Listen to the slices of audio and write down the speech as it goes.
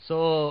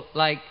So,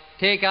 like,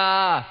 take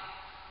off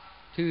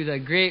to the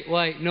great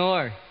white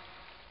north.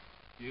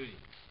 Beauty.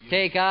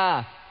 Take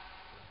off.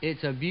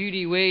 It's a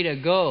beauty way to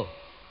go.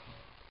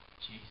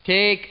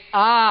 Take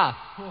off,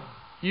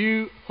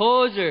 you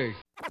hosers.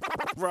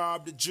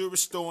 Rob the jewelry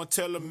store and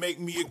tell her make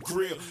me a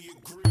grill.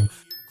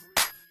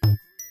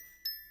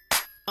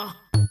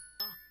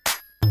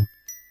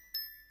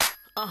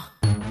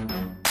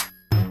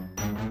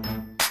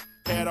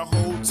 Had a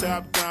whole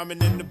top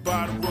diamond in the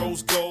bottom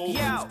rose gold.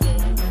 Yo.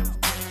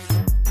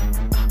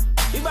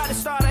 We about to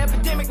start an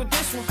epidemic with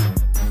this one.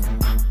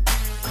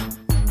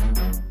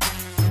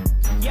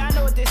 Yeah, I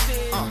know what this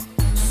is.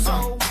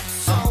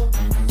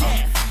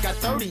 Got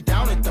 30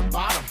 down at the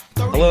bottom.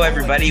 Hello,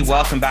 everybody.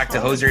 Welcome back to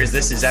Hosers.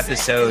 This is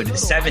episode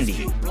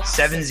 70.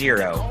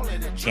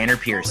 Tanner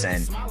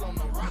Pearson.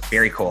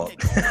 Very cool.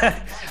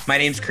 My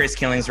name's Chris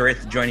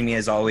Killingsworth. Joining me,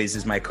 as always,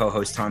 is my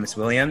co-host, Thomas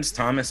Williams.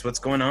 Thomas, what's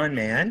going on,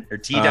 man? Or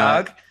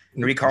T-Dog? Are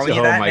we calling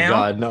you that now? Oh, my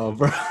God, no,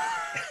 bro.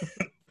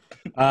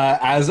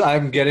 As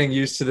I'm getting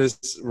used to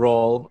this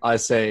role, I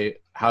say,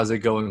 how's it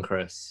going,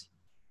 Chris?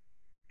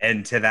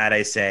 And to that,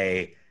 I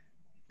say,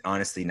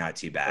 honestly, not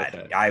too bad.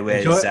 Okay. I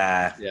was...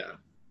 Yeah.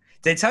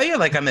 Did I tell you,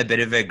 like, I'm a bit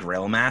of a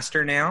grill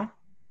master now?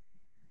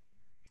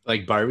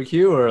 Like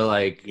barbecue or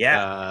like...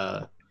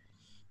 Yeah.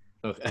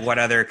 Okay. What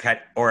other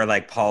cut... Or,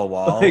 like, Paul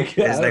Wall? Like,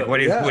 is like, what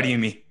do you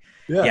mean?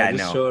 Yeah, I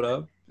just know. showed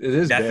up. It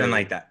is Nothing very-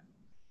 like that.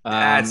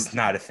 That's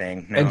not a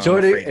thing. No, and I'm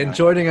afraid not.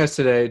 joining us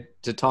today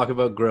to talk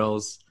about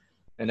grills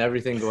and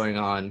everything going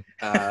on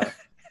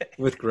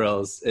with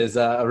grills is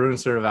Arun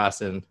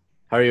Srinivasan.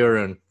 How are you,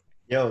 Arun?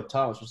 Yo,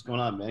 Thomas, what's going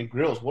on, man?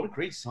 Grills, what a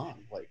great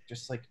song. Like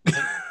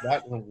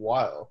that in a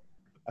while.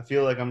 I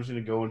feel like I'm just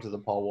gonna go into the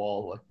Paul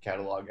Wall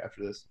catalog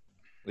after this.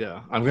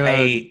 Yeah, I'm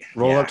gonna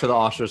roll up to the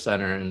Osher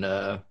Center and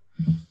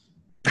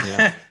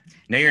yeah.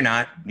 No, you're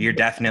not. You're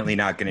definitely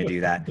not going to do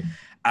that.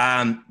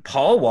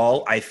 Paul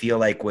Wall, I feel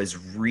like, was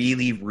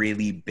really,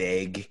 really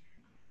big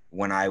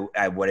when I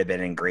would have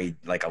been in grade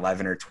like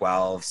 11 or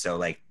 12. So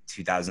like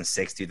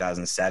 2006,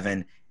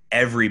 2007,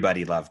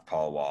 everybody loved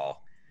Paul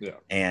Wall. Yeah.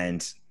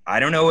 And I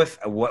don't know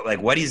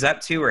what he's up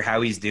to or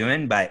how he's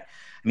doing, but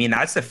I mean,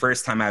 that's the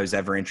first time I was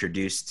ever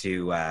introduced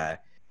to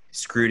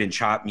screwed and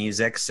chopped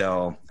music.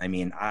 So, I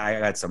mean, I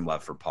got some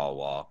love for Paul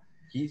Wall.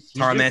 He's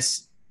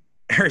Thomas,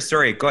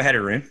 sorry, go ahead,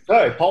 Arun.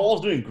 Sorry, Paul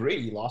Wall's doing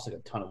great. He lost like a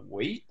ton of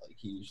weight.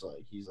 He's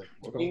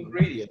looking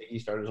great. I think he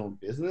started his own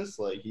business.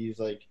 He's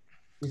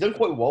done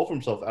quite well for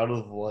himself out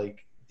of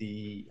like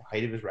the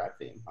height of his rap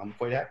fame. I'm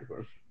quite happy for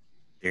him.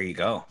 There you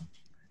go.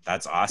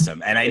 That's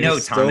awesome. And I know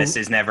Thomas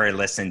has never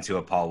listened to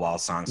a Paul Wall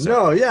song. So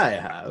No, yeah, I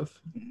have.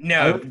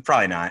 No,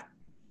 probably not.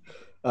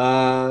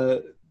 I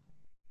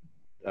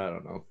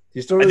don't know.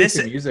 He's still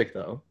releasing music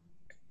though.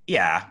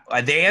 Yeah,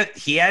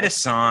 he had a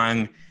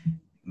song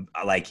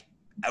like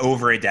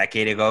over a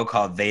decade ago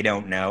called "They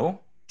Don't Know."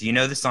 Do you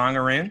know the song,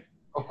 Arun?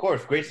 Of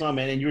course, great song,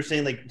 man. And you were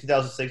saying like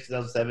 2006,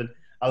 2007.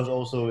 I was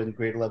also in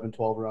grade 11,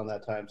 12 around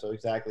that time. So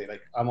exactly,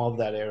 like I'm of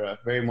that era.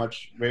 Very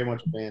much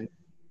a fan.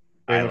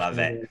 I love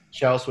it.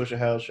 Shout out Swisher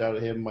House, shout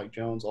out him, Mike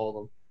Jones, all of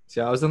them.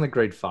 See, I was in like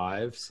grade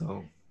 5,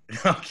 so.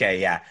 Okay,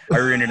 yeah.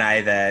 Arun and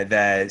I,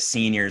 the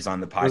seniors on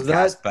the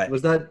podcast.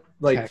 Was that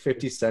like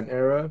 50 Cent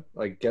era?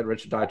 Like Get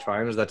Rich or Die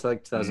Trying? Was that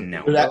like 2000?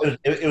 No.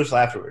 It was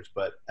afterwards,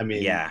 but I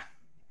mean, yeah.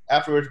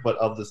 Afterwards, but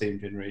of the same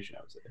generation,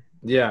 I would say.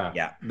 Yeah.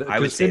 Yeah. I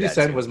would say 50 that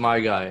Cent too. was my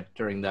guy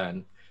during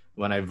then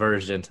when I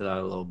verged into that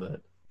a little bit.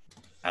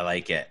 I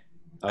like it.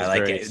 I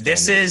like it. standard.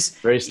 This is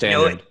very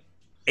standard.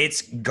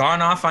 It's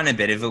gone off on a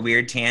bit of a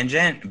weird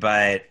tangent,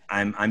 but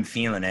I'm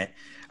feeling it.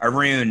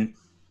 Arun,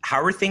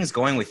 how are things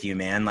going with you,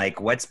 man? Like,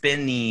 what's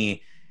been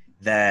the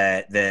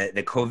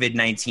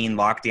COVID-19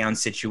 lockdown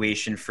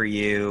situation for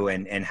you,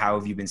 and how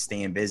have you been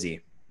staying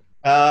busy?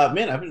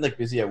 Man, I've been like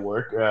busy at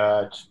work,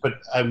 but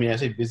I mean, I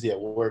say busy at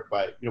work,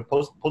 but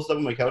post up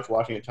on my couch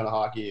watching a ton of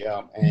hockey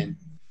and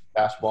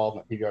basketball.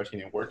 My PBR team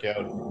and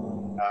workout.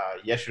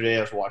 Yesterday,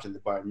 I was watching the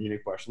Bayern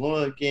Munich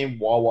Barcelona game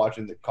while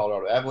watching the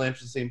Colorado Avalanche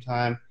at the same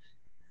time,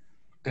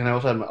 and I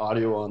also had my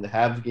audio on the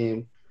Habs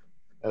game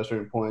at a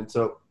certain point.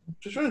 So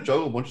just trying to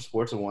juggle a bunch of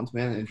sports at once,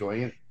 man, and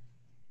enjoying it.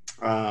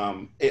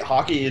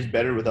 Hockey is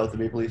better without the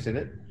Maple Leafs in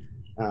it.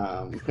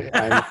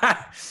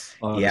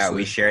 Yeah,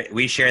 we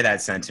share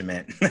that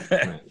sentiment.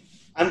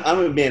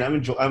 I'm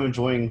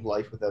enjoying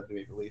life without the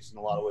Maple Leafs in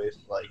a lot of ways.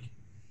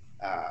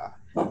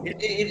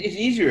 It's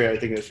easier, I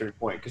think, at a certain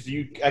point because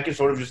I can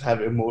sort of just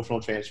have emotional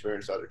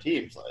transference to other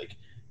teams. Like,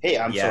 hey,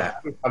 I'm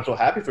so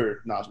happy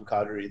for Nazem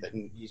Kadri that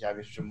he's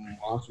having such a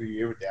monster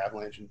year with the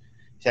Avalanche, and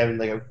he's having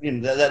like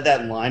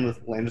that line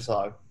with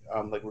Landeskog,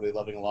 like really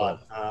loving a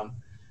lot.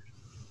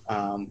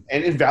 And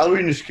in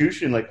Valerie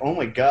Nichushkin, like, oh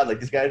my God, like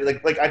this guy,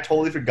 like I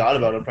totally forgot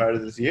about him prior to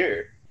this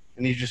year,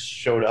 and he just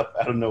showed up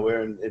out of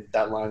nowhere, and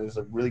that line is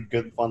a really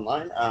good, fun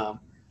line.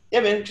 Yeah,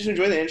 man, just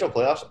enjoying the NHL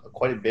playoffs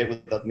quite a bit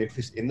without the Maple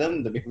Leafs in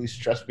them. The Maple Leafs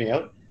stress me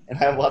out, and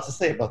I have lots to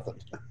say about them.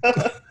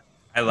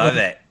 I love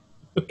it.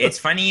 It's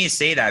funny you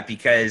say that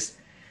because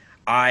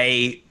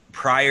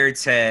prior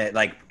to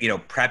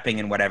prepping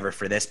and whatever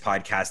for this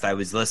podcast, I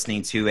was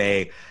listening to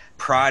a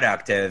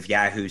product of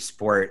Yahoo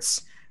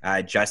Sports,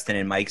 Justin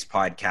and Mike's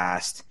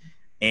podcast,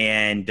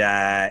 and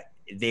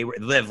they were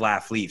Live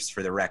Laugh Leafs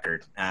for the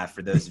record.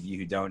 For those of you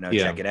who don't know,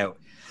 check it out.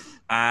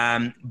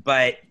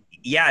 But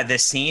yeah, the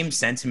same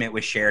sentiment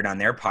was shared on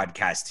their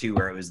podcast too,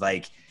 where it was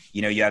like,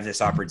 you know, you have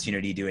this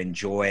opportunity to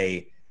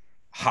enjoy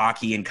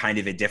hockey in kind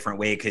of a different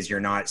way because you're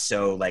not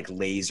so like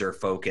laser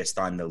focused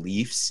on the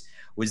Leafs.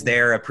 Was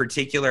there a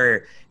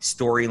particular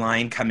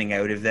storyline coming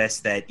out of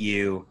this that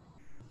you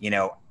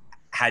know,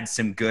 had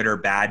some good or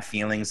bad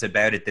feelings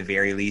about, at the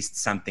very least,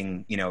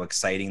 something, you know,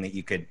 exciting that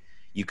you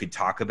could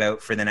talk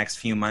about for the next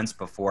few months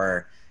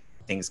before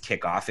things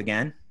kick off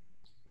again?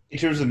 In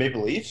terms of the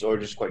Maple Leafs, or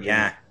just quite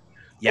okay,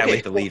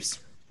 with the Leafs.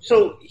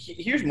 So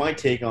here's my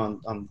take on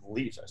the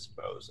Leafs, I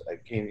suppose.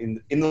 Like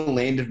in the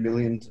land of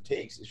millions of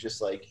takes, it's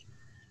just like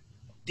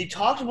the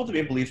talks about the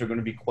Maple Leafs are going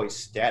to be quite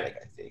static,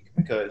 I think,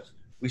 because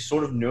we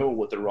sort of know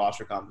what the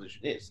roster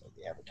composition is. Like,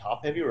 they have a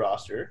top-heavy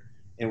roster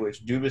in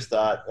which Dubas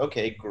thought,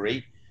 okay,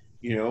 great,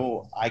 you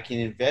know, I can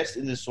invest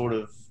in this sort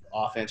of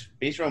offense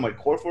based around my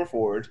core four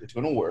forwards. It's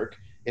going to work.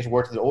 It's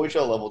worked at the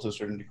OHL level to a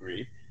certain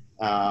degree.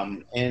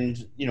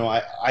 And, you know,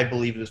 I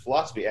believe in his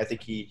philosophy. I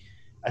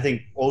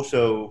think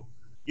also,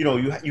 you know,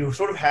 you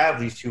sort of have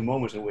these two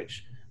moments in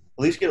which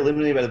the Leafs get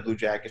eliminated by the Blue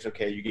Jackets.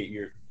 Okay, you get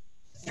your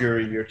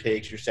fury, your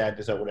takes, your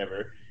sadness, or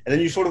whatever. And then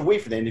you sort of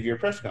wait for the end of your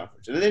press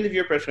conference. And the end of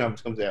your press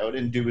conference comes out,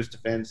 and Dubas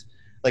defends,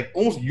 like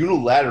almost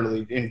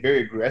unilaterally and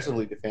very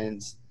aggressively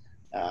defends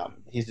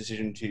his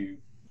decision to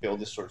build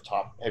this sort of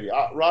top-heavy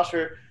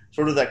roster.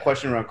 Sort of that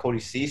question around Cody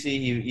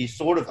Ceci. He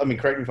sort of, I mean,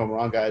 correct me if I'm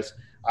wrong, guys.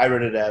 I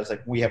read it as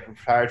like we have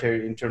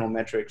proprietary internal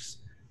metrics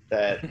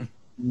that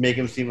make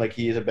him seem like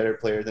he is a better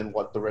player than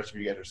what the rest of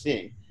you guys are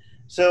seeing.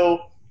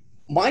 So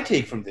my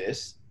take from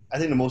this, I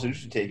think the most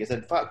interesting take, is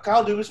that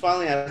Kyle Dubas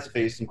finally has to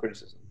face some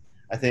criticism.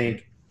 I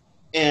think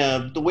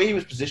the way he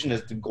was positioned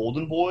as the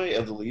golden boy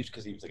of the Leafs,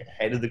 because he was like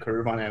ahead of the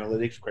curve on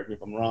analytics, correct me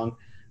if I'm wrong,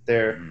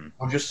 there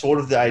was just sort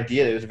of the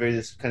idea that it was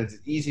this kind of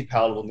easy,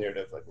 palatable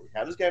narrative. Like, we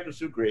have this guy from the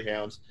Sioux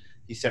Greyhounds.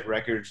 He set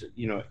records,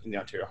 you know, in the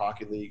Ontario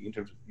Hockey League in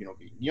terms of, you know,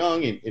 being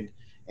young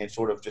and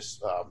sort of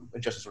just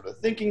adjusted sort of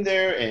thinking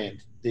there.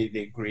 And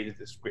they created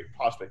this great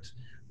prospects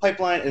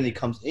pipeline, and he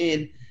comes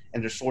in,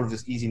 and there's sort of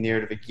this easy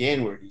narrative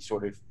again where he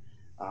sort of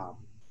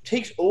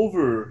takes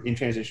over in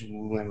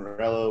transition with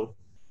Lamoriello.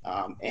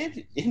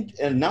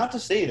 And not to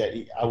say that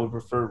I would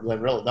prefer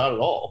Lamoriello, not at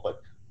all,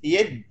 but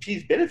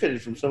he's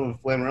benefited from some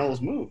of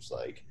Lamoriello's moves,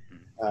 like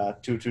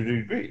to a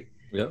degree.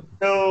 Yeah.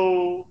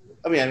 So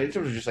I mean, in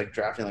terms of just like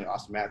drafting like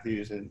Austin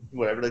Matthews and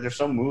whatever, like there's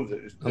some moves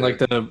that just, and like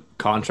the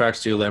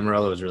contracts too.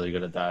 Lamoriello is really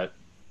good at that.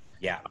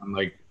 Yeah.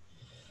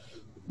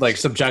 Like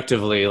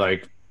subjectively,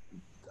 like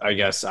I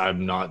guess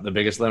I'm not the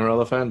biggest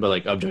Lamoriello fan, but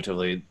like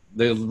objectively,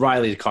 the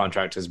Riley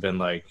contract has been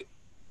like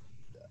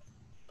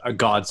a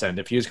godsend.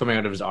 If he was coming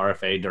out of his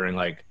RFA during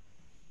like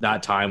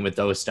that time with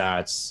those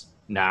stats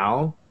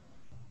now,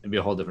 it'd be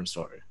a whole different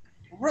story.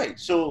 Right.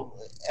 So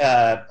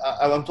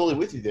I'm totally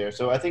with you there.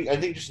 So I think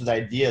just the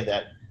idea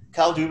that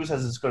Kyle Dubas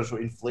has this kind of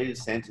inflated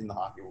sense in the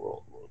hockey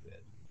world a little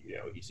bit. You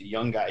know, he's a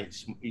young guy.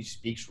 He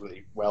speaks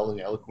really well and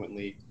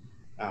eloquently,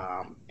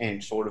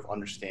 and sort of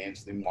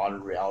understands the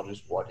modern realities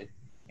of what an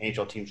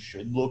NHL team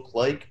should look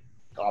like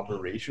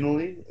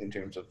operationally in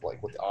terms of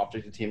like what the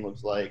optics of the team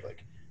looks like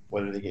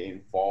whether they get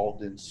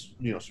involved in,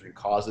 you know, certain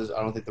causes.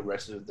 I don't think the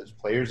rest of the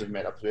players have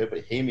met up to it,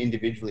 but him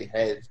individually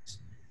has.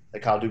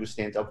 Like Kyle Dubas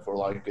stands up for a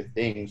lot of good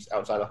things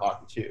outside of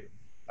hockey too.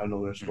 I don't know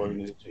whether the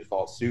organization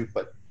follows suit,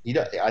 but he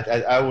does.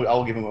 I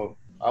will give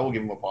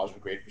him a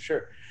positive grade for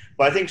sure.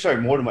 But I think,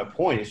 more to my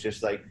point, is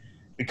just like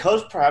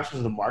because perhaps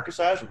of the market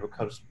size, or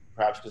because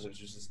it's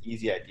just this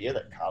easy idea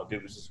that Kyle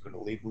Dubas is going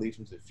to lead the Leafs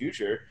into the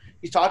future.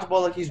 He's talked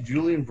about like he's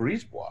Julian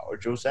Brisebois or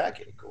Joe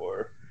Sakic,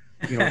 or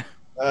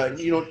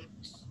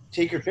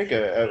take your pick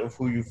of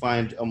who you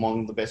find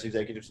among the best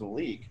executives in the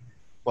league.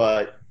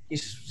 But he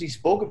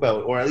spoke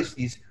about, or at least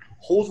he's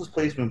holds this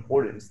place of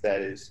importance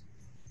that is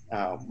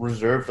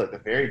reserved for like the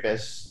very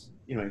best,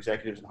 you know,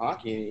 executives in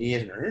hockey, and he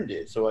hasn't earned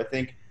it. So I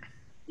think,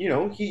 you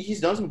know, he's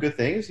done some good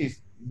things.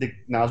 The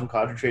Nazem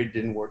Kadri trade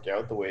didn't work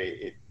out the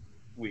way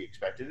we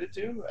expected it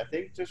to, I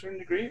think, to a certain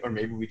degree, or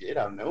maybe we did,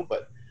 I don't know.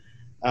 But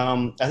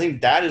I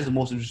think that is the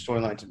most interesting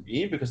storyline to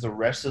me, because the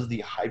rest of the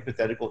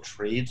hypothetical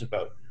trades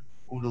about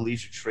who the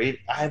Leafs should trade,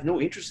 I have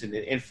no interest in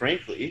it. And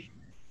frankly,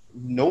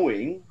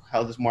 knowing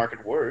how this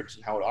market works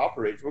and how it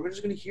operates, we're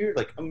just going to hear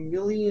like a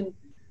million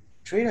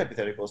trade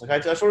hypotheticals.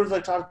 Like I sort of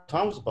like talked to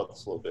Thomas about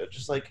this a little bit.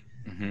 Just like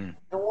I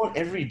don't want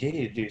every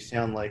day to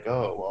sound like,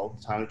 oh well,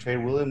 time to trade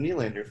William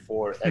Nylander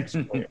for X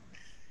player.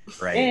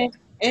 Right.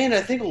 And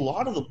I think a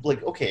lot of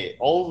the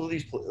all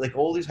these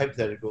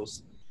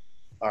hypotheticals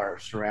are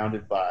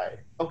surrounded by,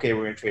 okay,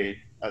 we're going to trade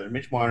either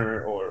Mitch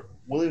Marner or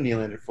William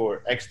Nylander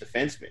for X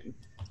defenseman.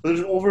 But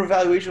there's an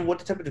over-evaluation of what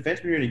the type of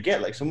defenseman you're going to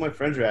get. Like, some of my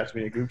friends are asking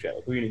me in a group chat,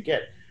 like, who are you going to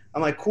get?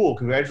 I'm like, cool,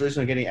 congratulations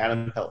on getting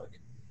Adam Pelech.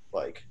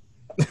 Like,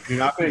 you're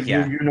not going to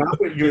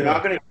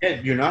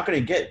you're not going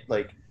to get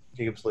like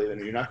Jacob Slavin,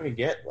 or you're not going to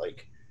get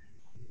like,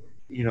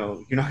 you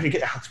know, you're not going to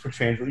get Alex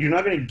Pietrangelo. You're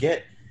not going to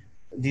get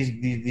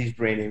these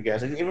brand name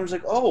guys. Like everyone's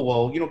like, oh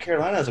well,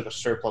 Carolina has like a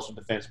surplus of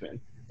defensemen.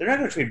 They're not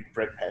going to trade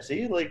Brett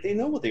Pesce. Like they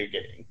know what they're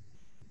getting.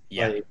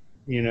 Yeah. Like,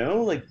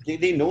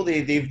 like they know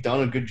they've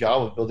done a good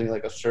job of building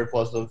like a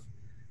surplus of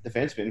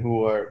defensemen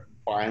who are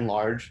by and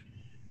large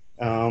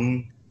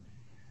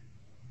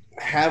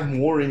have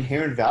more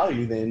inherent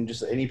value than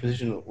just any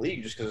position in the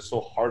league, just because it's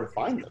so hard to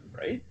find them,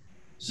 right?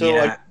 So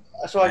yeah,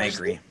 I just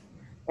agree.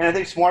 And I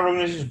think smart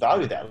organizations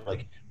value that.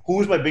 Like,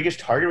 who is my biggest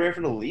target right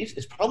from the Leafs?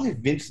 It's probably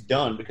Vince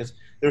Dunn, because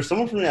there's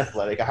someone from the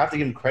Athletic. I have to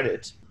give him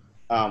credit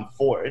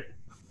for it.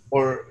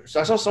 So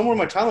I saw somewhere in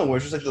my timeline where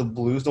it's just like the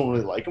Blues don't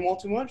really like him all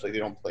too much. Like they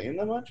don't play him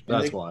that much.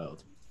 That's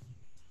wild.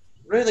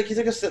 Right? Like he's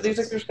like their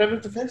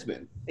seventh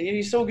defenseman, and yet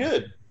he's so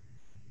good.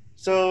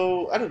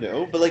 So I don't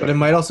know, but it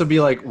might also be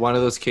like one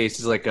of those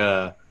cases, like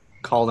a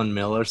Colin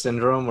Miller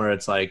syndrome, where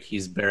it's like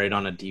he's buried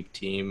on a deep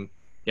team.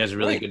 He has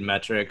really good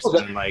metrics,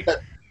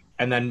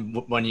 and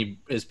then when he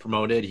is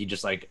promoted, he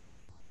just like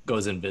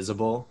goes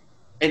invisible.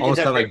 Almost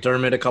kind of like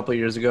Dermott a couple of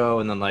years ago,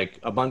 and then like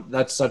a bunch.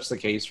 That's such the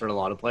case for a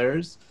lot of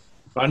players.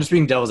 But I'm just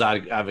being devil's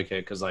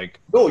advocate because like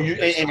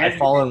I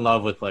fall in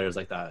love with players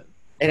like that.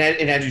 And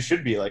as you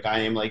should be, like I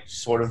am like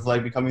sort of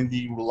like becoming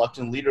the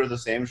reluctant leader of the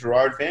Sam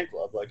Girard fan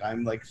club. Like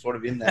I'm like sort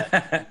of in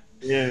that,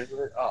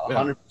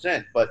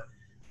 100%. But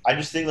I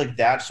just think like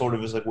that sort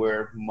of is like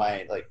where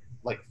my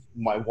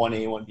my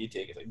 1A 1B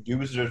take is. Like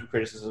Dubas deserves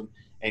criticism,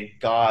 and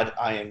God,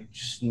 I am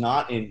just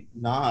not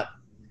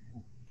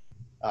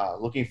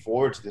looking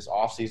forward to this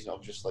offseason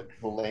of just like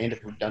the land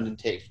of redundant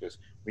takes, because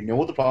we know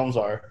what the problems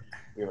are.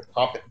 We have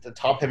the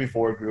top heavy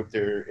forward group.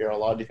 There are a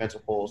lot of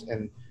defensive holes,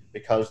 and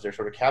because they're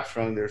sort of cap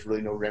strung, there's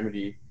really no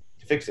remedy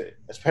to fix it,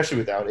 especially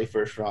without a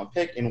first round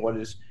pick in what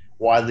is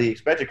widely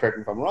expected, correct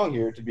me if I'm wrong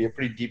here, to be a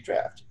pretty deep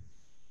draft.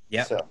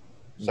 Yeah.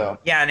 So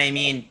yeah, and I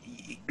mean,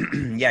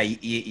 yeah,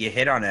 you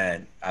hit on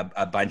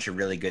a bunch of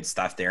really good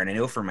stuff there, and I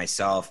know for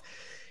myself,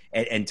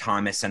 and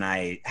Thomas and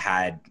I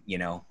had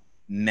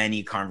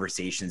many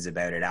conversations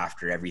about it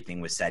after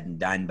everything was said and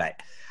done,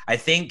 but I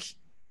think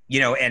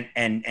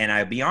and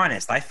I'll be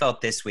honest, I felt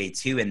this way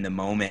too in the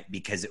moment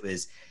because it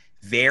was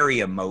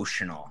very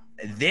emotional.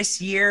 This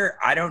year,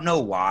 I don't know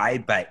why,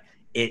 but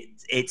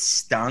it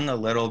stung a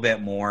little bit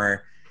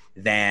more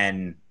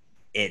than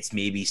it's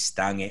maybe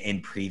stung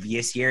in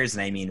previous years.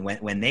 And I mean,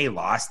 when they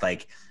lost,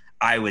 like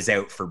I was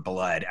out for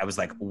blood. I was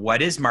like,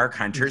 what is Mark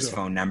Hunter's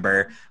phone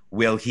number?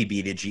 Will he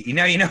be the G?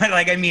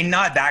 Like, I mean,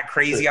 not that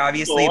crazy,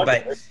 obviously,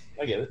 but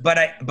I get it. But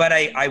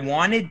I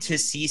wanted to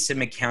see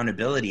some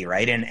accountability,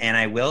 right? And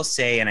I will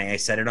say, and I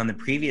said it on the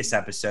previous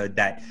episode,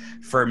 that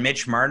for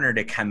Mitch Marner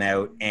to come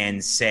out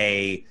and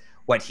say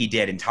what he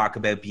did and talk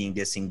about being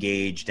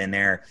disengaged and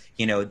there,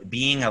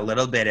 being a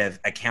little bit of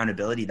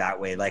accountability that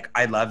way, like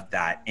I loved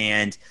that.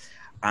 And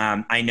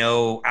I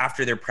know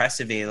after their press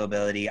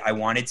availability, I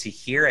wanted to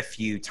hear a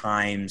few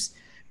times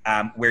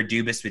where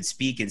Dubas would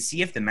speak and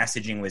see if the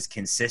messaging was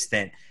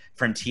consistent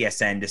from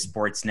TSN to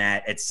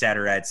Sportsnet, et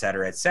cetera, et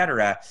cetera, et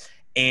cetera.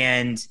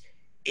 And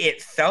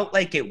it felt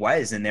like it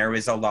was. And there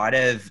was a lot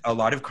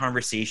of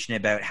conversation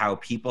about how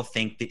people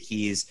think that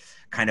he's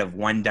kind of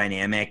one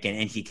dynamic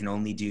and he can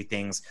only do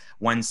things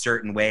one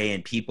certain way.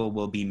 And people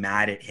will be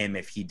mad at him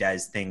if he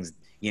does things,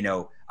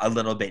 a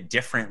little bit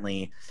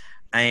differently.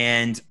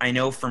 And I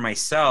know for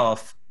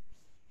myself,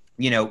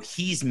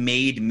 he's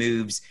made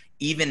moves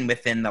even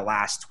within the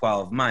last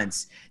 12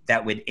 months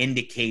that would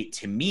indicate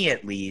to me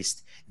at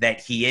least that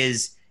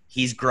he's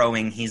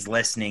growing, he's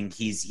listening,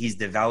 he's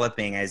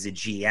developing as a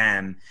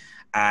GM.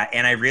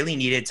 And I really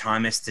needed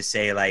Thomas to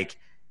say, like,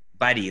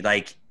 buddy,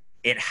 like,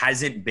 it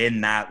hasn't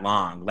been that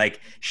long. Like,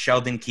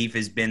 Sheldon Keefe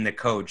has been the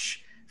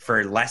coach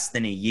for less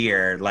than a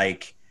year.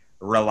 Like,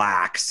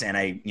 relax. And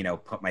I,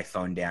 put my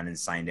phone down and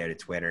signed out of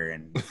Twitter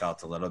and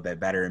felt a little bit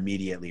better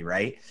immediately,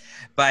 right?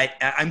 But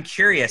I'm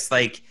curious,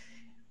 like,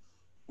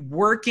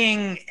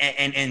 working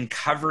and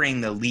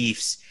covering the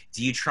Leafs,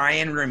 do you try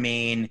and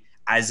remain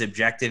as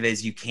objective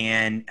as you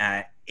can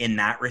in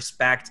that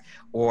respect,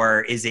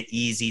 or is it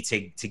easy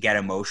to get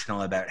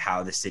emotional about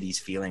how the city's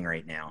feeling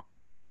right now?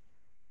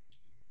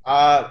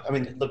 I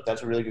mean, look,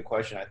 that's a really good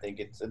question. I think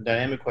it's a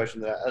dynamic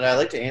question that I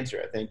like to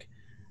answer. I think,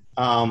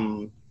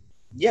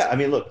 yeah, I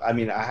mean, look, I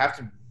mean, I have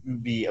to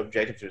be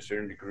objective to a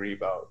certain degree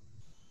about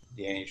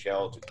the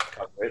NHL to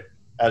cover it,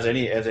 as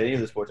any of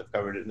the sports I've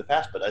covered it in the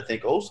past. But I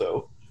think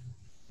also,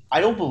 I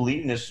don't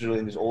believe necessarily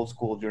in this old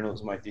school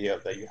journalism idea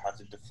that you have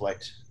to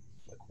deflect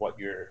like what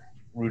you're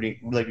rooting,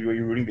 like what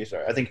your rooting base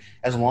are. I think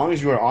as long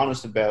as you are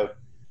honest about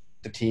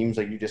the teams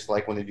like you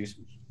dislike when they do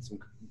some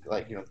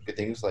like good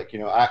things, like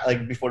I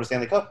like before the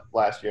Stanley Cup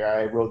last year,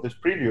 I wrote this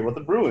preview about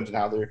the Bruins and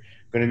how they're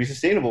going to be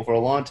sustainable for a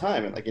long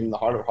time, and like in the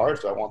heart of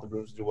hearts, do I want the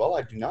Bruins to do well?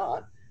 I do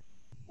not,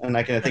 and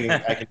I can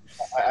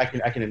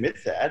admit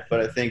that, but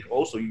I think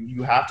also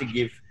you have to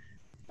give.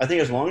 I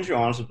think as long as you're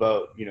honest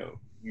about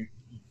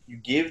you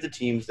give the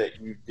teams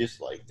that you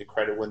dislike the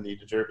credit when they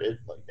deserve it,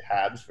 like the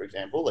Habs, for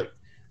example, like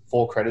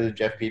full credit to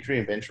Jeff Petrie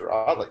and Ben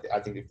Sherrod. Like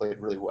I think they played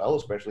really well,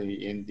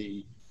 especially in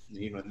the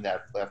in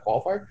that playoff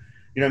qualifier.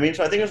 You know what I mean?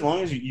 So I think as long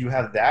as you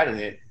have that in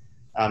it,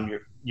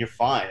 you're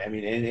fine. I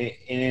mean, and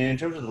in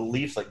terms of the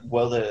Leafs, like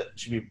whether it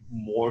should be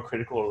more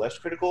critical or less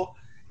critical,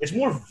 it's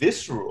more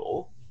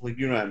visceral. Like,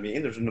 you know what I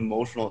mean? There's an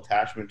emotional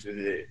attachment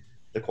to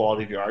the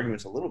quality of your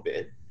arguments a little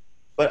bit,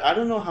 but I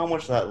don't know how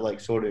much that like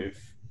sort of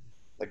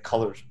like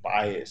colors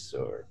bias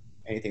or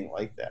anything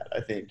like that.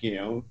 I think, you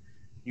know,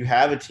 you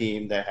have a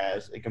team that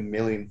has like a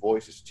million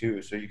voices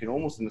too, so you can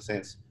almost, in a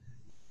sense,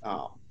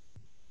 I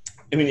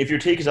mean, if your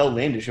take is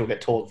outlandish, you'll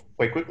get told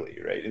quite quickly,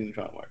 right? In the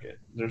Toronto market,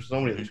 there's so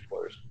many of these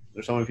supporters.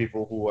 There's so many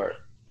people who are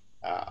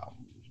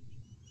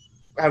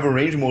have a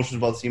range of emotions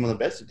about the team on the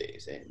best of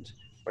days, and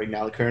right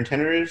now the current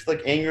tenor is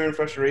like anger and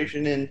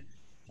frustration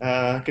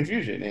and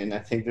confusion, and I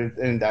think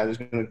that is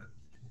going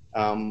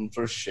to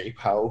sort of shape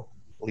how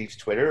Leafs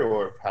Twitter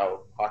or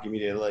how hockey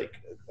media like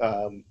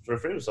sort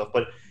of frame itself.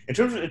 But in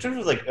terms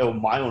of like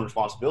my own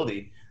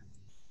responsibility,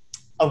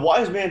 a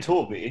wise man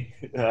told me,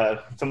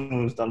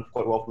 someone who's done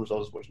quite well for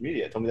themselves in sports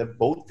media, told me that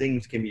both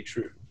things can be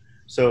true.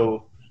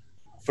 So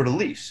for the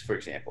Leafs, for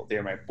example,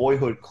 they're my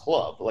boyhood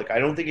club. Like I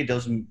don't think it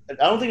does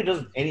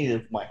any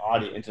of my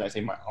audience, and I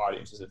say my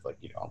audience as if like,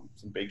 you know, I'm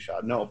some big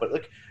shot. No, but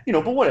like, you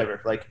know, but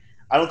whatever. Like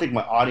I don't think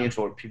my audience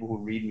or people who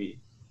read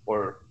me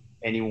or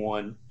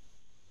anyone,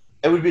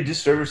 it would be a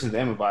disservice to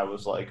them if I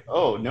was like,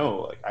 oh no,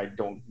 like I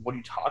don't. What are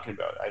you talking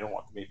about? I don't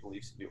want the Maple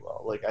Leafs to do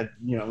well. Like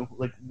you know,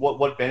 like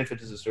what benefit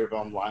does it serve if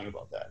I'm lying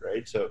about that,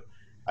 right? So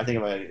I think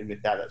if I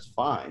admit that, that's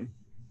fine.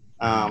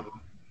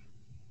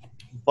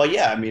 But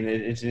yeah, I mean,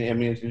 it's an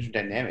interesting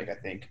dynamic. I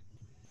think,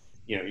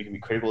 you know, you can be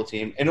critical of the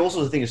team, and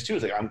also the thing is too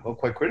is like I'm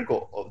quite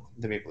critical of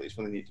the Maple Leafs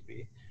when they need to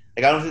be.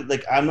 Like I don't think,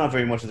 like I'm not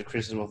very much of the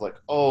criticism of like,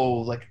 oh,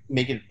 like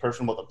make it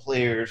personal about the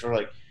players or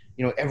like,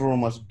 you know,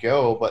 everyone must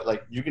go. But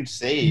like you can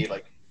say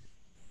like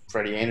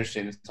Freddie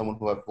Anderson is someone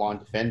who I've long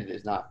defended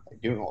is not like,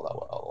 doing all that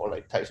well, or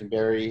like Tyson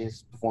Barrie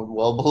has performed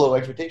well below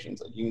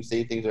expectations. Like you can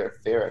say things that are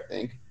fair, I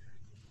think,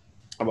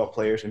 about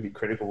players and be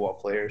critical about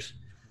players.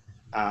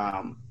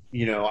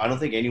 You know, I don't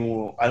think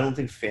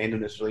fandom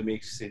necessarily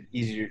makes it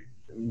easier.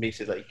 Makes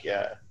it like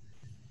it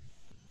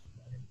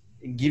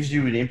gives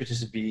you an impetus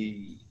to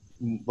be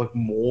like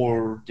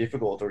more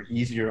difficult or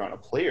easier on a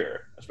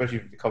player, especially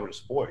if you cover the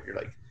sport. You're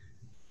like,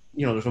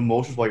 you know, there's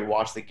emotions while you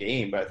watch the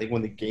game, but I think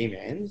when the game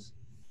ends,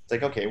 it's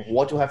like, okay,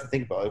 what do I have to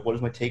think about? Like, what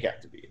does my take have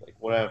to be? Like,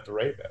 what do I have to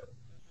write about?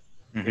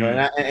 Mm-hmm. You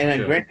know,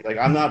 and granted, like,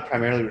 I'm not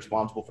primarily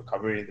responsible for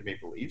covering the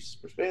Maple Leafs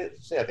per se.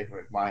 I think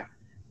like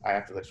I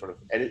have to like sort of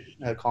edit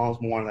columns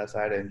more on that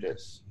side and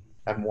just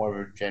have more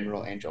of a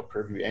general NHL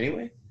purview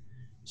anyway.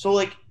 So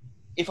like,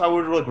 if I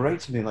were to like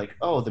write something like,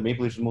 oh, the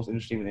Maple Leafs are the most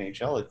interesting in the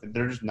NHL, like,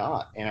 they're just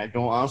not. And I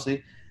don't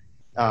honestly,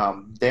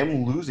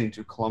 them losing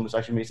to Columbus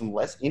actually makes them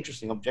less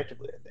interesting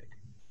objectively, I think,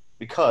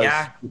 because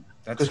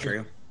that's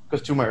true.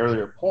 Because to my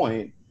earlier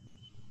point,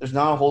 there's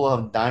not a whole lot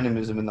of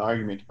dynamism in the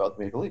argument about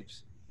the Maple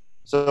Leafs.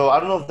 So I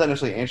don't know if that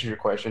necessarily answers your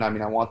question. I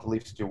mean, I want the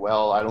Leafs to do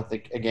well. I don't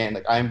think, again,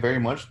 like I'm very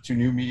much to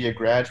new media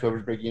grads,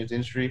 whoever's breaking into the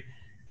industry,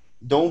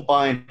 don't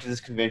buy into this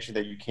convention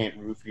that you can't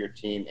root for your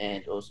team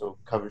and also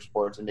cover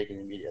sports and make it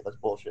in media. That's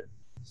bullshit.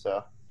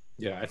 So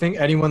yeah, I think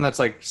anyone that's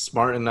like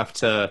smart enough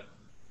to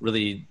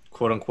really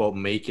quote unquote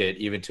make it,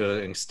 even to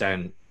an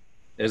extent,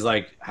 is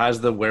like has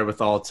the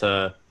wherewithal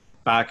to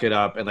back it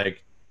up and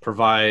like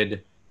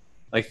provide,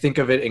 like think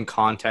of it in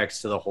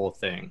context to the whole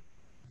thing.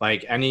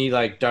 Like any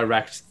like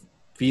direct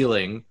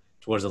feeling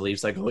towards the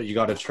Leafs, like, oh, you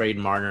got to trade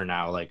Marner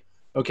now. Like,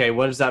 okay,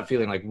 what is that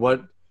feeling? Like,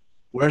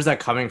 where's that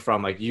coming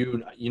from? Like,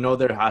 you know,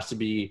 there has to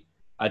be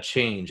a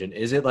change. And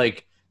is it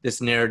like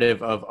this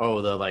narrative of,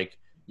 oh, the like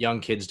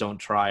young kids don't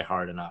try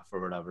hard enough or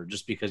whatever,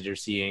 just because you're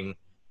seeing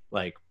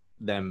like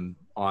them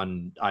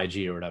on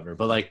IG or whatever.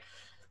 But like,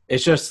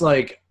 it's just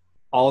like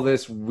all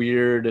this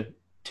weird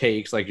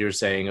takes, like you're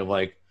saying, of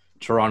like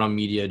Toronto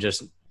media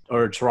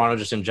or Toronto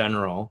just in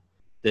general,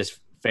 this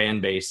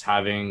fan base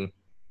having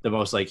the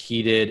most like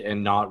heated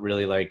and not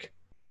really like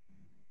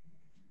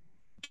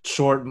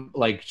short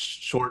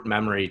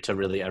memory to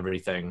really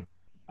everything,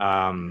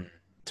 to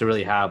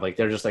really have like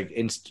they're just like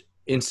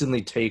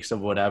instantly takes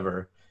of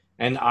whatever.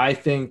 And I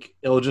think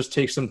it'll just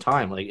take some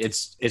time. Like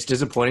it's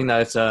disappointing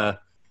that it's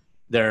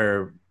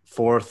their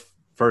fourth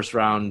first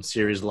round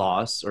series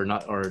loss, or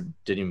not, or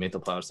didn't even make the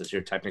playoffs this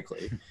year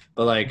technically,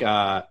 but like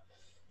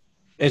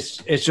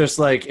it's just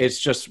like, it's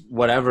just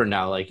whatever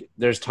now. Like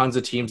there's tons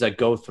of teams that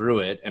go through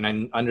it. And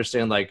I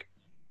understand, like,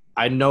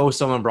 I know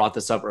someone brought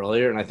this up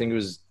earlier and I think it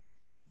was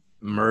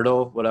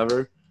Myrtle,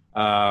 whatever.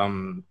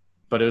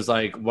 But it was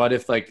like, what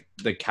if like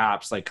the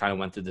Caps like kind of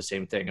went through the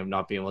same thing of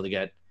not being able to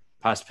get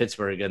past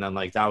Pittsburgh, and then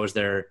like that was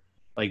their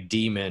like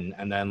demon,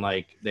 and then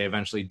like they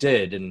eventually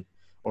did, and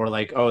or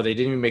like, oh, they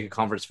didn't even make a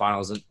conference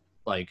finals and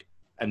like,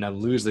 and then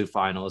lose the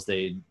finals,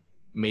 they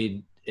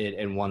made it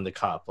and won the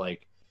cup.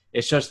 Like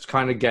it's just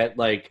kind of get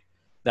like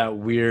that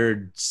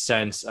weird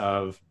sense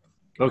of,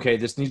 okay,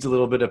 this needs a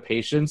little bit of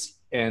patience.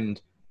 And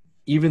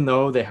even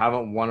though they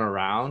haven't won a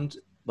round,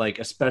 like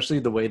especially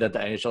the way that the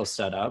NHL is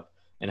set up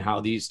and how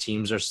these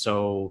teams are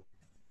so,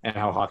 and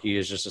how hockey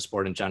is just a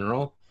sport in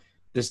general,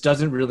 this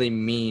doesn't really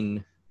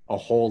mean a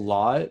whole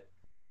lot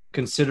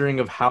considering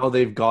of how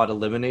they've got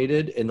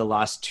eliminated in the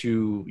last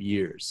 2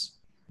 years.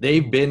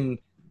 They've been,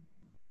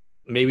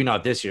 maybe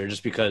not this year,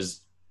 just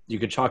because you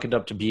could chalk it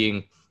up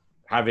to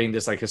having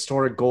this like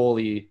historic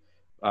goalie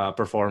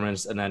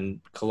performance, and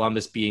then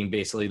Columbus being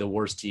basically the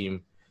worst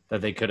team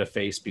that they could have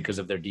faced because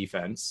of their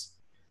defense.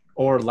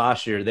 Or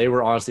last year, they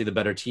were honestly the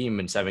better team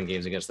in 7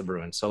 games against the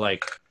Bruins. So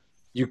like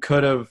you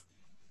could have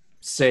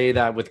say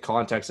that with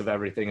context of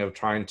everything, of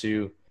trying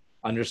to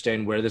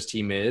understand where this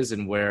team is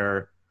and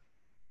where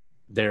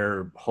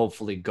they're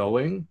hopefully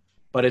going.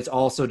 But it's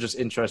also just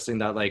interesting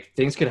that like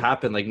things could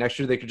happen. Like next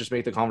year, they could just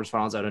make the conference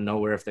finals out of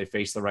nowhere if they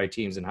face the right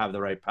teams and have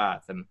the right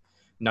path, and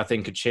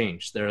nothing could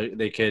change.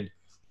 They could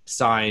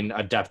sign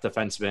a depth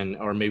defenseman,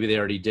 or maybe they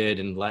already did,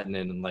 and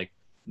Lettinen, and like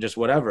just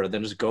whatever.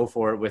 Then just go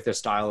for it with the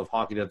style of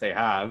hockey that they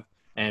have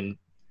and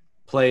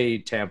play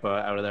Tampa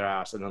out of their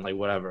ass, and then like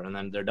whatever, and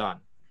then they're done.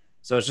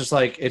 So it's just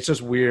like, it's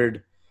just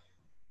weird,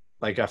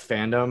 like a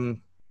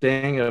fandom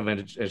thing of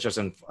it. It's just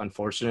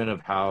unfortunate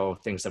of how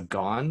things have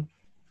gone.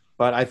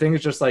 But I think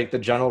it's just like the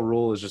general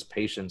rule is just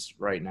patience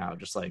right now.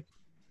 Just like,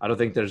 I don't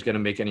think there's going to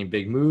make any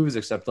big moves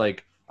except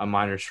like a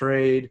minor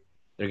trade.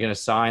 They're going to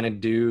sign a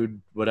dude,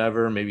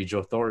 whatever, maybe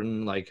Joe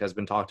Thornton, like has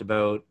been talked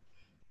about,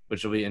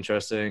 which will be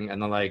interesting.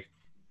 And then like,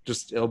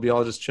 just, it'll be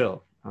all just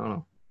chill. I don't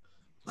know.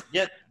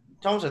 Yeah,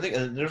 Thomas, I think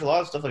there's a lot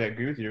of stuff like I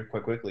agree with you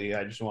quite quickly.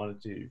 I just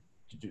wanted to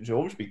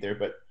overspeak there,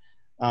 but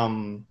what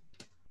was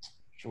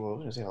I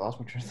going to say? I lost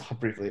my train of thought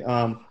briefly.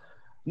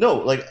 No,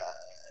 like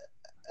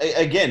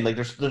again, like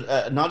there's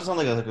not to sound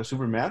like a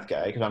super math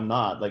guy, because I'm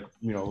not. Like,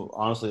 you know,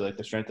 honestly, like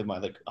the strength of my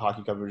like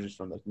hockey coverage is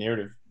from like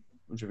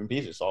narrative-driven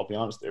pieces. So I'll be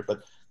honest there,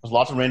 but there's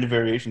lots of random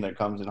variation that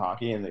comes in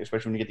hockey, and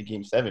especially when you get to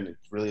Game 7, it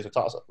really is a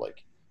toss-up.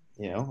 Like,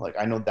 you know, like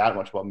I know that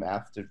much about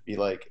math to be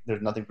like,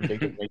 there's nothing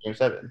predicted in Game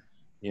 7.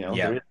 You know,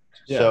 yeah.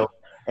 So.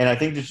 And I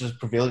think there's just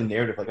prevailing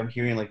narrative. Like I'm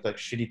hearing like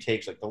shitty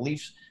takes, like the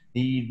Leafs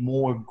need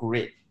more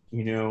grit,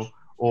 you know,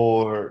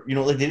 or you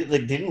know, like they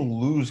didn't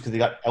lose because they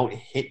got out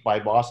hit by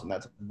Boston.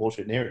 That's a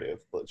bullshit narrative.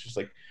 But it's just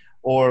like,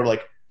 or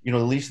like, you know,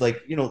 the Leafs,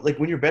 like, you know, like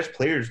when your best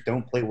players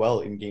don't play well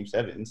in Game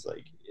 7s,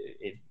 like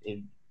it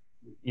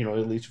you know,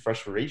 it leads to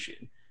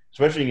frustration,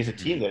 especially against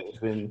a team that has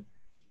been,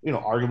 you know,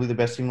 arguably the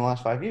best team in the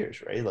last 5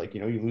 years, right? Like,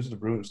 you know, you lose to the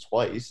Bruins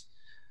twice.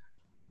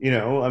 You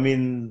know, I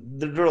mean,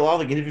 there are a lot of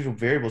like individual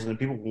variables, and then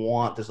people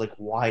want this like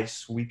wide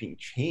sweeping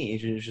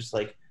change, and it's just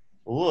like,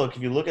 look,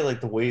 if you look at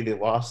like the way they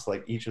lost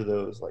like each of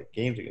those like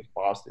games against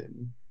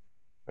Boston,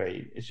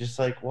 right? It's just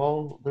like,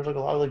 well, there's like a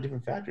lot of like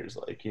different factors,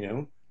 like, you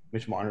know,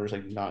 Mitch Marner was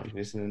like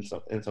non-existent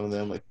in some of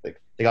them, like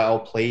they got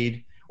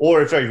outplayed,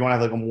 or sorry, if you want to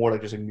have like a more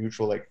like just a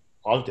neutral like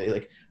positive day,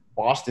 like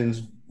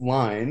Boston's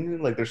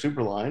line, like their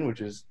super line,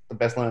 which is the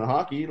best line in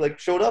hockey, like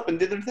showed up and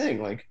did their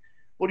thing. Like,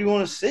 what do you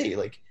want to say?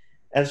 Like,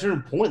 at a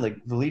certain point, like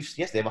the Leafs,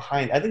 yes, they have a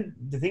high end. I think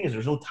the thing is,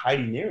 there's no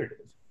tidy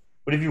narrative.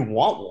 But if you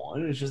want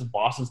one, it's just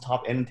Boston's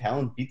top end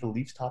talent beat the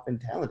Leafs' top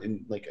end talent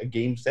in like a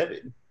Game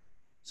 7.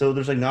 So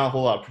there's like not a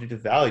whole lot of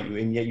predictive value,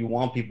 and yet you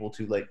want people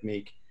to like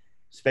make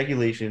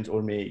speculations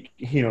or make,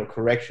 you know,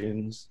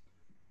 corrections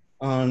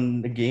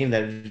on a game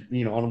that is,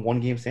 you know, on 1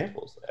 game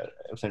samples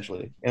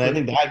essentially. And I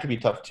think that could be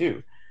tough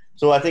too.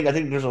 So I think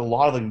there's a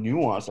lot of like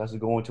nuance that has to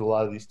go into a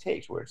lot of these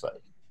takes where it's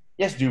like,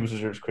 yes, Dubas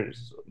deserves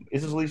criticism.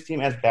 Is this Leafs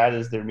team as bad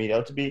as they're made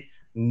out to be?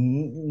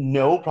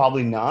 No,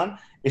 probably not.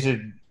 Do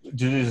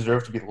they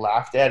deserve to be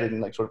laughed at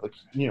and like sort of like,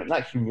 you know,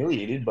 not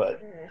humiliated,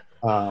 but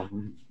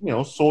you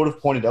know, sort of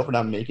pointed out for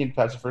not making it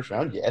past the first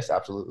round? Yes,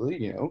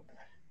 absolutely. You know,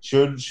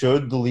 should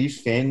the Leafs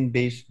fan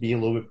base be a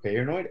little bit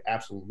paranoid?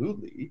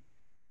 Absolutely.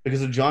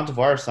 Because of John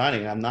Tavares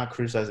signing, I'm not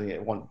criticizing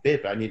it one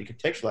bit, but I need to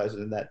contextualize it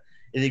in that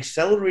it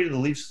accelerated the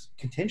Leafs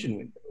contention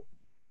window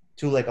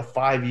to like a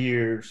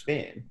 5-year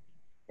span.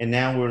 And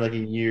now we're like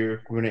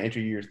we're going to enter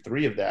year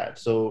 3 of that.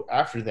 So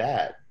after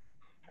that,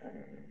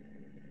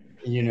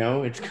 you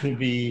know, it's going to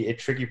be a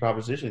tricky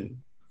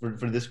proposition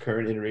for this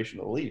current iteration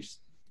of the Leafs.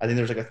 I think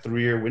there's like a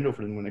 3-year window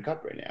for them to win a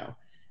cup right now.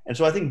 And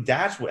so I think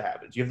that's what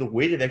happens. You have the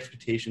weight of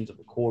expectations of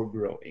the core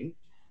growing,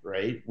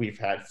 right? We've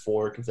had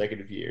 4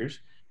 consecutive years.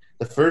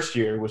 The first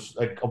year was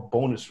like a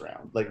bonus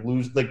round, like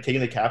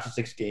taking the Caps to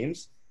 6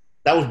 games.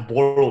 That was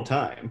borrowed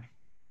time.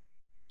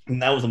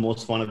 And that was the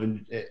most fun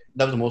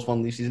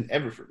Leafs season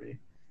ever for me.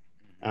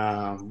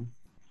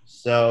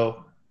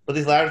 But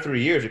these latter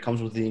 3 years, it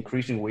comes with the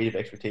increasing weight of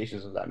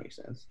expectations, if that makes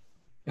sense.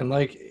 And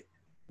like,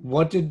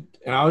 and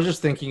I was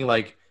just thinking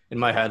like in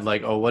my head,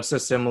 like, oh, what's a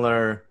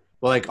similar,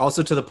 well, like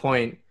also to the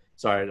point,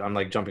 sorry, I'm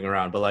like jumping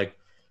around, but like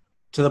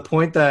to the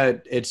point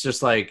that it's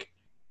just like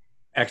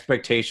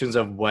expectations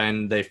of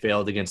when they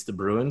failed against the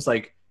Bruins.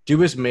 Like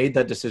Dubas made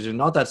that decision,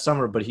 not that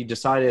summer, but he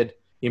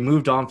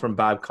moved on from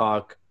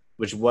Babcock,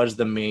 which was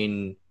the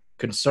main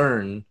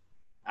concern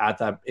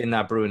in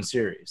that Bruins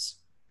series.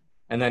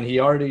 And then he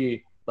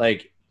already,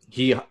 like,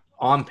 he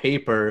on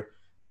paper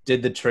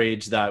did the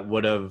trades that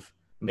would have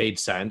made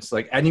sense.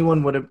 Like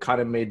anyone would have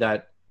kind of made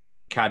that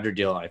Kadri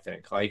deal, I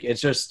think. Like it's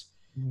just,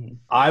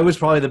 I was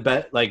probably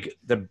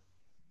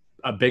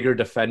a bigger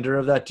defender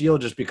of that deal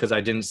just because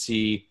I didn't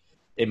see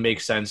it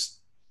make sense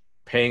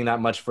paying that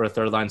much for a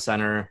third line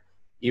center,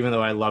 even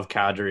though I love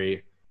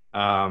Kadri,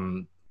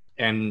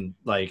 and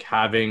like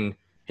having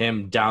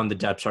him down the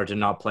depth chart and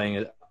not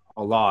playing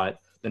a lot,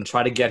 then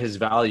try to get his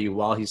value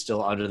while he's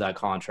still under that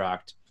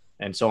contract,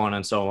 and so on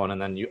and so on.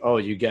 And then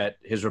you get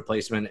his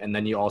replacement, and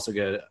then you also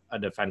get a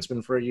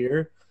defenseman for a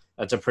year.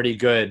 That's a pretty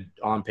good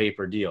on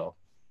paper deal.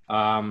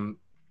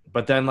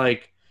 But then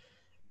like,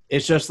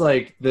 it's just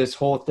like this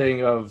whole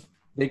thing of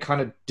they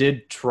kind of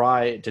did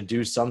try to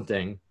do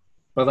something,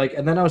 but like,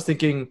 and then I was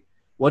thinking,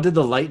 what did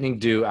the Lightning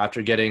do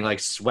after getting like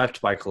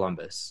swept by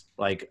Columbus?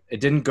 Like it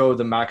didn't go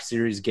the Max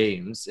Series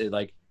games. It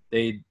like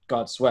they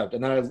got swept.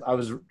 And then I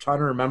was trying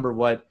to remember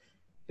what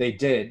they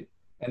did.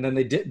 And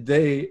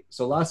then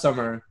so last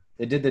summer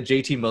they did the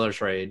JT Miller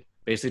trade,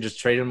 basically just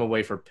traded him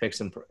away for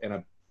picks and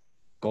a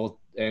goal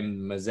and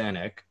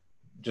Mazanik,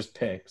 just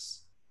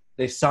picks.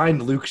 They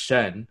signed Luke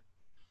Shen.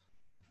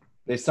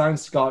 They signed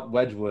Scott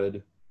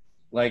Wedgwood.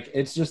 Like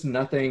it's just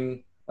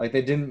nothing. Like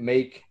they didn't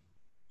make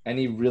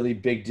any really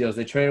big deals.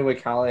 They traded away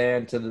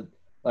Callahan to the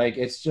like.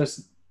 It's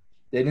just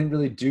they didn't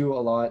really do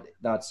a lot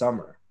that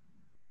summer.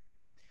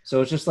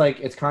 So it's just like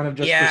it's kind of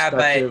just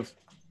perspective.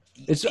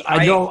 But it's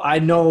I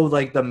know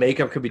like the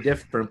makeup could be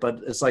different, but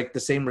it's like the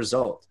same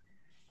result.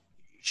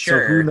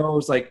 Sure. So who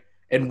knows? Like,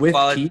 and with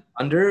Keith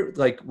under,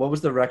 like, what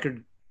was the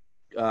record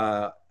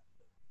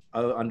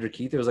under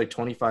Keith? It was like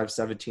 25,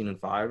 17, and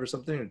 5 or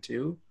something, or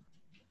 2.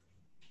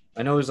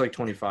 I know it was like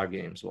 25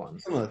 games won.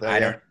 Like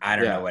that, I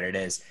don't know what it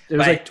is. It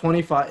was like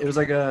 25. It was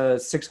like a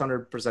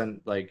 600%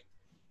 like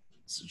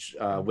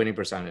winning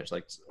percentage,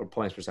 like or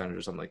points percentage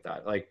or something like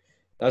that. Like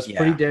that's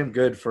pretty damn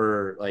good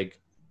for like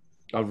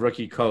a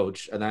rookie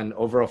coach. And then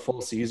over a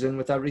full season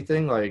with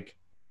everything, like,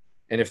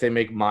 and if they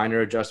make minor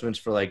adjustments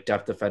for like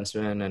depth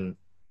defensemen and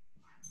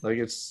like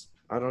it's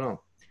I don't know.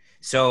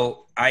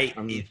 So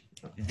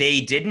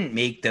they didn't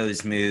make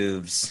those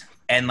moves.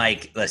 And,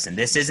 like, listen,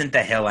 this isn't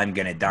the hill I'm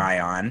going to die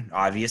on,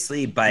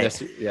 obviously, but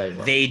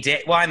they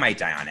did – well, I might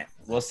die on it.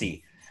 We'll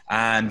see.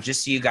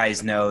 Just so you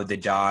guys know, the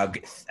dog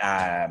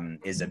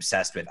is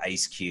obsessed with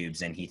ice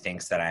cubes, and he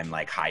thinks that I'm,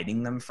 like,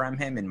 hiding them from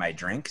him in my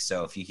drink.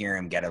 So if you hear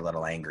him get a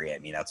little angry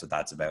at me, that's what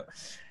that's about.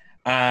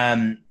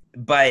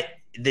 But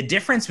the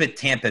difference with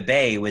Tampa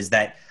Bay was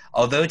that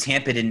although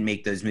Tampa didn't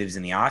make those moves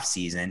in the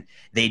offseason,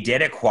 they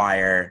did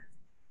acquire –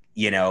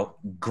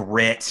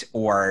 grit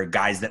or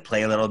guys that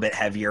play a little bit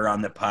heavier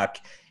on the puck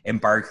in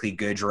Barclay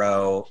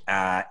Goodrow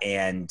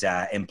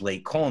and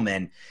Blake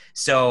Coleman.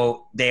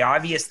 So they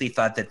obviously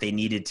thought that they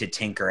needed to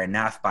tinker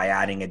enough by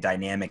adding a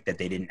dynamic that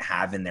they didn't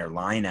have in their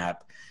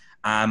lineup.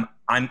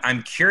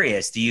 I'm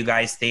curious, do you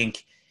guys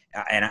think,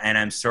 and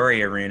I'm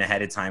sorry, Arun,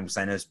 ahead of time, because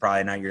I know it's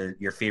probably not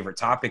your favorite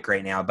topic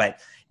right now, but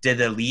did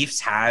the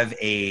Leafs have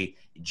a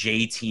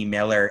JT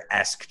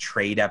Miller-esque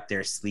trade up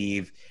their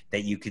sleeve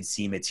that you could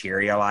see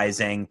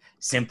materializing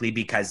simply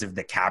because of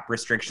the cap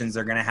restrictions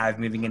they're going to have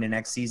moving into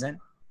next season?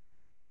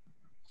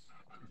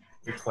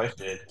 Good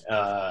question.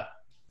 I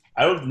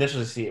don't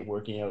necessarily see it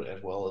working out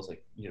as well as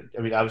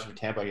obviously for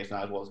Tampa, I guess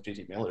not as well as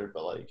JT Miller,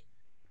 but like,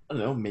 I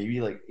don't know,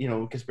 maybe like,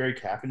 Kasperi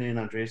Kapanen and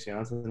Andreas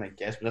Johnsson, I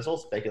guess, but that's all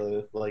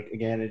speculative. But like,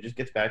 again, it just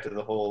gets back to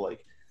the whole,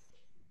 like,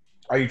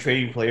 are you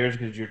trading players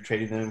because you're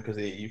trading them because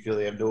you feel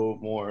they have no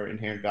more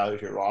inherent value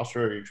to your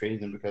roster, or are you trading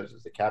them because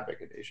it's the cap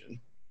recommendation?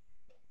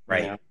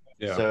 Right.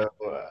 Yeah. So,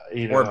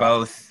 or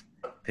both,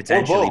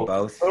 potentially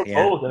both.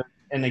 Yeah. Both.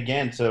 And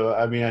again, so,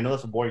 I mean, I know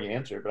that's a boring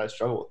answer, but I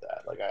struggle with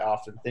that. Like, I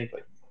often think,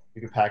 like,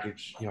 you could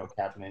package,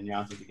 Kapanen and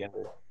Johnsson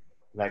together.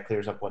 That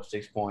clears up,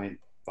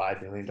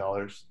 $6.5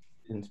 million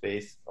in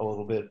space a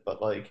little bit.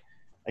 But, like,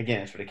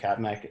 again, it's for the cap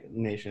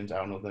machinations. I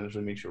don't know if that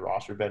necessarily makes your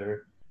roster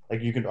better.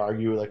 Like, you can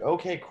argue, like,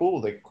 okay,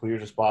 cool, like,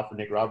 clears a spot for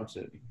Nick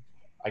Robertson,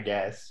 I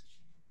guess.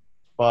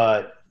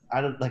 But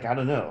I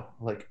don't know.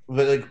 Like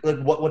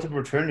what type of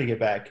return do you get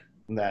back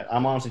from that?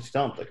 I'm honestly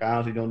stumped. Like, I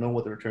honestly don't know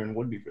what the return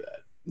would be for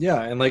that.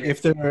 Yeah, and like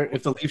if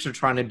the Leafs are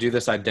trying to do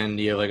this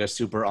identity of like a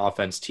super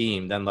offense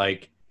team, then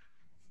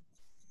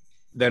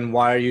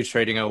why are you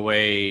trading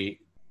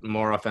away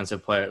more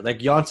offensive players? Like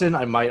Johnsson,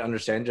 I might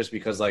understand just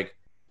because like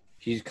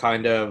he's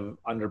kind of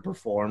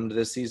underperformed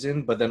this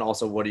season, but then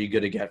also what are you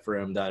going to get for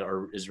him that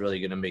is really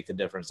going to make the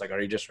difference? Like,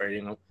 are you just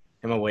trading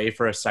him away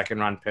for a second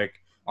round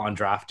pick on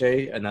draft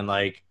day, and then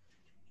like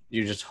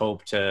you just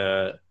hope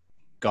to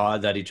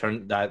God that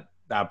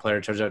that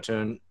player turns out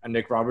to a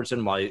Nick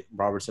Robertson while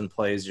Robertson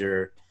plays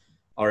your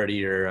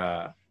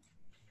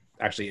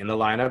actually in the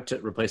lineup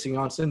replacing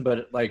Johnsson,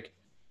 but like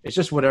it's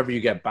just whatever you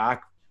get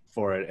back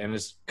for it, and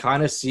it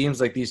kind of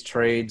seems like these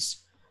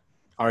trades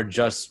are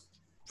just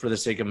for the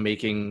sake of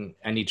making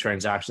any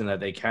transaction that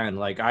they can.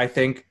 Like, I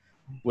think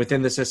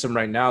within the system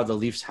right now, the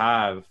Leafs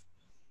have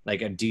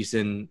like a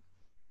decent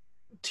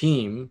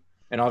team,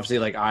 and obviously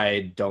like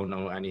I don't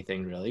know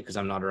anything really because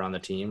I'm not around the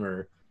team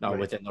or not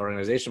within the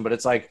organization, but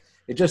it's like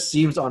it just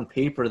seems on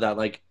paper that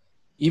like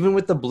even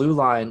with the blue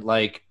line,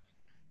 like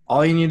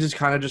all you need is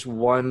kind of just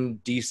one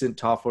decent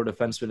top four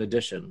defenseman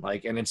addition.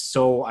 Like, and it's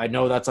so, I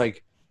know that's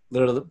like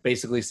literally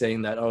basically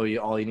saying that, all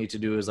you need to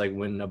do is like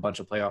win a bunch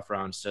of playoff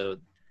rounds to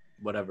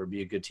whatever,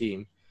 be a good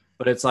team.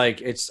 but it's like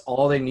it's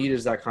all they need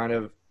is that kind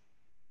of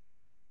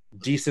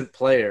decent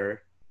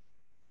player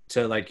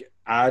to like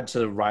add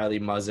to Riley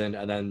Muzzin,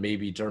 and then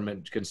maybe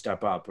Dermott can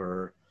step up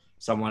or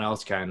someone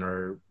else can,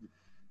 or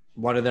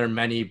one of their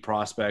many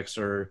prospects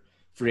or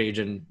free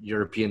agent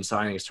European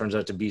signings turns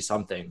out to be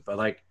something. But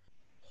like,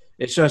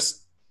 it's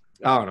just,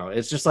 I don't know.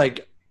 It's just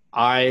like,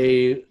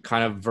 I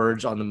kind of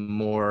verge on the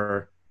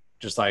more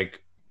just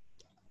like,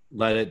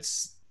 let it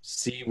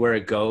see where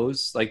it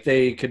goes. Like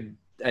they could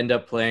end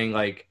up playing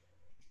like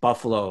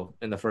Buffalo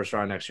in the first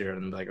round next year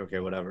and like, okay,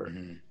 whatever.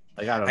 Mm-hmm.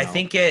 Like, I don't know.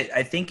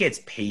 I think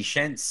it's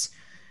patience.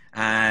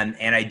 And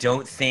I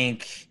don't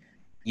think,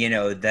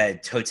 the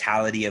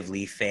totality of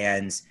Leaf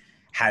fans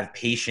have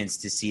patience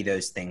to see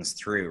those things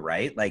through,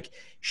 right? Like,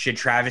 should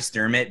Travis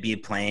Dermott be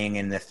playing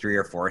in the 3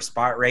 or 4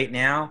 spot right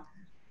now?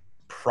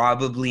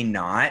 Probably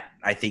not.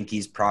 I think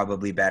he's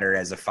probably better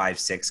as a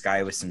 5-6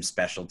 guy with some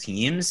special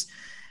teams.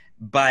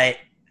 But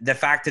the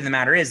fact of the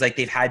matter is, like,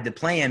 they've had to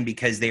play him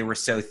because they were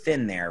so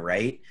thin there,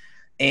 right?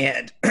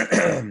 And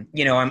I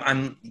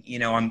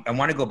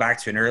want to go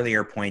back to an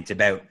earlier point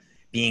about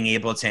being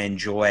able to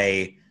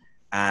enjoy,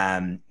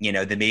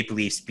 the Maple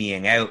Leafs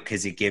being out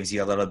because it gives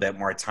you a little bit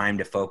more time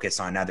to focus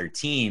on other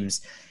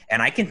teams.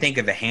 And I can think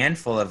of a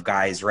handful of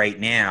guys right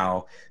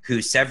now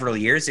who several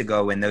years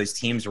ago when those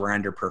teams were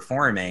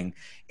underperforming,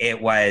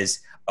 it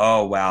was,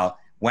 oh, well,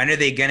 when are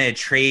they going to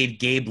trade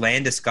Gabe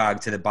Landeskog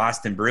to the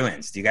Boston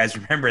Bruins? Do you guys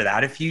remember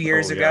that a few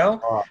years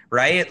ago?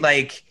 Right?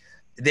 Like,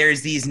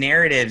 there's these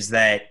narratives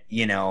that,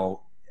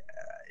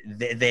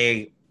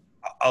 they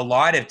a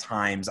lot of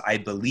times, I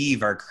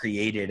believe, are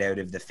created out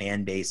of the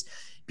fan base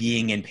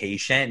being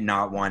impatient,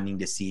 not wanting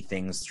to see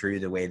things through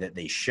the way that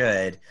they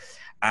should.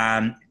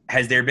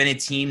 Has there been a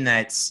team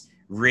that's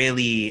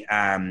really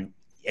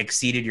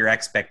exceeded your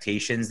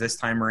expectations this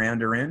time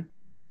around, Arun?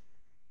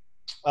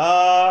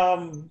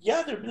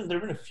 Yeah, there've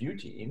been a few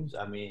teams.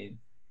 I mean,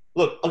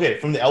 look, okay,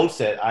 from the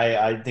outset,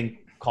 I think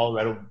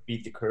Colorado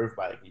beat the curve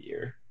by like a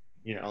year.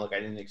 Like I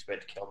didn't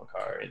expect Kel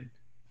McCarr and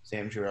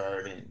Sam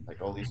Girard and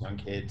like all these young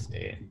kids,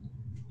 and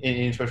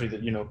especially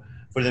that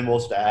for them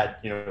both to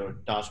add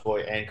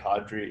Donskoy and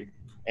Kadri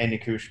and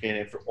Nikushkin,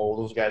 and for all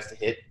those guys to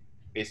hit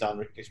based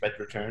on expected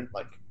return,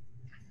 like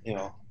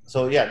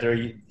so yeah,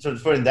 so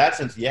for in that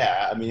sense,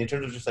 yeah. I mean, in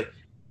terms of just like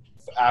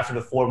after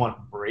the 4-month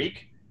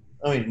break,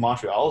 I mean,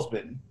 Montreal's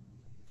been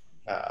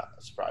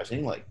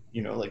surprising. Like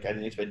like I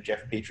didn't expect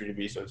Jeff Petrie to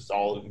be so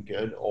solid and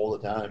good all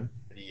the time,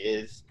 but he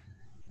is.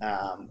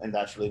 And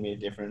that's really made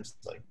a difference.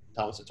 Like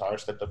Thomas Tatar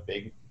stepped up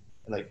big,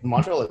 and like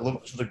Montreal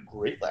was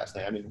great last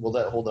night. I mean, will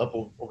that hold up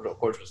over the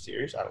course of the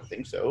series? I don't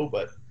think so,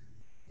 but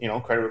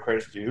credit where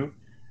credit's due.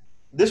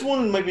 This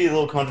one might be a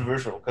little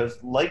controversial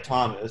because, like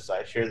Thomas,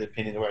 I share the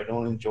opinion where I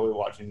don't enjoy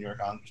watching New York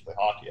Islanders play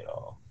hockey at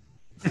all.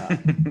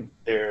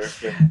 They're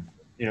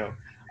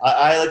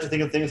I like to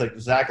think of things like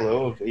Zach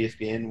Lowe of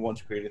ESPN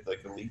once created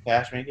like the league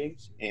pass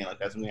rankings, and like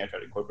that's something I try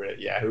to incorporate at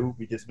Yahoo.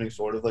 We did something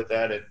sort of like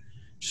that, and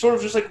sort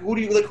of just like who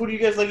do you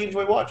guys like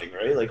enjoy watching,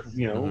 right? Like if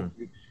you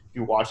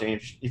watch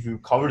if you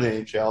cover the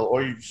NHL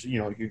or you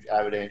a huge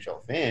avid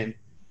NHL fan,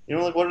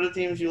 like what are the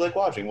teams you like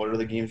watching? What are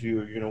the games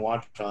you're gonna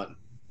watch on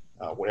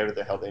whatever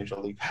the hell the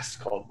NHL League Pass is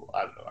called?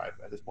 I don't know.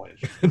 At this point,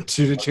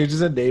 dude, it changes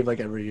the name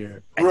like every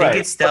year. I think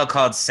it's still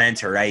called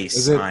Center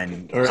Ice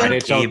on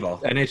NHL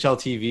cable. NHL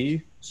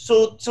TV.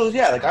 So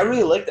yeah, like I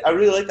really like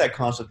that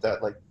concept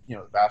that like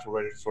the basketball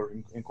writers sort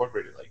of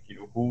incorporated. Like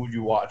who would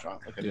you watch on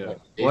like a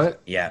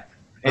what? Yeah.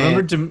 I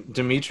remember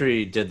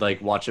Dimitri did like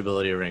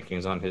watchability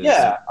rankings on his.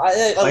 Yeah,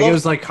 I like it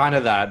was like kind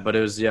of that, but it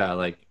was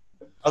like.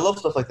 I love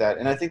stuff like that,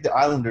 and I think the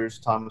Islanders,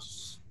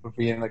 Thomas, would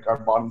be in like our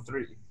bottom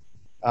 3.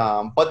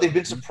 But they've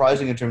been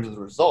surprising in terms of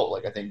the result.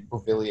 Like I think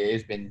Beauvillier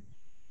has been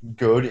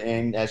good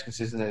and as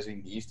consistent as he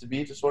needs to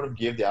be to sort of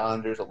give the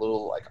Islanders a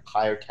little like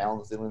higher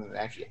talent ceiling than they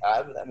actually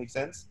have. If that makes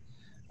sense.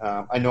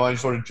 I know I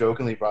sort of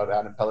jokingly brought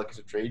Adam Pelech as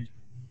a trade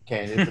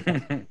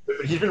candidate, but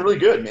he's been really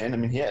good, man. I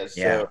mean, he has.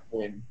 Yeah.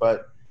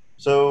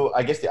 So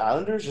I guess the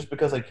Islanders, just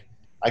because like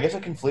I guess I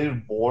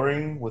conflated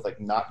boring with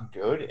like not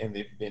good, and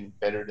they've been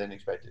better than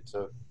expected.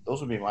 So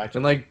those would be my two.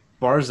 And like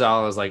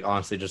Barzal is like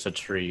honestly just a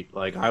treat.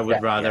 Like I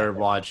would rather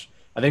watch.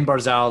 I think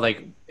Barzal,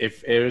 like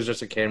if it was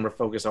just a camera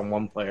focus on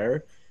one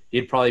player,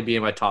 he'd probably be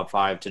in my top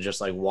 5 to just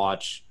like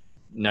watch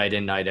night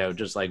in night out,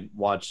 just like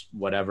watch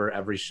whatever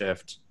every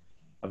shift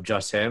of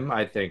just him.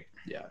 I think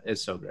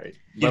it's so great.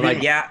 But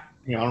like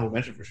honorable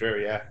mention for sure,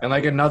 yeah. And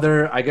like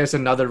another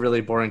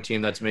really boring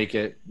team that's made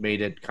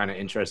it kind of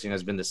interesting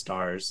has been the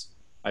Stars.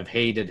 I've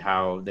hated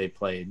how they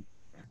played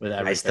with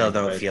everything. I still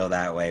don't feel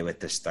that way with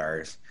the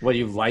Stars. What,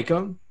 you like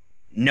them?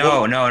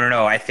 No.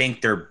 I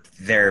think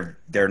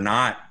they're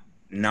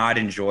not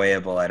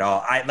enjoyable at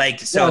all. I like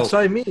so. That's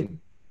what I mean.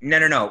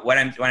 No. What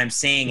I'm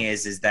saying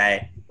is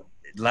that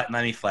let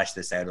me flesh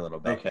this out a little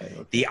bit.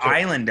 Okay. The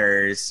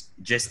Islanders,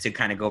 just to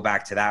kind of go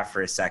back to that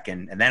for a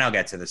second, and then I'll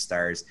get to the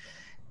Stars.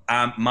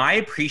 My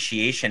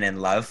appreciation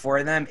and love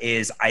for them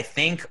is, I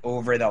think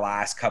over the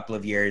last couple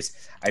of years,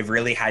 I've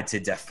really had to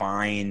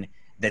define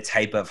the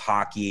type of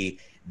hockey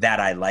that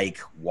I like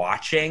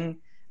watching,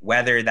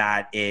 whether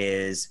that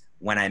is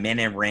when I'm in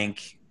a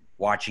rink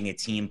watching a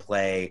team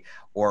play,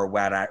 or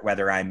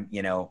whether I'm,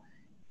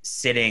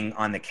 sitting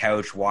on the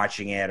couch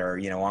watching it, or,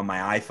 on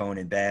my iPhone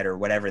in bed, or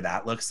whatever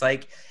that looks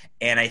like.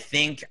 And I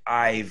think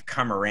I've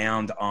come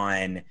around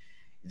on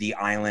the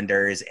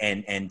Islanders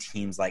and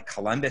teams like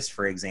Columbus,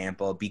 for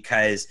example,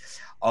 because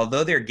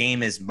although their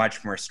game is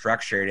much more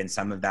structured and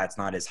some of that's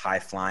not as high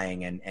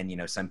flying,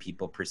 and some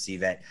people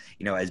perceive it,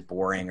 as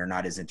boring or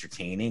not as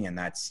entertaining, and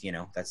that's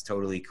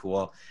totally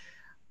cool.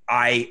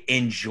 I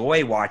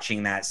enjoy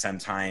watching that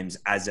sometimes,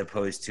 as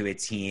opposed to a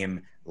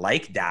team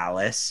like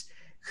Dallas,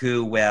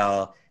 who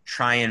will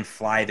try and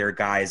fly their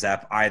guys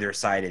up either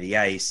side of the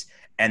ice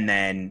and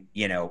then,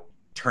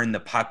 turn the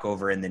puck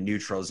over in the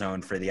neutral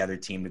zone for the other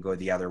team to go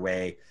the other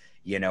way,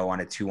 on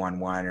a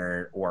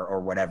 2-on-1 or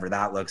whatever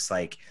that looks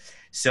like.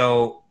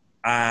 So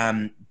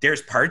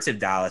there's parts of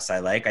Dallas I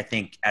like. I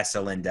think Esa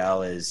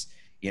Lindell is,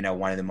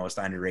 one of the most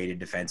underrated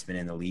defensemen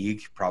in the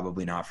league,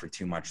 probably not for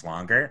too much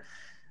longer.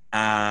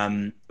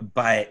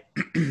 But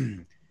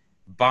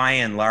by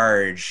and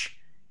large,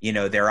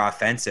 their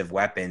offensive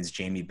weapons,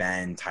 Jamie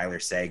Benn, Tyler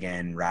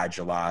Seguin,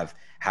 Radulov,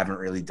 haven't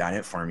really done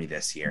it for me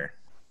this year.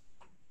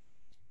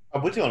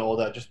 I'm with you on all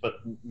that,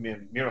 but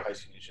Miro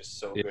Heiskanen is just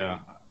so good.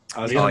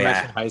 I was going to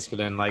mention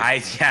Heiskanen.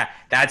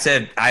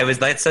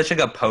 That's such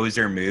a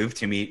poser move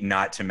to me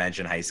not to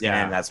mention Heiskanen.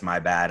 Yeah. That's my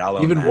bad.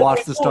 I'll even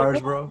watch the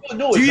Stars, bro.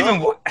 No,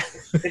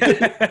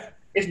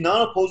 it's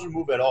not a poser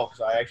move at all,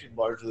 because I actually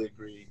largely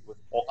agree with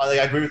I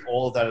agree with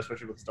all of that,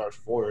 especially with Stars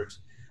forwards.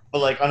 But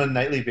like on a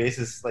nightly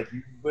basis, like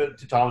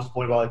to Thomas'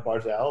 point about like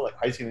Barzal, like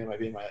Heiskanen might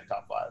be in my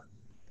top 5.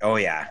 Oh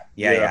yeah,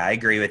 I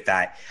agree with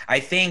that. I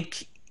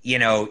think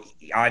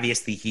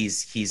obviously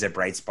he's a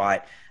bright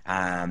spot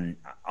on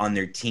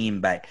their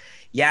team, but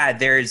yeah,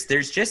 there's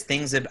just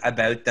things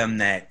about them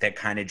that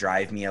kind of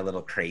drive me a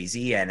little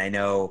crazy. And I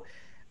know,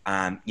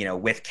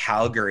 with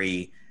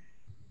Calgary,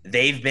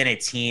 they've been a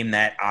team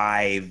that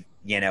I've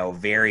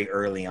very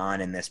early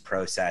on in this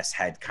process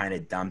had kind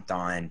of dumped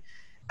on.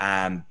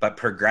 But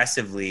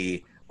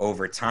progressively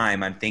over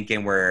time, I'm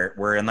thinking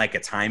we're in like a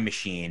time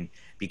machine,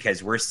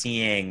 because we're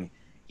seeing,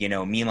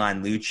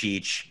 Milan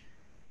Lucic,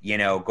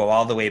 go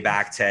all the way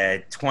back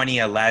to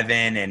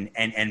 2011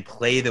 and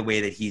play the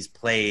way that he's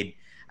played.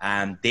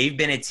 They've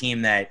been a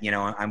team that,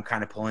 I'm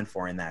kind of pulling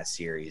for in that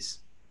series.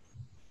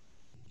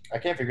 I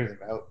can't figure them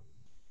out.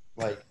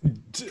 Like,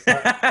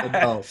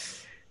 No.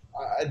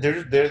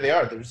 There they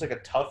are. They're just like a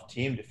tough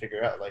team to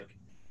figure out. Like,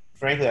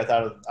 frankly, I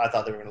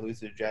thought they were going to lose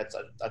to the Jets.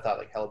 I thought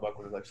like Hellebuck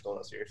would have like stole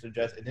that series to the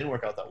Jets. It didn't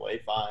work out that way.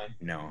 Fine.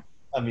 No.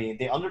 I mean,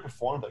 they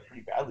underperformed like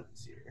pretty badly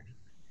this year,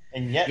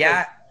 and yet, they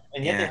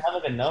have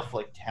like enough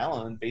like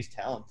base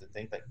talent to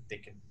think that they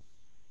can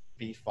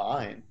be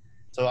fine.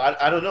 So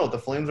I don't know. The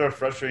Flames are a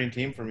frustrating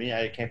team for me.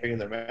 I can't figure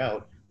them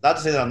out. Not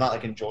to say that I'm not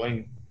like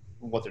enjoying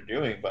what they're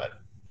doing, but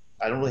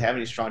I don't really have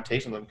any strong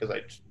takes on them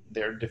because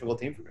they're a difficult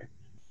team for me.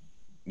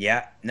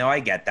 Yeah, no, I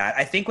get that.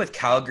 I think with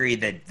Calgary,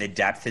 the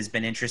depth has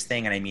been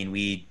interesting. And I mean,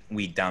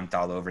 we dumped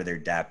all over their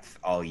depth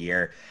all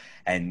year.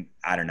 And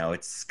I don't know,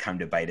 it's come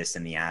to bite us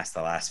in the ass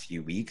the last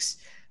few weeks.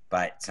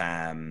 But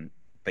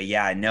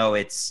yeah, no,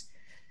 it's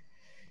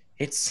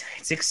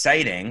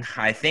exciting.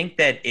 I think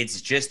that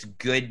it's just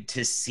good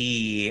to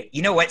see,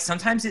 you know what?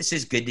 Sometimes it's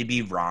just good to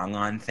be wrong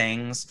on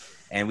things.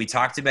 And we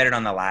talked about it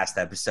on the last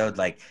episode.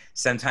 Like,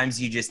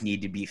 sometimes you just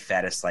need to be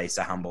fed a slice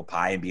of humble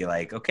pie and be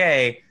like,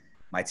 okay,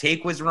 my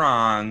take was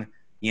wrong.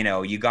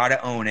 You got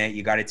to own it.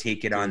 You got to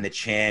take it on the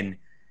chin.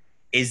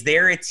 Is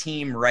there a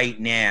team right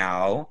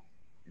now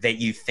that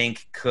you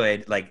think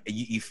could, like,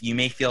 you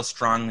may feel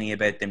strongly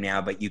about them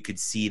now, but you could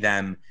see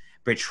them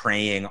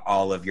betraying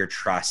all of your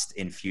trust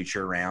in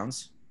future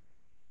rounds?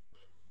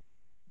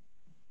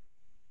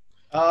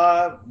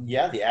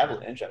 Yeah, the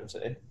Avalanche, I would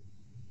say.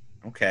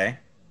 Okay.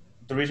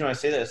 The reason why I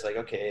say that is like,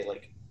 okay,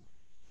 like,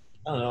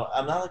 I don't know,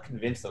 I'm not like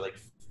convinced that like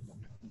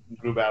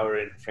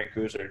Grubauer and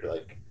Francouz are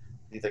like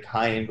these like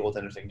high-end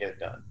goaltenders that can get it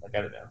done. Like,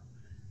 I don't know.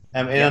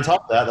 And on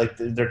top of that, like,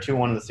 they're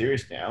 2-1 in the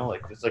series now.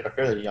 Like, it's like a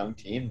fairly young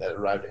team that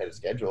arrived ahead of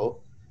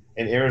schedule.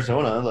 In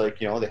Arizona, like,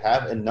 they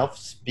have enough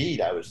speed,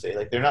 I would say.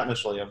 Like, they're not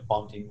necessarily a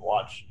fun team to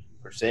watch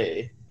per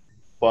se,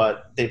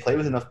 but they play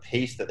with enough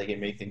pace that they can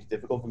make things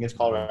difficult against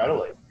Colorado.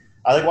 Like,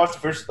 I watched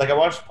I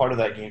watched part of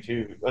that game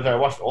too. Like, I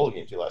watched all the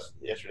game too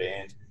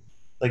yesterday, and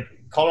like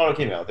Colorado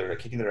came out, they were like,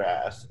 kicking their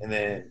ass, and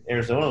then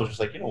Arizona was just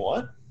like, you know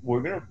what?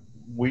 We're not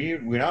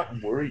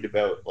worried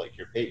about like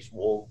your pace.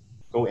 We'll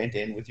go end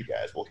to end with you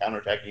guys. We'll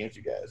counterattack against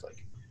you guys.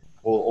 Like,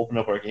 we'll open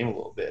up our game a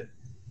little bit.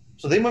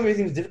 So they might make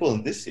things difficult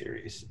in this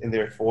series, and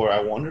therefore I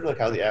wonder like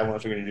how the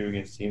Avalanche are going to do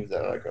against teams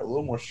that are like a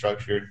little more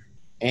structured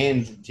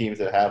and teams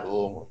that have a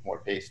little more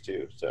pace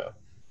too. So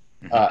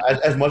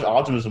as much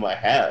optimism I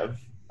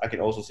have, I can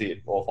also see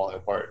it all falling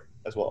apart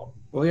as well.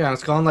 Well, yeah,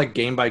 it's gone like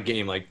game by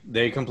game. Like,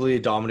 they completely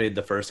dominated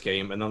the first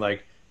game, and then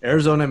like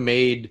Arizona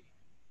made,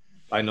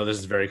 I know this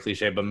is very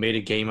cliche, but made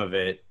a game of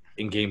it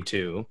in game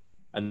 2,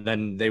 and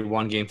then they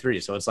won game 3.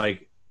 So it's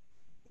like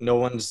no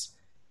one's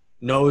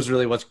knows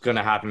really what's going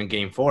to happen in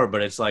game 4,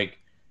 but it's like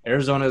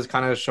Arizona has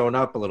kind of shown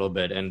up a little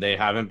bit, and they've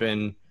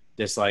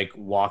this like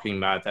walking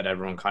mat that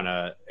everyone kind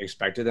of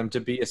expected them to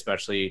be,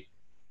 especially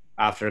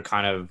after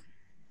kind of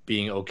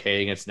being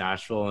okay against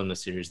Nashville in the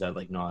series that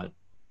like not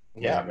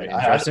very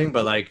interesting,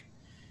 but like,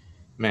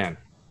 man,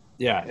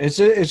 yeah, it's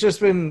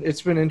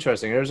been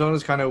interesting.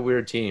 Arizona's kind of a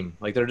weird team.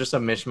 Like they're just a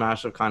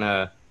mishmash of kind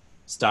of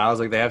styles.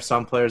 Like they have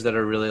some players that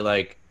are really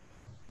like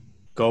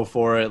go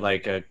for it,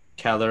 like a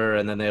Keller,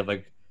 and then they have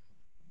like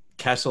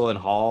Kessel and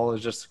Hall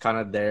is just kind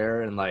of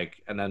there, and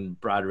then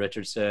Brad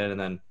Richardson, and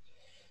then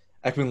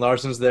Ekman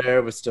Larsson's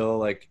there, but still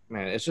like,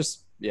 man, it's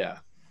just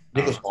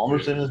Nicholas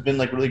Palmerson has been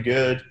like really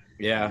good.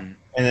 Yeah, and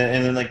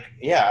then like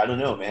I don't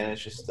know, man.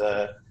 It's just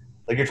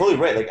like you're totally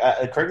right. Like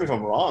correct me if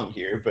I'm wrong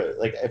here, but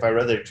like if I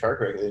read the chart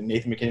correctly,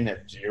 Nathan MacKinnon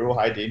had 0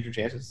 high danger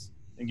chances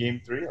in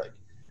Game 3. Like,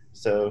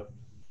 so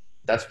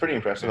that's pretty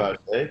impressive, I would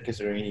say,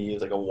 considering he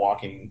is like a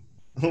walking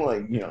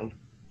like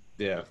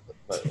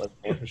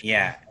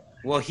yeah.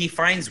 Well, he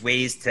finds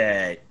ways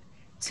to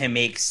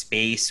make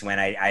space when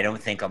I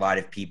don't think a lot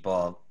of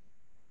people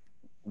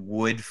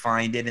would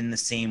find it in the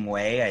same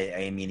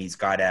way. I mean, he's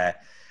got a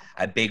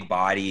big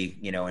body,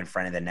 in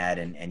front of the net,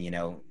 and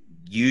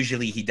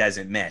usually he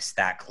doesn't miss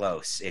that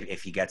close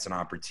if he gets an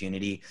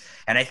opportunity.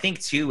 And I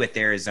think too with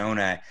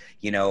Arizona,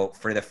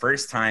 for the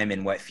first time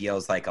in what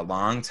feels like a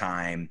long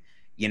time,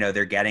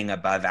 they're getting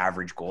above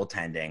average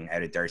goaltending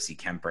out of Darcy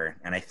Kemper.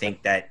 And I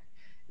think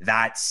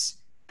that's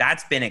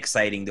been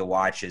exciting to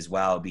watch as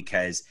well,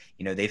 because,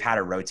 they've had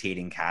a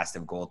rotating cast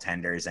of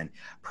goaltenders and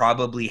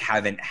probably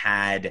haven't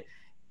had,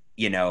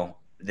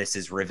 this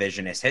is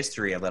revisionist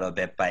history a little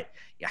bit, but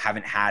you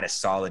haven't had a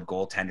solid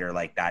goaltender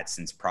like that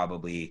since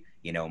probably,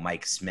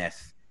 Mike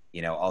Smith,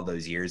 all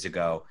those years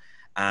ago.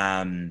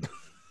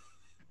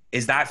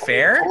 Is that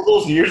fair? All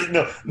those years?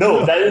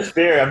 No, that is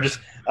fair. I'm just,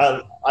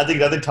 I think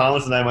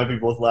Thomas and I might be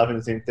both laughing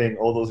the same thing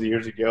all those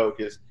years ago,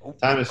 because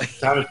time is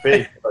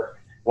big. But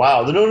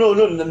wow, no,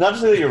 not to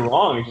say that you're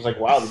wrong. It's just like,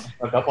 wow, they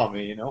snuck up on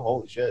me.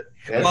 Holy shit.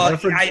 Well,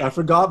 I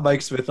forgot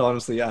Mike Smith,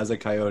 honestly, as a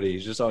Coyote.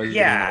 He's just always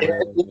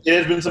it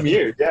has been some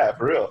years,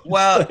 for real.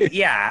 Well,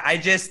 yeah, I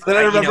just then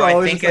I remember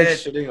always think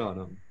shitting on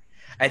him.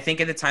 I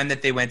think at the time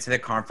that they went to the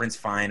conference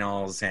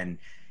finals, and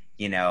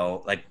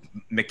like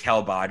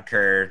Mikkel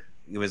Bodker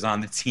was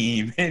on the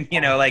team, and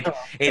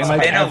it's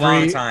been a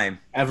long time.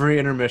 Every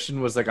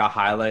intermission was like a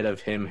highlight of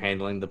him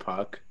handling the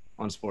puck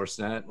on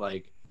Sportsnet.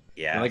 Like,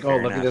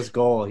 look at this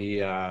goal. He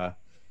had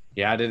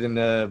it in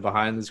the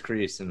behind his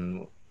crease,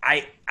 and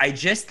I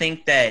just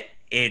think that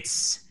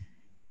it's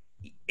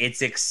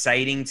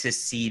exciting to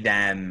see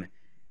them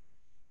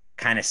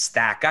kind of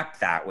stack up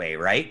that way,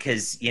 right?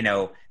 Because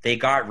they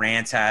got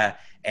Ranta,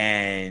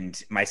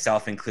 and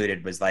myself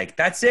included was like,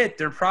 that's it,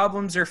 their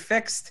problems are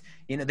fixed.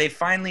 They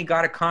finally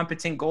got a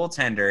competent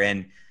goaltender,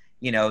 and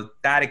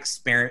that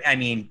experiment. I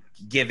mean,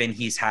 given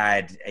he's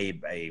had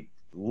a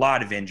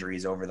lot of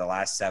injuries over the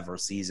last several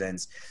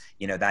seasons,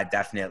 that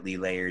definitely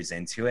layers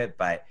into it.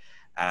 But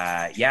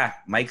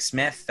Mike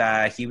Smith,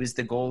 he was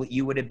the goal.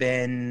 You would have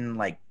been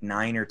like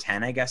 9 or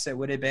 10, I guess it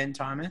would have been,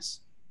 Thomas,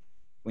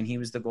 when he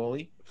was the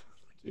goalie.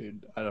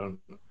 Dude, I don't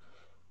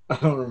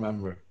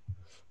remember.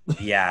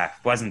 Yeah,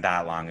 wasn't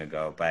that long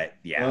ago, but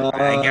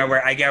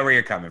I get where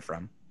you're coming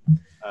from.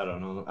 I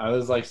don't know. I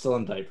was like still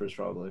in diapers,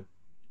 probably.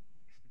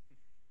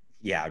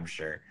 Yeah, I'm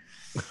sure.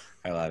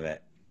 I love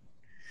it.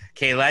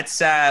 Okay,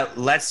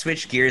 let's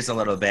switch gears a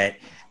little bit.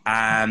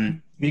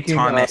 Speaking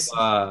Thomas,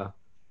 of,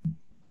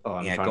 go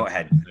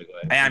ahead.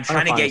 I'm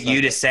trying to get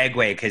you to segue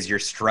because you're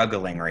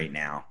struggling right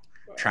now.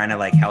 I'm trying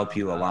to help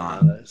you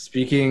along.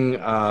 Speaking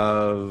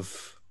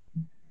of.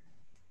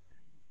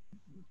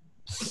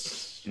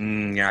 You're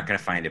not gonna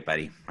find it,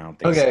 buddy. I don't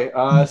think so.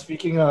 Okay.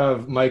 Speaking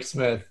of Mike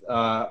Smith,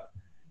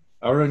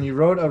 Arun, you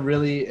wrote a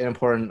really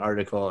important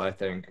article, I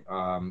think,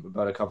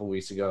 about a couple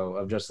weeks ago,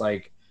 of just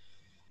like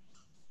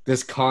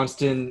this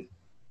constant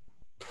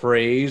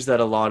praise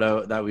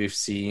that we've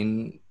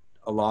seen,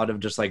 a lot of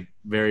just like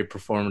very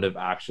performative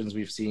actions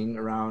we've seen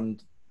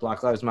around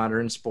Black Lives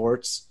Matter in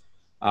sports,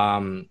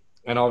 and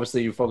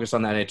obviously you focus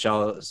on the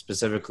NHL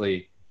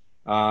specifically,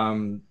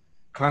 kind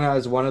of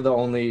as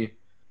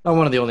not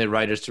one of the only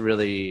writers to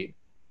really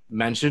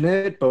mention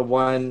it, but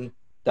one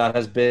that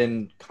has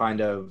been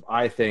kind of,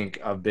 I think,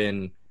 have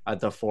been at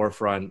the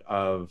forefront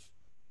of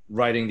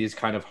writing these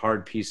kind of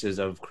hard pieces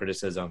of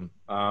criticism.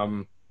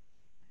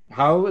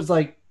 How is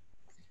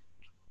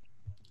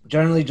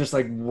generally just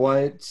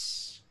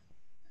what's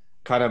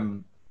kind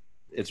of,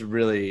 it's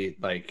really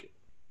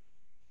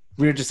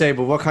weird to say,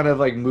 but what kind of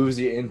moves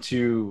you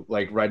into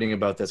writing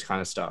about this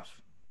kind of stuff?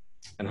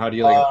 And how do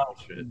you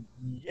approach it?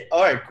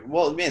 All right.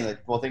 Well, man,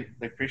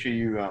 appreciate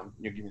you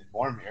giving me the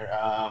forum here.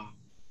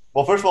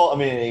 Well, first of all, I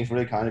mean, it's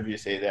really kind of you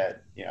to say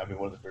that. I've been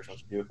one of the first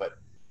ones to do it, but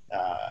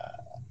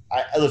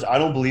I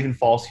don't believe in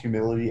false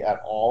humility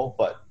at all.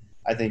 But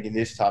I think in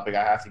this topic,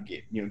 I have to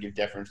give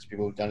deference to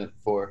people who've done it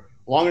for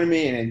longer than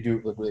me and do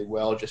it really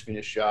well. Just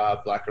finished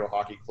Shaw, Black Girl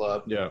Hockey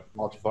Club,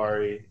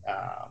 Maltafari,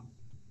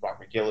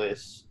 Brock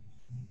McGillis.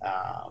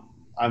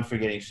 I'm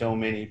forgetting so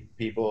many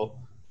people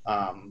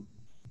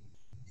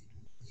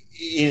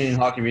in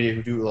hockey media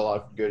who do a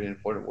lot of good and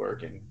important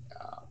work, and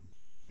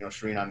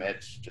Shireen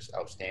Ahmed's just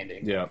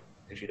outstanding. Yeah.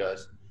 And she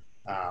does.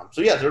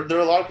 So yeah, there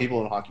are a lot of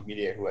people in hockey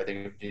media who I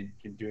think have been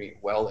doing it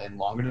well and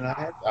longer than I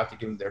have. I have to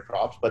give them their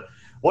props. But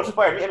what's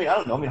inspired me? I mean, I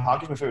don't know. I mean,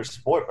 hockey's my favorite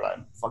sport, but I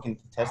fucking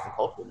detest the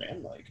culture,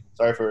 man. Like,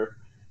 sorry for,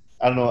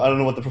 I don't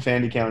know what the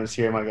profanity count is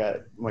here. My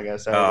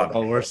God, sorry.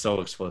 Oh, we're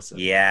so explicit.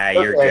 Yeah,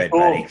 you're Okay, good,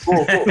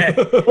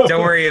 buddy. Cool.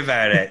 Don't worry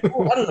about it. I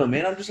don't know,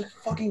 man. I'm just like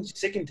fucking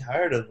sick and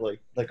tired of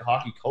like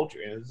hockey culture,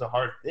 and it's a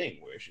hard thing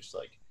where it's just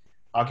like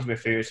hockey's my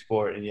favorite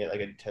sport, and yet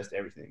like I detest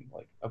everything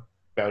like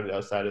about it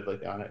outside of like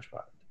the on-ice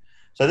product.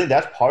 So I think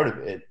that's part of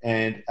it,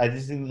 and I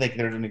just think like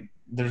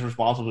there's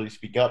responsibility to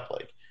speak up.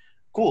 Like,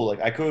 cool.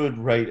 Like I could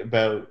write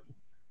about,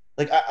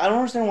 like I don't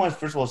understand why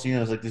first of all seen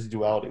as like this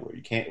duality where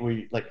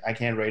I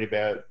can't write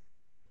about,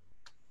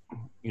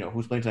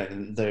 who's playing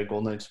tonight, the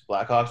Golden Knights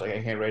Blackhawks. Like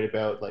I can't write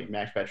about like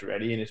Max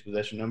Pacioretty and his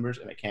possession numbers,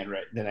 and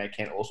I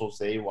can't also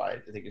say why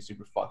I think it's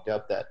super fucked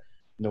up that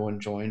no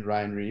one joined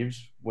Ryan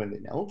Reeves when they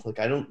knelt. Like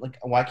I don't like,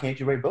 why can't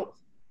you write both?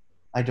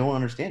 I don't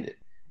understand it.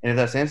 And if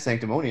that sounds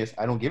sanctimonious,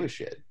 I don't give a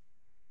shit.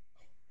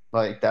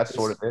 Like that's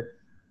sort of it.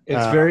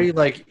 It's very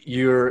like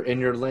you're in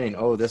your lane.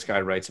 Oh, this guy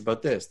writes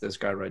about this. This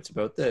guy writes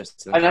about this.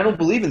 And I don't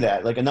believe in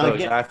that. Like,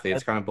 exactly,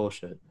 it's kind of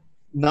bullshit.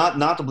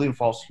 Not to believe in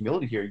false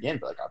humility here again,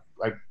 but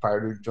like I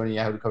prior to joining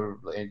Yahoo to cover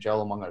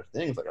NHL among other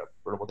things, like I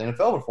wrote about the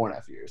NFL for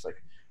 4.5 years.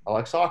 Like I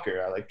like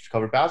soccer. I like to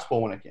cover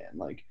basketball when I can.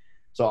 Like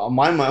so on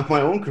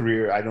my own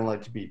career, I don't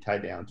like to be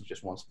tied down to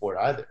just one sport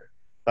either.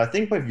 But I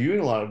think by viewing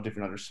a lot of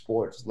different other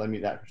sports led me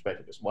that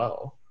perspective as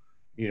well.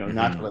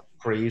 Not to like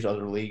praise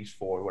other leagues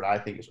for what I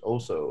think is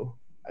also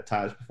at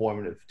times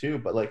performative too.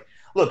 But like,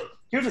 look,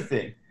 here's the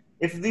thing: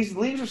 if these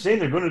leagues are saying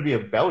they're going to be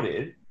about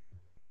it,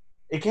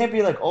 it can't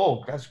be like,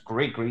 oh, that's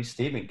great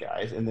statement,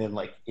 guys. And then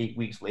like 8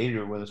 weeks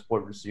later, when the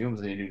sport resumes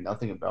and they do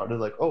nothing about it,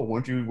 like, oh,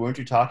 weren't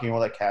you talking all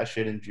that cash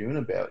shit in June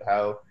about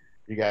how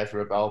you guys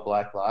were about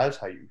Black Lives,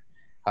 how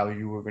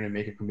you were going to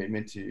make a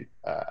commitment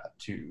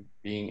to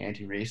being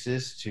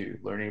anti-racist, to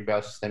learning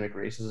about systemic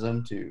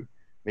racism, to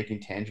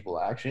making tangible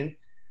action?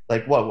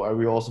 Like, what are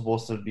we all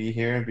supposed to be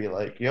here and be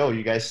like, yo,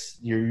 you guys,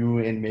 you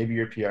and maybe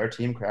your PR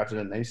team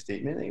crafted a nice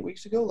statement 8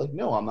 weeks ago? Like,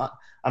 no, I'm not.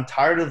 I'm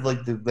tired of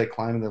like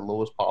climbing the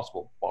lowest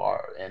possible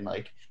bar, and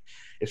like,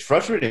 it's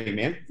frustrating,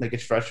 man. Like,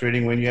 it's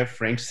frustrating when you have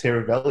Frank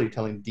Saravelli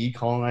telling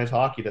Decolonize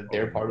Hockey that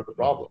they're part of the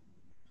problem.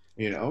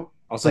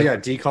 Also, like, yeah,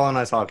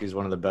 Decolonize Hockey is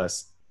one of the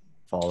best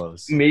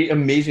follows.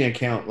 Amazing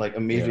account,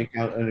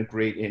 account, and a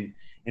great and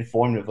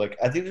informative. Like,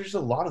 I think there's a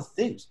lot of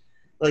things,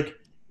 like.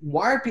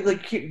 Why are people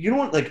like, you know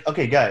what, like,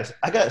 okay, guys,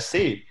 I gotta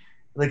say,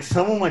 like,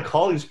 some of my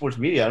colleagues in sports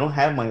media, I don't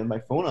have my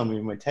phone on me,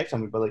 my text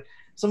on me, but like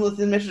some of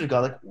the messages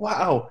got like,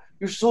 wow,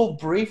 you're so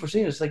brave for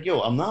saying this. Like,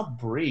 yo, I'm not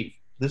brave.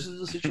 This is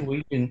the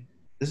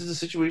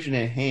situation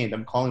at hand.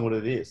 I'm calling what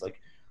it is. Like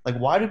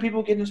why do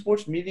people get into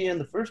sports media in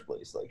the first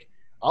place? Like,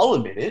 I'll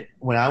admit it,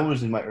 when I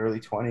was in my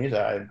early 20s,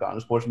 I had gone to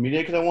sports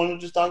media because I wanted to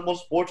just talk about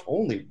sports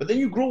only. But then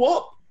you grow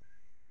up,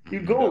 you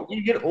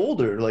get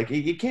older. Like,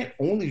 it can't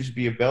only just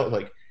be about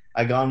like,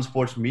 I got into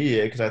sports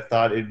media because I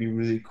thought it'd be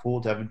really cool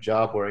to have a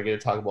job where I get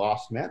to talk about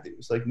Austin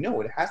Matthews. Like,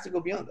 no, it has to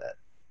go beyond that.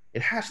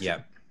 It has to. Yeah.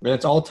 But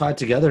it's all tied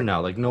together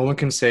now. Like, no one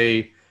can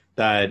say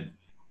that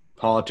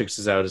politics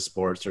is out of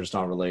sports or it's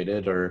not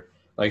related, or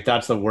like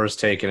that's the worst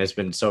take and it's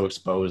been so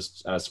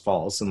exposed as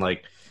false. And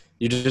like,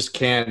 you just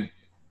can't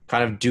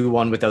kind of do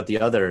one without the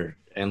other.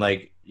 And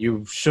like,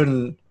 you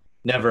shouldn't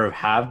never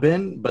have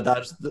been, but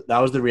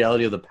that was the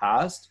reality of the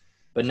past.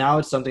 But now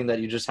it's something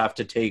that you just have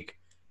to take.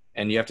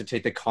 And you have to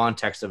take the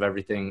context of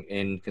everything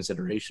in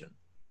consideration.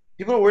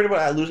 People are worried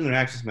about losing their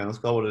access, man. Let's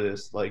call it what it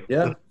is. Like,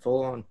 yeah,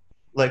 full on.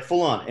 Like,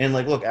 full on. And,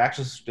 like, look,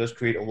 access does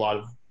create a lot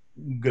of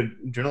good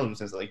journalism in the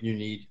sense that, like, you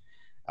need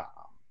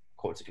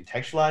quotes to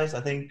contextualize, I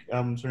think,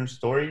 certain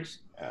stories.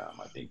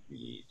 I think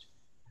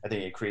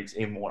it creates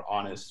a more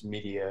honest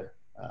media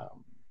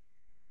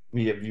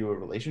viewer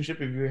relationship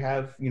if you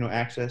have,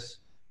 access.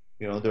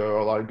 There are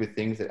a lot of good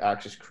things that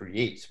access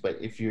creates, but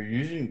if you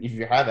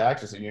have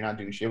access and you're not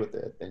doing shit with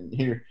it, then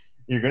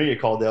you're going to get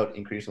called out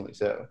increasingly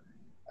so,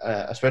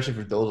 especially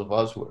for those of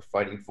us who are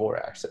fighting for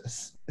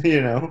access,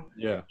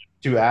 Yeah.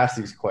 To ask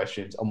these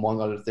questions,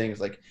 among other things.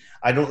 Like,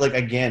 I don't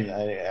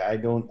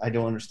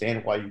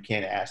understand why you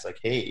can't ask, like,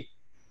 hey,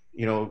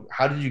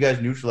 how did you guys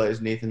neutralize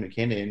Nathan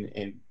McKinnon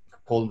and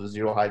pull him to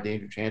zero high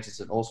danger chances?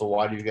 And also,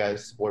 why do you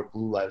guys support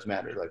Blue Lives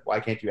Matter? Like, why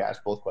can't you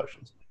ask both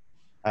questions?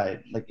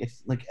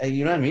 It's like,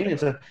 you know what I mean?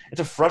 It's a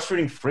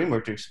frustrating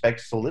framework to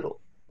expect so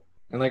little.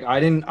 And like,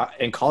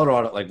 in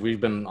Colorado, like,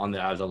 we've been on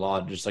the ads a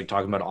lot, just like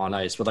talking about on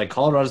ice, but like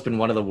Colorado's been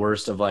one of the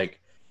worst of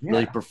like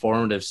really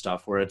performative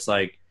stuff where it's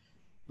like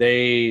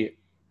they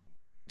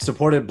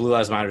supported Blue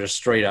Lives Matter just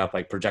straight up,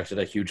 like projected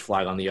a huge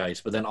flag on the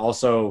ice, but then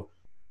also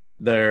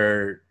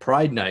their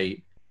Pride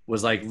Night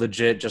was like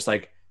legit, just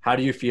like, how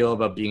do you feel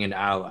about being an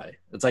ally?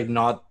 It's like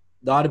not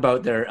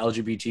about their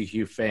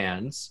LGBTQ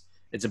fans.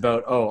 It's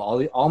about, all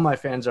these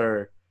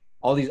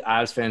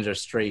Avs fans are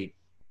straight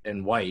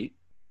and white.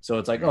 So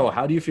it's like,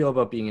 how do you feel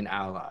about being an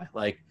ally?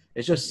 Like,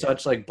 it's just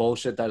such like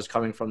bullshit that is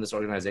coming from this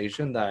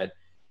organization that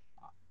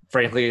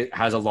frankly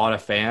has a lot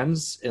of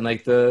fans in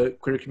like the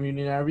queer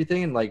community and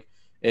everything. And like,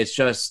 it's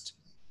just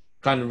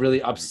kind of really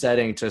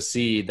upsetting to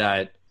see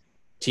that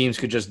teams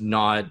could just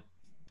not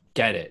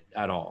get it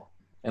at all.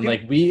 And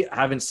like, we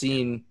haven't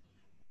seen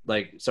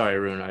like, sorry,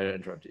 Arun, I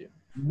interrupted you.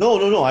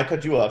 No. I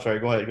cut you off. Sorry.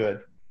 Go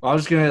ahead. I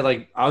was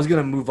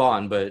gonna move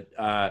on, but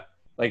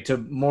like to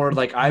more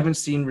like I haven't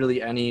seen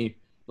really any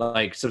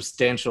like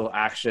substantial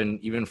action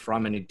even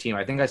from any team.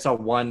 I think I saw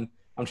one.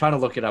 I'm trying to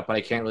look it up, but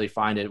I can't really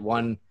find it.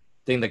 One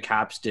thing the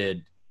Caps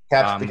did. The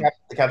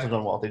Caps have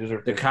done well. They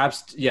deserve the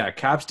Caps. Yeah,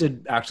 Caps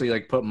did actually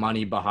like put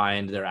money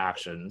behind their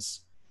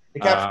actions. The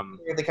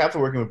Caps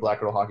are working with Black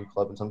Girl Hockey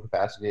Club in some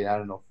capacity. I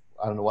don't know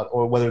what,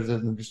 or whether they're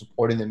just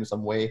supporting them in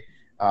some way.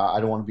 I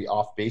don't want to be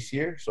off base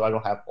here, so I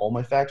don't have all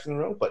my facts in a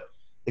row. But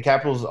the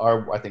Capitals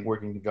are, I think,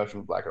 working in conjunction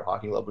with Black Girl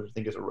Hockey Club, which I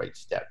think is a right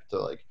step to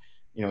like,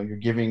 you're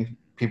giving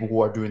people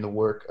who are doing the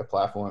work a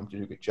platform to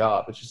do a good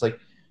job. It's just like,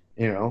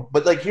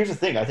 but like, here's the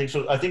thing. I think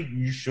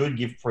you should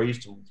give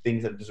praise to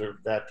things that deserve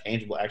that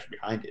tangible action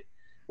behind it.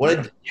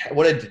 What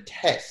I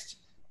detest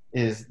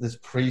is this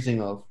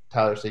praising of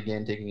Tyler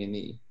Seguin taking a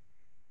knee.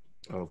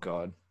 Oh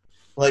God.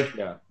 Like,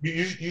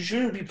 you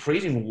shouldn't be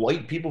praising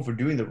white people for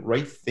doing the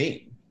right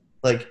thing.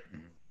 Like,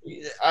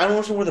 I don't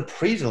understand where the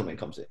praise element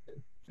comes in.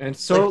 And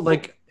so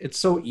like it's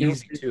so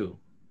easy too.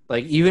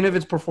 Like, even if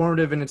it's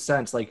performative in its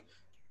sense, like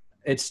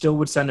it still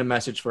would send a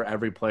message for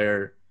every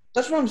player.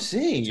 That's what I'm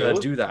saying. To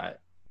do that.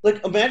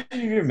 Like, imagine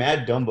if you're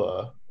Mad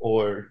Dumba,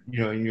 or and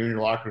you're in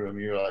your locker room,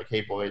 you're like,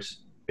 "Hey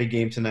boys, big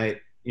game tonight.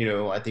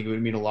 I think it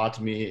would mean a lot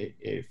to me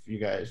if you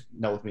guys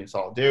knelt with me in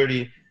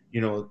solidarity.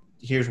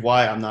 Here's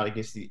why I'm not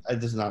against this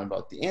is not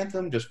about the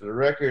anthem, just for the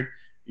record.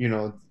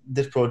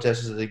 This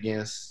protest is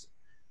against,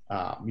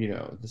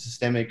 the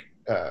systemic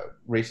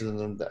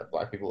racism that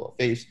Black people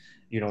face.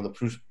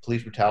 The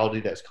police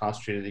brutality that's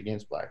concentrated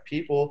against Black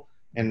people,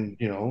 and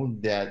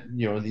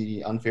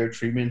the unfair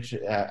treatment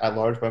at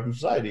large by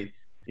society.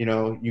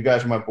 You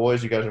guys are my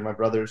boys. You guys are my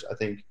brothers. I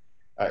think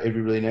it'd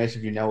be really nice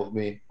if you knelt with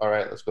me. All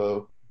right, let's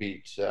go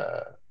beat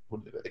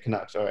the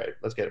Canucks. All right,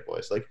 let's get it,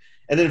 boys. Like,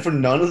 and then for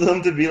none of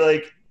them to be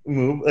like,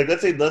 move. Like,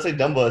 let's say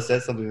Dumba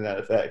says something to that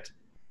effect.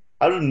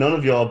 How do none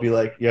of y'all be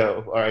like,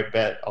 yo, all right,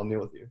 bet, I'll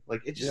kneel with you?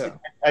 Like, it's just,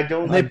 I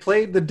don't. And they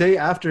played the day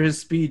after his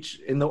speech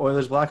in the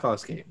Oilers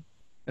Blackhawks game,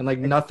 and like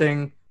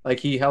nothing. Like,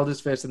 he held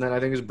his fist, and then I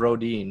think it's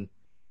Brodin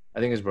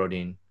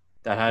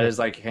that had his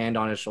like hand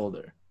on his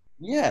shoulder.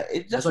 Yeah,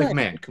 it's just like,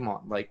 man, come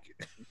on, like.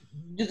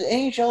 The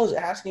NHL is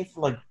asking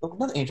for like,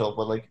 not the NHL,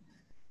 but like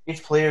its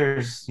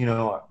players,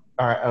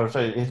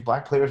 its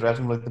Black players are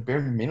asking for like the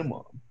bare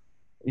minimum,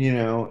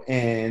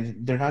 and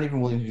they're not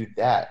even willing to do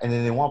that, and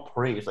then they want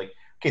praise. Like,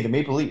 okay, the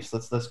Maple Leafs,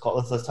 let's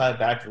tie it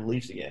back to the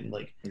Leafs again.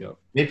 Like,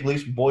 Maple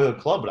Leafs boyhood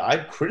club, but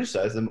I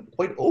criticize them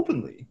quite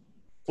openly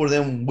for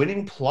them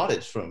winning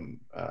plaudits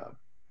from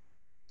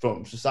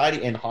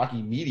society and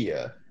hockey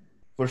media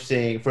for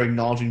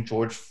acknowledging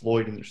George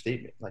Floyd in their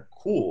statement. Like,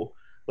 cool,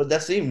 but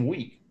that same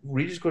week,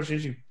 Regis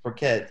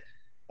Courtois-Paquette,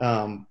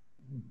 I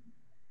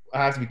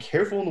have to be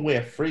careful in the way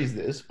I phrase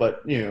this,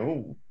 but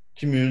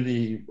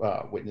community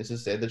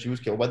witnesses said that she was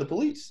killed by the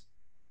police.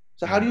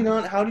 So how do you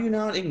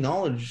not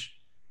acknowledge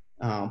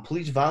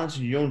police violence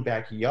in your own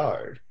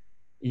backyard?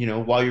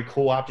 While you're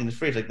co-opting this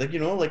phrase, like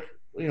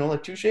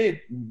touche,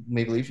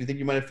 Maple Leafs. You think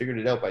you might have figured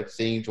it out by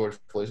saying George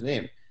Floyd's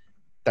name?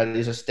 That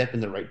is a step in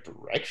the right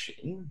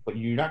direction, but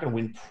you're not going to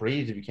win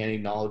praise if you can't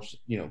acknowledge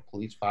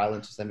police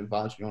violence, systemic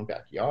violence in your own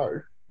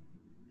backyard.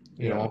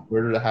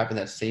 Murder that happened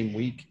that same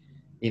week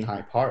in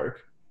Hyde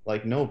Park.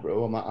 Like, no,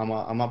 bro,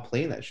 I'm not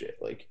playing that shit.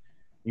 Like,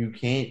 you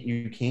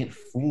can't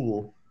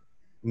fool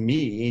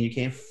me, and you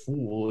can't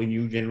fool a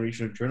new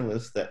generation of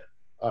journalists that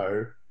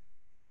are,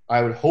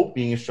 I would hope,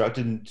 being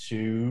instructed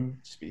to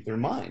speak their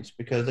minds.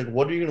 Because, like,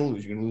 what are you going to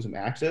lose? You're going to lose some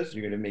access.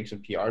 You're going to make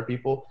some PR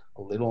people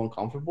a little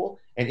uncomfortable.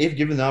 And if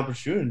given the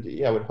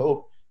opportunity, I would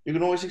hope you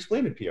can always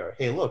explain to PR,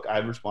 hey, look, I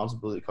have a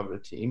responsibility to cover the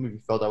team. If you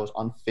felt I was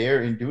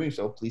unfair in doing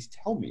so, please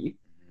tell me.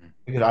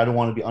 Because I don't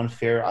want to be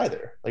unfair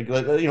either. Like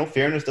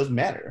fairness doesn't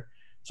matter.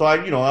 So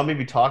I may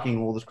be talking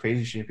all this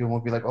crazy shit. People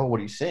won't be like, oh, what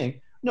are you saying?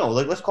 No,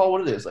 like, let's call it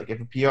what it is. Like, if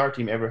a PR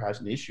team ever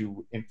has an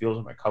issue and feels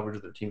that my coverage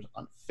of their team is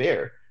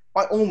unfair,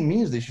 by all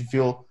means, they should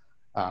feel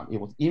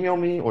able to email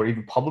me or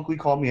even publicly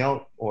call me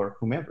out or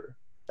whomever.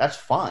 That's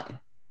fine.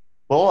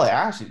 But all I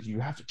ask is you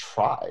have to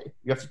try.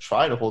 You have to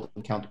try to hold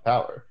them account to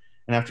power.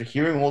 And after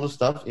hearing all this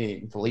stuff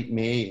in late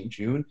May and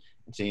June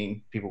and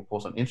seeing people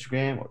post on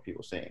Instagram or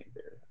people saying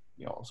they're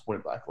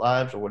supporting Black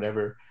Lives or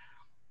whatever,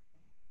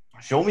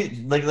 show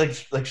me,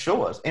 like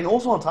show us. And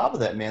also on top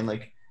of that, man,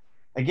 like,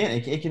 again,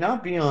 it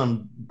cannot be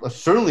on,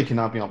 certainly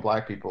cannot be on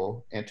Black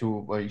people, and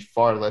to a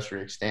far lesser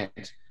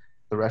extent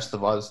the rest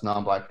of us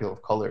non-Black people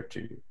of color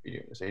to be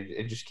doing this.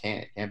 It just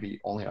can't. It can't be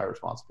only our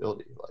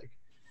responsibility. Like,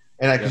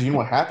 and because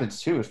what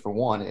happens too is, for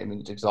one, I mean,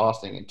 it's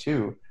exhausting, and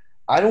two,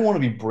 I don't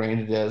want to be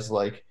branded as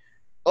like,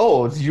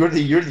 oh, you're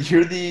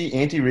the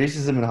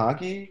anti-racism in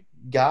hockey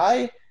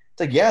guy. It's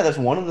like, yeah, that's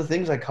one of the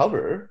things I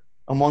cover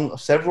among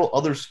several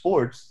other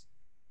sports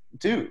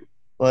too.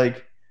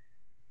 Like,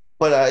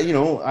 But you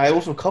know, I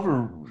also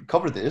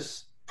cover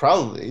this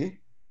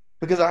proudly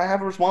because I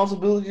have a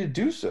responsibility to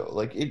do so.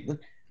 Like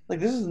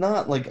this is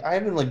not like I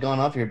haven't like gone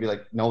off here and be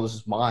like, no, this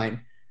is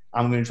mine.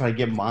 I'm gonna try to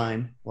get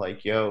mine.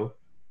 Like, yo,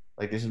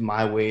 like this is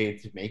my way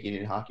to make it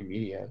in hockey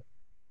media.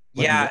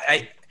 Like, Yeah,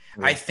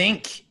 I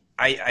think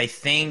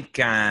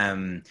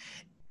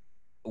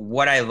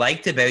what I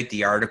liked about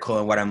the article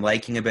and what I'm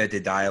liking about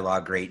the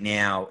dialogue right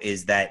now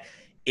is that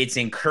it's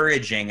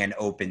encouraging an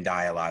open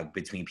dialogue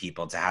between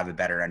people to have a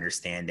better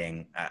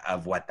understanding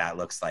of what that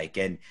looks like.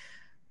 And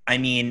I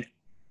mean,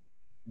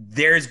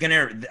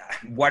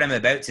 what I'm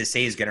about to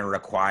say is going to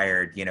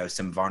require, you know,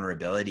 some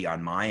vulnerability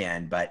on my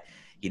end, but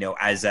you know,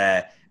 as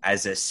a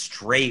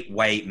straight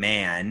white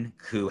man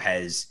who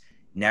has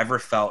never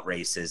felt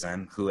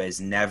racism, who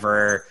has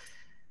never,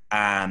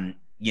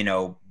 you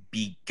know,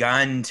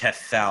 begun to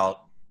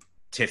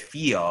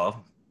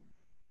feel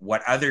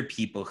what other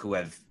people who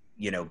have,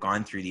 you know,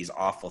 gone through these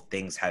awful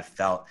things have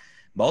felt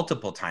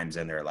multiple times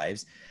in their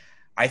lives.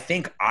 I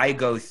think I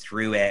go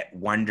through it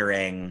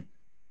wondering,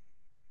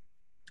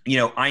 you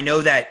know, I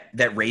know that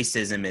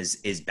racism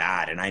is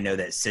bad, and I know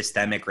that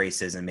systemic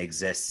racism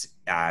exists,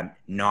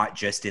 not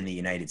just in the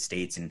United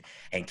States,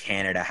 and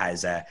Canada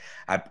has a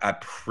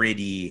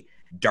pretty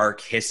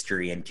dark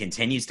history and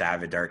continues to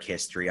have a dark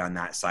history on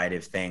that side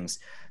of things.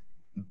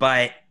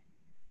 But,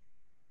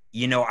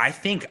 you know, I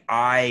think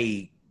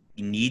I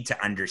need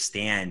to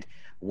understand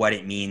what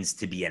it means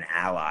to be an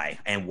ally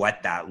and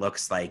what that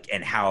looks like,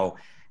 and how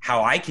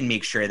I can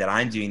make sure that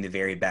I'm doing the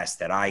very best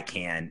that I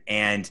can.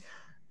 And,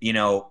 you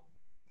know,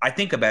 I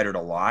think about it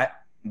a lot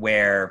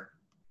where,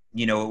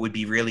 you know, it would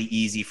be really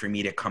easy for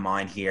me to come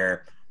on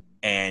here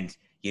and,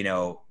 you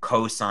know,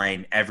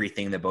 co-sign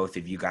everything that both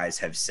of you guys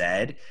have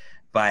said.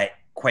 But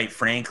quite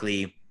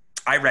frankly,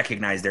 I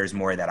recognize there's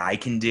more that I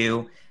can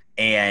do.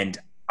 And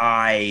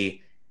I,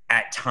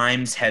 at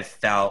times, have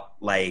felt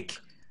like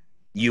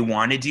you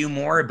want to do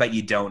more, but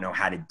you don't know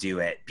how to do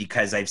it,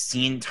 because I've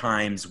seen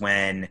times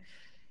when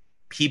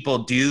people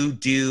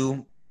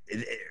do,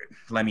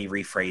 let me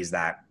rephrase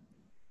that.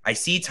 I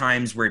see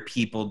times where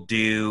people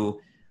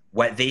do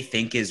what they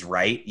think is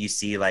right. You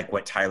see like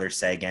what Tyler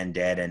Seguin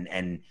did,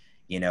 and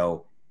you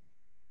know,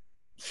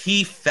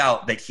 he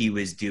felt that he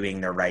was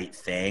doing the right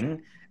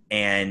thing.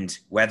 And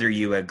whether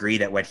you agree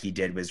that what he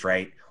did was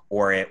right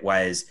or it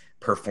was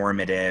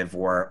performative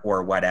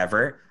or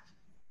whatever,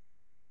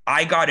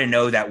 I got to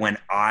know that when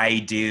I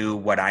do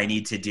what I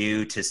need to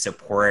do to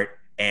support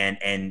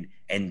and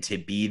to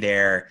be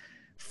there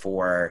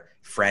for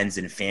friends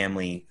and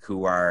family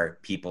who are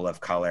people of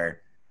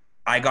color,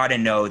 I got to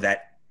know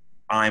that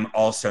I'm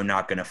also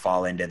not going to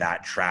fall into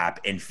that trap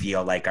and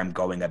feel like I'm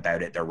going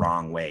about it the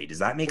wrong way. Does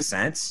that make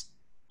sense?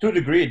 to a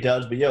degree, it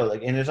does. But yo,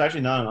 like, and it's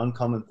actually not an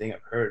uncommon thing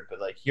I've heard.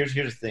 But like, here's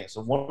the thing.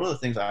 So one of the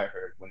things I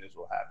heard when this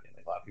was happening,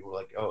 like a lot of people were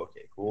like, "Oh,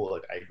 okay, cool.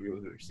 Like, I agree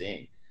with what you're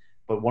saying."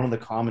 But one of the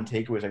common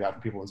takeaways I got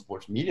from people in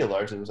sports media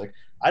largely was like,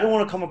 "I don't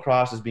want to come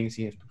across as being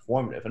seen as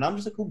performative," and I'm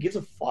just like, "Who gives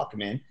a fuck,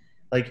 man?"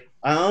 Like,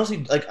 I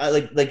honestly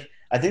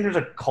I think there's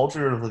a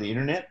culture of the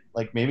internet.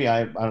 Like, maybe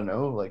I don't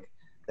know, like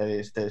that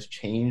has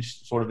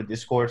changed sort of a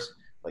discourse.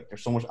 Like,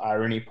 there's so much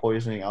irony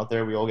poisoning out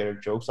there. We all get our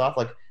jokes off.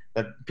 Like,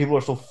 that people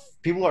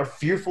are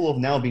fearful of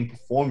now being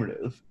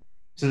performative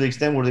to the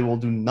extent where they will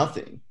do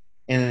nothing.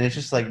 And it's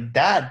just like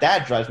that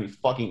drives me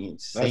fucking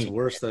insane. That's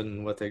worse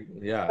than what they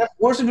That's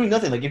worse than doing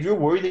nothing. Like, if you're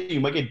worried that you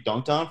might get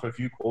dunked on for a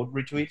few quote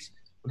retweets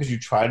because you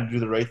try to do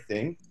the right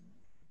thing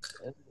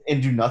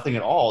and do nothing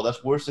at all,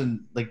 that's worse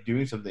than like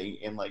doing something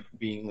and like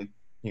being like,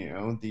 you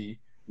know, the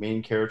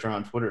main character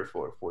on Twitter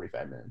for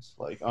 45 minutes.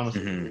 Like,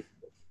 honestly,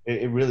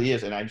 it really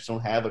is. And I just don't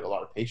have like a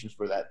lot of patience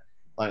for that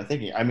line of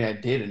thinking. I mean, I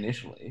did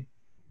initially,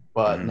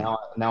 but now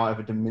I have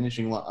a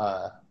diminishing,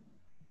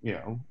 you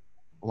know,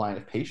 line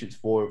of patience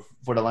for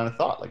the line of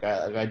thought. Like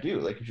I do.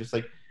 Like, it's just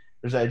like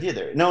there's an idea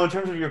there. No, in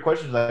terms of your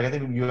questions, like I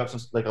think you have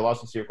some like a lot of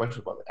sincere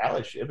questions about the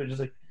allyship. It's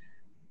just like,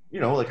 you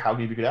know, like how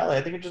can you be a good ally?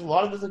 I think it's just a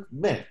lot of this. Like,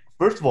 man,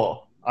 first of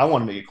all, I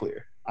want to make it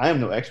clear, I am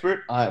no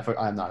expert.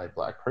 I'm not a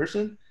black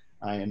person.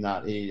 I do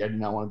not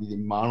want to be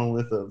the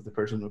monolith of the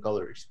person of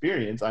color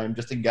experience. I am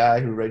just a guy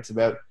who writes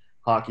about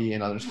hockey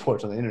and other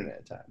sports on the internet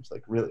at times.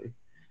 Like, really.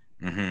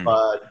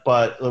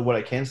 But what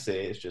I can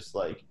say is just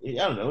like, I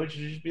don't know, it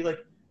should just be like,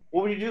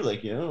 what would you do?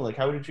 Like, you know, like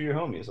how would you treat your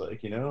homies?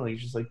 Like, you know, like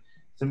just like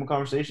simple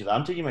conversations.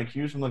 I'm taking my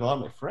cues from like a lot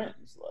of my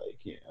friends. Like,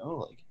 you know,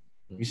 like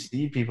you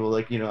see people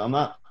like, you know, a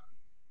lot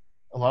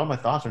of my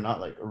thoughts are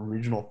not like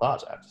original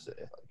thoughts, I have to say.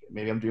 Like,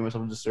 maybe I'm doing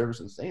myself a disservice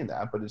in saying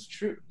that, but it's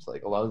true. It's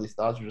like a lot of these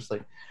thoughts are just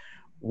like,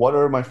 what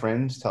are my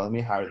friends telling me?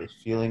 How are they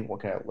feeling?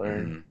 What can I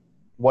learn?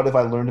 What have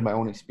I learned in my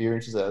own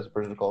experiences as a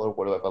person of color?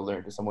 What have I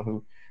learned as someone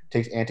who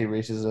takes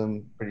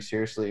anti-racism pretty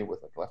seriously,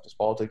 with like leftist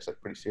politics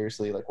like pretty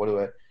seriously? Like,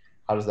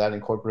 how does that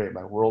incorporate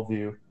my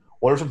worldview?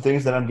 What are some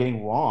things that I'm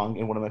getting wrong,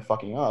 and what am I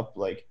fucking up?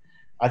 Like,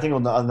 I think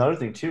another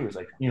thing too is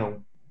like, you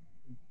know,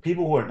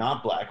 people who are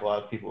not black, a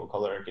lot of people of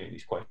color are getting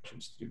these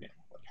questions too, man.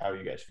 Like, how are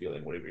you guys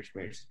feeling? What have your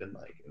experiences been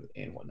like,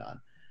 and whatnot?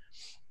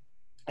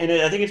 And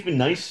I think it's been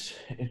nice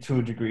to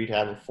a degree to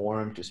have a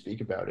forum to speak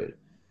about it.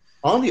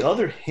 On the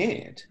other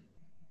hand,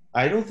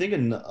 I don't think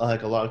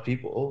like a lot of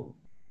people,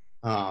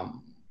 a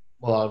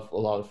lot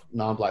of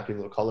non-black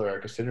people of color are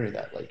considering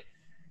that, like,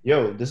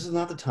 yo, this is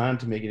not the time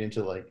to make it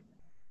into like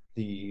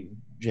the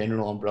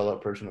general umbrella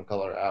person of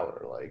color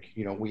hour. Like,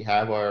 you know, we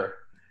have our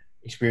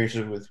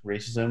experiences with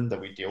racism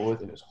that we deal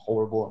with, and it's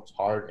horrible, and it's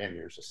hard, and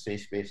there's a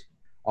safe space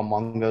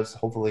among us,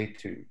 hopefully,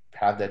 to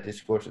have that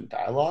discourse and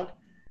dialogue.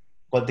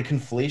 But the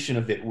conflation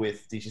of it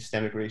with the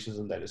systemic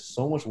racism that is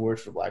so much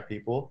worse for black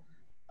people,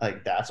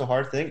 like, that's a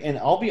hard thing. And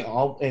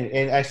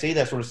and I say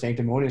that sort of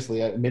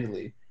sanctimoniously,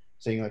 admittedly,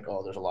 saying like,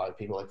 oh, there's a lot of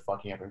people like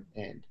fucking up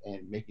and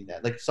making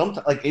that like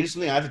sometimes, like, it is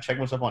something I have to check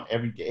myself on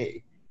every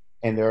day.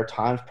 And there are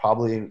times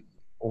probably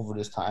over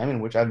this time in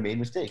which I've made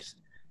mistakes.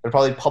 There's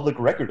probably public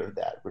record of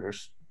that, where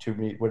there's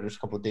a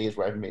couple of days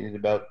where I've made it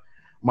about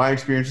my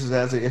experiences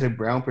as a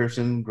brown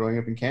person growing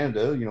up in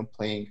Canada, you know,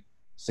 playing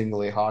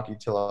single A hockey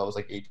till I was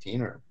like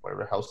 18 or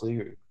whatever, house league,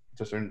 or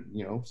just,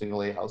 you know,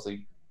 single A house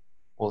league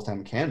all the time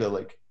in Canada.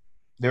 Like,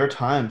 there are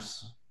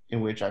times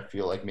in which I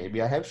feel like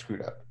maybe I have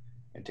screwed up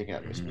and taken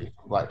up mistakes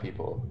from black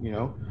people, you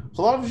know?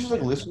 So a lot of it's just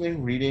like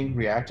listening, reading,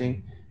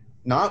 reacting,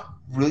 not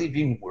really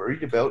being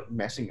worried about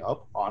messing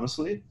up,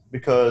 honestly,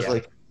 because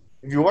like,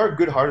 if you are a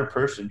good-hearted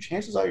person,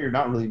 chances are you're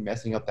not really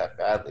messing up that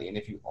badly. And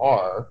if you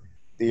are,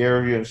 the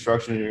area of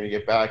instruction you're going to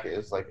get back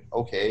is like,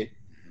 okay,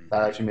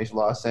 that actually makes a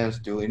lot of sense,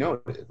 duly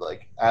noted.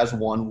 Like, as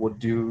one would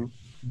do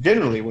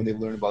generally when they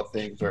learn about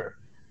things, or,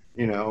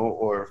 you know,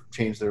 or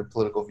change their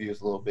political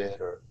views a little bit,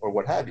 or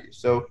what have you.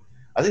 So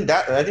I think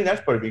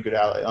that's part of being a good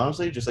ally.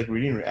 Honestly, just like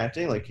reading and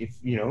reacting. Like, if,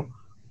 you know,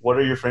 what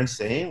are your friends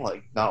saying?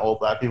 Like, not all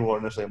black people are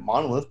necessarily a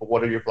monolith, but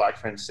what are your black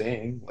friends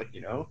saying? Like,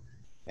 you know,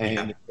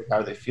 and how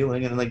are they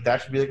feeling? And like,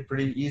 that should be like a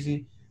pretty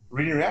easy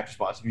reading and react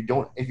response.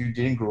 If you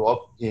didn't grow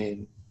up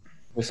in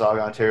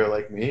Mississauga, Ontario,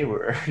 like me,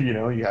 where, you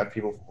know, you have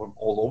people from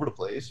all over the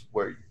place,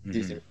 where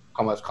these things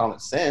come as common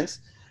sense,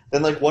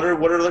 then like, what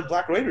are like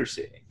black writers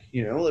saying?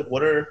 You know, like,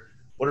 what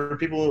are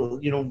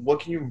people, you know, what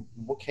can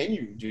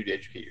you do to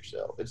educate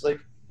yourself? It's like,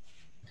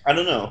 I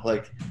don't know,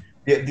 like,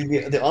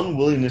 the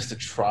unwillingness to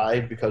try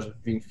because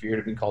of being feared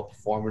of being called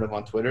performative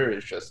on Twitter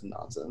is just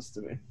nonsense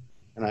to me.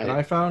 And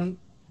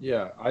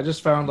I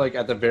just found like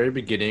at the very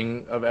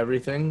beginning of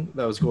everything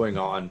that was going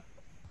on,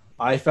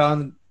 I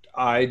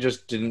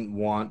just didn't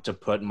want to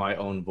put my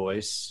own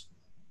voice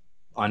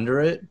under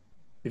it,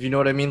 if you know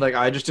what I mean. Like,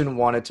 I just didn't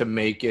want it to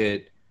make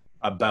it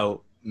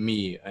about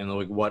me and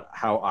like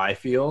how I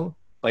feel.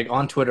 Like,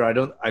 on Twitter,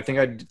 I think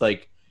I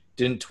like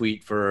didn't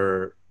tweet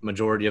for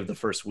majority of the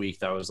first week.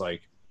 That was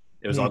like,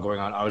 it was all going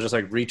on. I was just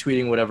like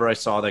retweeting whatever I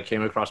saw that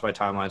came across my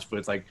timelines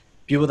with like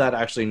people that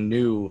actually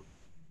knew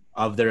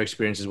of their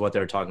experiences, what they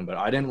were talking about.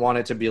 I didn't want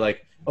it to be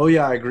like, oh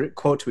yeah, I agree,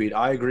 quote tweet,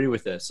 I agree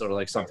with this, or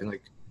like something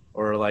like,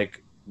 or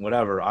like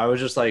whatever. I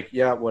was just like,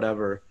 yeah,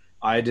 whatever.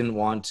 I didn't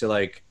want to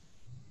like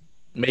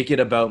make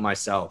it about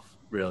myself,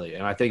 really.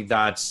 And I think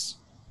that's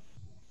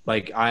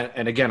like,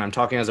 and again, I'm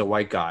talking as a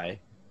white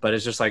guy, but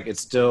it's just like,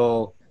 it's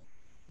still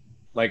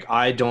like,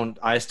 I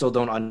still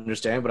don't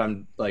understand, but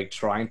I'm like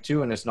trying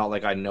to, and it's not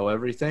like I know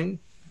everything,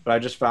 but I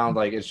just found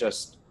like, it's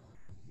just.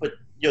 But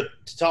yo,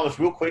 Thomas,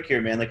 real quick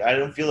here, man, like, I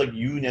don't feel like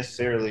you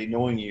necessarily,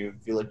 knowing you,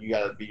 feel like you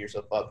gotta beat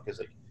yourself up, because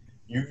like,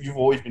 you've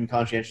always been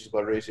conscientious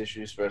about race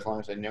issues for as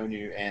long as I've known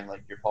you, and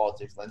like, your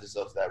politics lends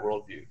itself to that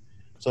worldview.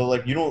 So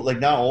like, you don't, like,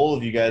 not all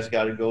of you guys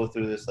got to go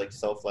through this like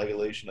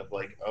self-flagellation of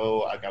like, oh,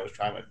 like, I was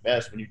trying my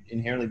best, when you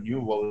inherently knew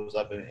what was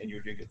up, and you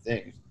were doing good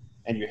things,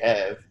 and you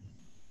have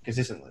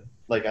consistently.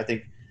 Like, I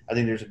think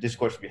there's a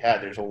discourse to be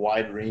had. There's a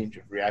wide range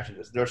of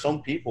reactions. There are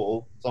some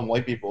people, some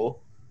white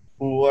people,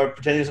 who are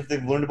pretending as if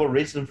they've learned about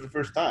racism for the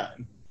first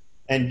time,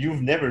 and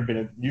you've never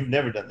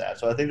done that.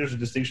 So I think there's a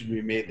distinction to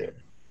be made there.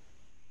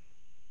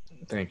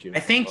 Thank you. I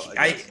think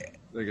I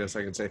guess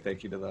I can say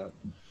thank you to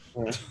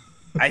that.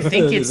 I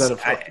think it's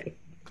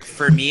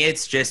for me,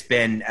 it's just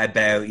been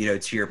about, you know,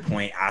 to your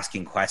point,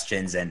 asking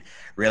questions and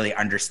really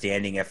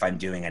understanding if I'm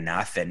doing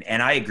enough. And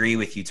I agree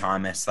with you,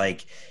 Thomas.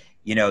 Like,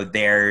 you know,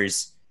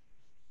 there's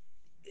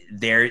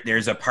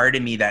a part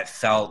of me that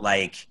felt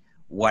like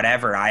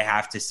whatever I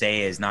have to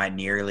say is not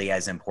nearly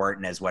as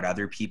important as what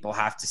other people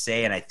have to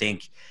say. And I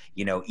think,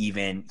 you know,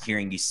 even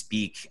hearing you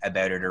speak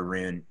about it,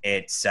 Arun,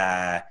 it's, you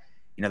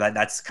know,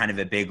 that's kind of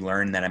a big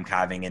learn that I'm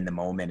having in the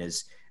moment,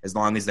 is as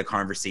long as the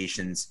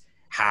conversation's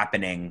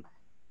happening,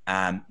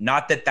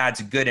 not that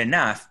that's good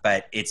enough,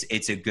 but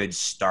it's a good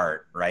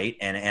start. Right.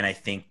 And I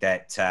think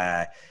that,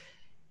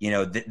 you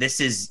know, this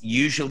is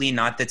usually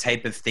not the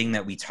type of thing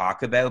that we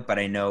talk about, but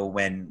I know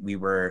when we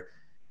were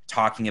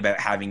talking about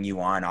having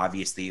you on,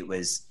 obviously it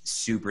was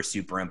super,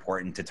 super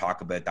important to talk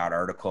about that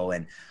article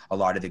and a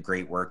lot of the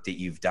great work that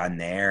you've done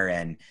there.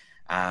 And,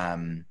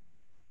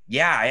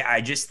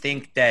 I just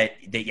think that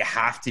you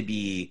have to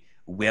be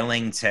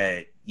willing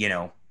to, you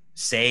know,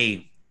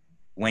 say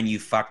when you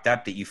fucked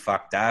up that you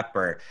fucked up,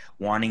 or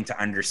wanting to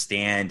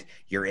understand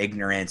your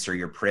ignorance or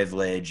your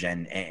privilege.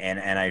 And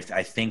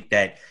I think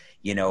that,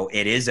 you know,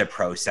 it is a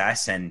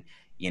process, and,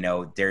 you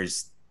know,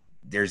 there's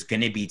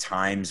going to be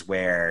times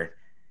where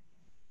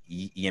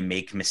you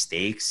make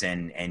mistakes,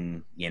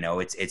 and you know,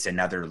 it's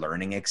another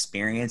learning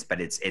experience, but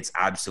it's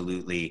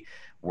absolutely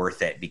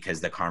worth it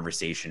because the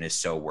conversation is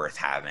so worth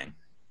having.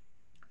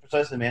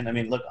 Precisely, man. I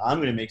mean, look, I'm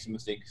going to make some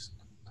mistakes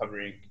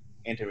covering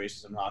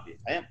anti-racism hockey.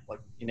 I am, like,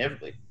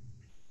 inevitably.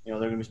 You know,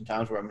 there are going to be some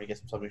times where I'm going to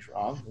get something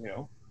wrong, you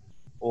know,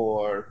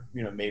 or,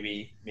 you know,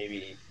 maybe,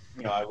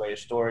 you know, I write a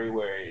story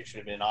where it should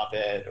have been an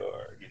op-ed,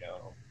 or, you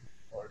know,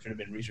 or it should have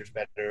been researched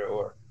better,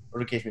 or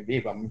the case may be,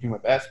 but I'm going to do my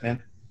best,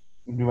 man.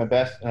 I'm going to do my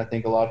best, and I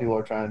think a lot of people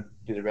are trying to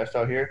do their best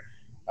out here.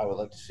 I would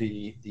like to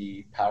see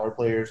the power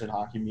players in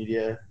hockey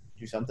media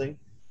do something.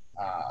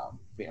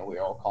 You know,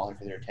 we're all calling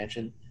for their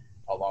attention.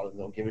 A lot of them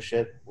don't give a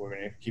shit. We're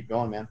going to keep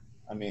going, man.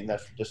 I mean,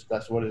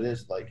 that's what it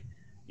is. Like,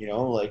 you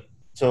know, like,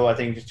 so I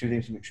think just two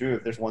things can be true.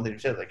 If there's one thing to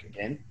say, like,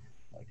 again,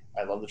 like,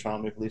 I love the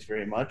Toronto Maple Leafs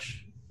very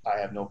much. I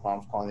have no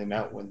problems calling them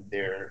out when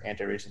their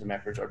anti-racism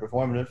efforts are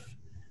performative.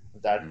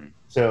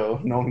 So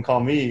no one call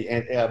me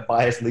a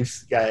biased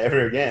Leafs guy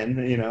ever again,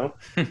 you know.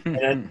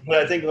 But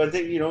I think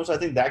you know. So I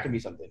think that can be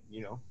something.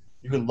 You know,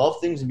 you can love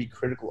things and be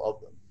critical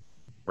of them,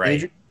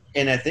 right?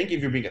 And I think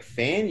if you're being a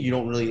fan, you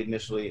don't really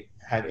initially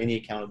have any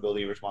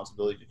accountability or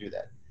responsibility to do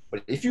that.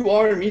 But if you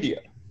are in media,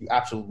 you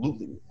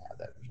absolutely have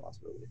that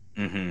responsibility.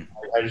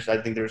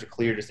 I think there's a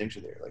clear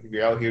distinction there. Like, if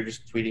you're out here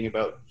just tweeting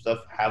about stuff,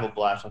 have a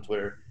blast on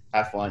Twitter,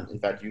 have fun. In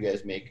fact, you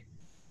guys make,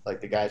 like,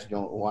 the guys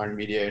who aren't in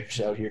media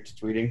just out here to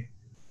tweeting,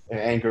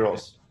 and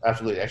girls,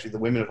 absolutely. Actually, the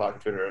women of hockey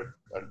Twitter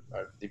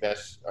are the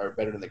best, are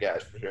better than the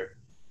guys for sure.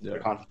 Yeah. They're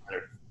content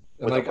better.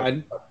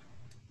 Like,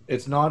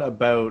 it's not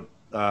about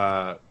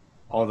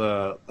all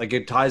the, like,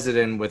 it ties it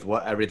in with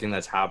everything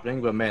that's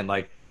happening, but man,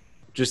 like,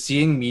 just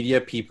seeing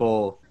media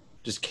people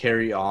just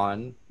carry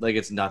on like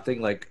it's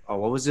nothing. Like, oh,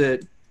 what was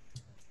it?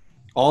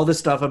 All the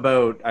stuff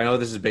about, I know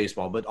this is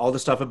baseball, but all the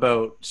stuff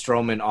about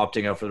Stroman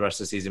opting out for the rest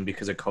of the season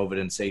because of COVID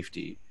and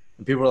safety.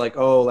 And people were like,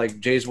 oh, like,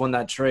 Jays won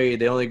that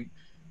trade.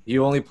 He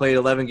only played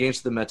 11 games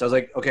to the Mets. I was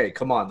like, okay,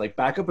 come on. Like,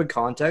 back up in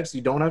context. You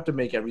don't have to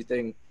make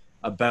everything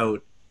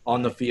about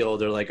on the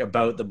field or, like,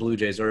 about the Blue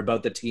Jays or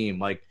about the team.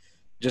 Like,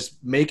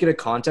 just make it a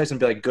context and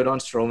be like, good on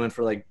Stroman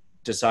for, like,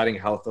 deciding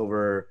health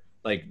over,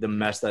 like, the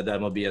mess that the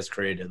MLB has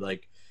created.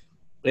 Like,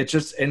 it's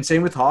just, and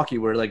same with hockey,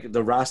 where, like,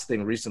 the Rask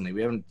thing recently,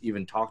 we haven't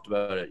even talked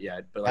about it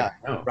yet, but, like,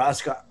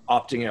 Rask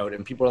opting out,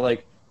 and people are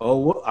like,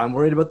 oh, I'm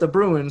worried about the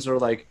Bruins, or,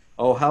 like,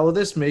 oh, how will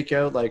this make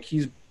out? Like,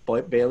 he's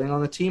bailing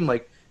on the team.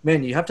 Like,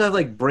 man, you have to have,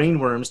 like, brain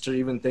worms to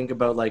even think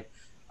about, like,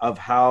 of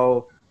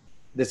how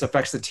this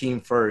affects the team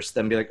first,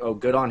 then be like, oh,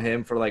 good on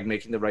him for, like,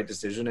 making the right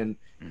decision and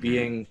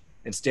being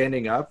and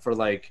standing up for,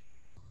 like,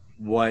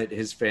 what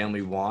his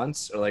family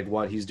wants, or, like,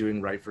 what he's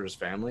doing right for his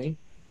family.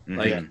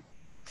 Like,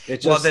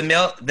 it just, well,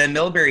 the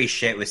Milbury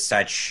shit was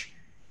such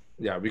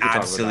we could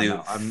absolute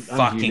talk about that now. I'm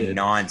fucking heated.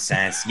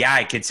 nonsense. Yeah,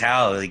 I could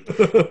tell. Like,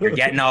 you're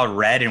getting all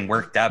red and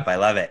worked up. I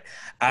love it.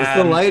 It's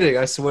the lighting.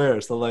 I swear,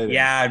 it's the lighting.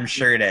 Yeah, I'm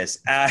sure it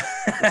is.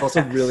 It's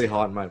also really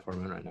hot in my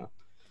apartment right now.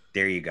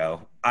 There you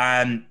go.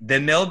 The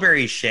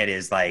Milbury shit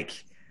is,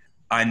 like,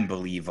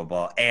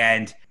 unbelievable,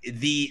 and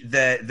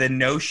the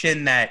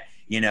notion that,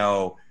 you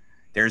know,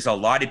 there's a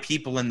lot of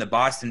people in the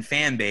Boston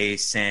fan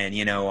base, and,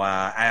 you know,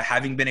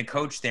 having been a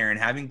coach there and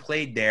having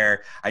played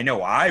there, I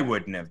know I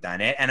wouldn't have done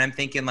it. And I'm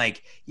thinking,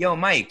 like, yo,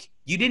 Mike,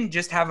 you didn't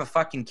just have a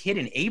fucking kid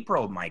in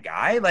April, my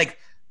guy. Like,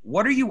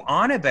 what are you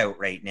on about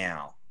right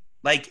now?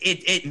 Like,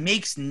 it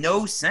makes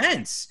no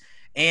sense.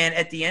 And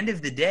at the end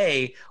of the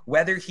day,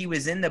 whether he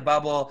was in the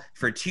bubble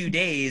for 2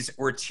 days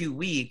or 2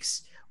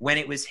 weeks, when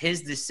it was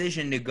his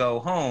decision to go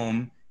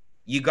home,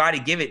 you got to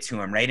give it to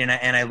him, right?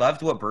 And I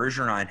loved what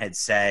Bergeron had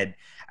said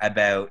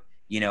about,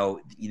 you know,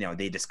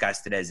 they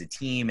discussed it as a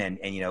team, and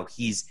you know,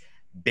 he's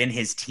been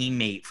his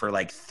teammate for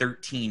like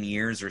 13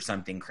 years or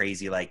something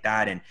crazy like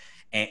that,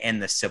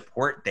 and the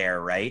support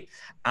there, right?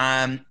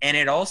 And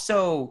it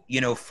also,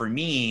 you know, for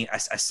me,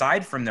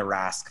 aside from the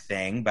Rask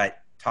thing, but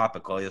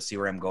topical, you'll see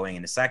where I'm going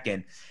in a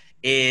second,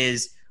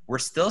 is we're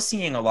still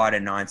seeing a lot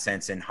of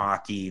nonsense in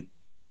hockey.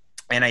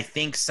 And I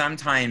think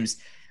sometimes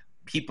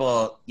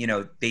people, you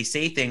know, they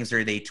say things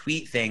or they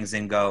tweet things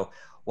and go,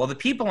 well, the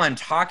people I'm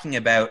talking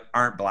about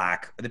aren't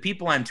black, or the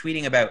people I'm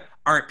tweeting about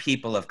aren't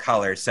people of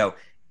color, so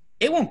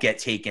it won't get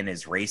taken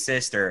as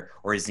racist or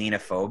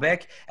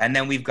xenophobic. And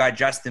then we've got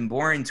Justin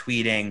Bourne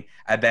tweeting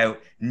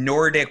about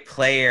Nordic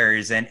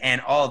players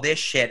and all this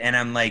shit. And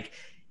I'm like,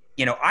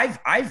 you know,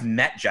 I've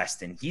met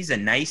Justin. He's a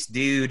nice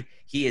dude.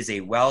 He is a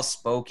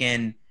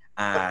well-spoken,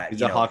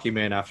 he's a hockey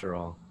man after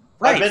all.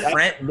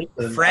 Right,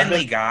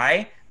 friendly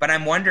guy. But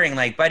I'm wondering,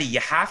 like, buddy, you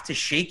have to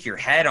shake your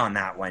head on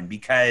that one,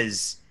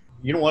 because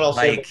you know what I'll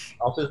say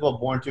about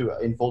Bourne too.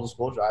 In full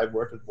disclosure, I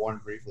worked with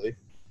Bourne briefly.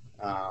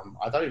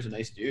 I thought he was a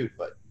nice dude,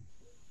 but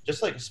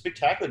just like a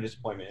spectacular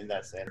disappointment in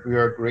that sense.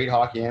 You're a great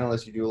hockey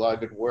analyst. You do a lot of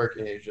good work,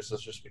 and it's just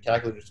such a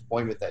spectacular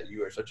disappointment that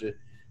you are such a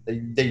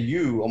that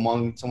you,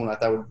 among someone I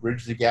thought would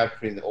bridge the gap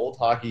between the old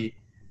hockey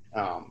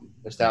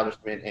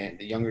establishment and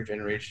the younger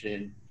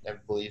generation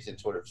that believes in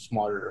sort of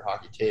smarter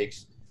hockey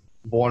takes.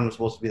 Bourne was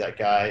supposed to be that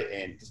guy,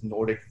 and this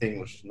Nordic thing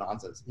was just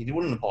nonsense. He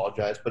wouldn't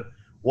apologize, but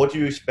what do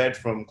you expect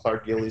from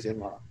Clark Gillies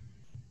in-law?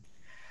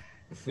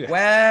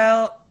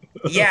 Well,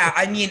 yeah.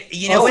 I mean,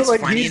 you know, Also, what's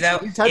like, funny though.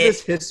 He's had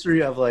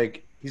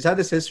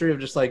this history of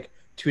just like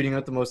tweeting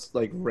out the most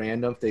like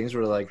random things.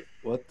 Where like,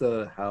 what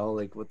the hell?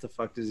 Like, what the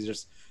fuck does he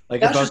just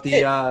like That's about just the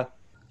it.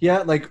 yeah?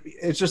 Like,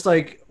 it's just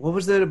like, what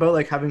was it about?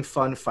 Like having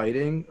fun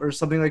fighting or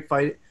something like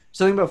fight.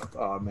 Something about.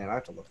 Oh man, I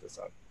have to look this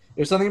up.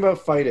 There's something about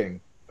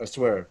fighting. I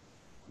swear.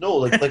 No,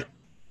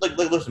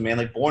 listen, man.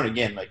 Like, Born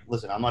Again. Like,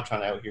 listen, I'm not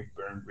trying to out here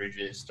burn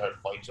bridges, start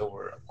fights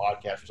over a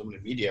podcast or something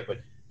in media, but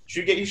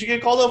you should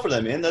get called out for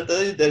that, man.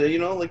 That you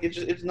know, like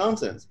it's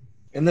nonsense.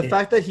 And the Yeah.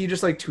 fact that he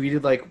just like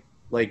tweeted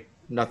like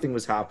nothing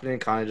was happening,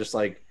 kind of just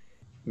like,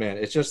 man,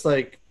 it's just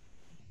like,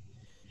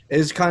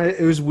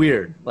 it was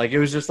weird. Like it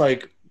was just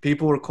like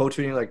people were quote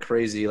tweeting like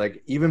crazy.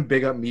 Like even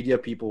big up media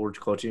people were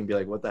quote tweeting and be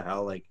like, what the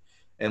hell, like,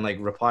 and like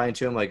replying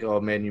to him like, oh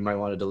man, you might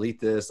want to delete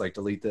this, like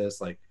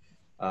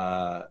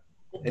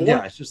and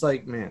yeah, it's just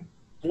like, man,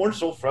 Bourne's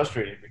so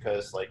frustrated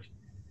because like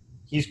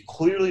he's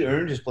clearly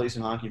earned his place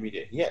in hockey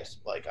media. Yes,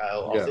 like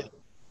I'll Yeah. say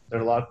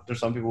there's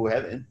some people who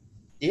haven't.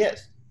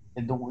 Yes,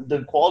 and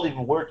the quality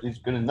of work is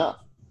good enough,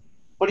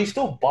 but he's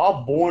still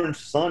Bob Bourne's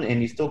son,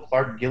 and he's still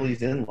Clark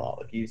Gillies' in-law.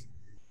 Like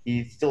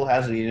he still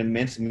has an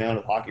immense amount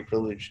of hockey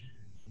privilege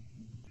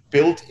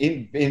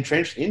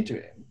entrenched into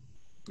him.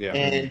 yeah,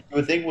 And you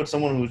would think with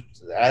someone who's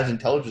as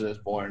intelligent as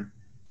Bourne,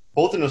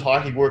 both in his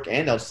hockey work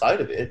and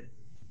outside of it,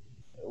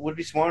 would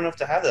be smart enough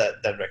to have that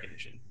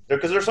recognition.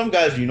 Because there's some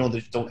guys you know that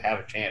just don't have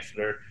a chance.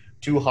 They're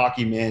too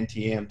hockey man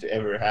TM to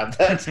ever have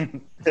that.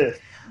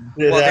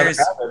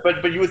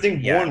 But you would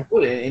think Bourne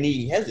would, and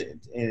he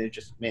hasn't. And it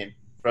just, man,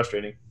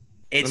 frustrating.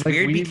 It's like,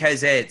 weird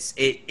because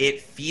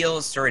it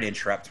feels, sorry to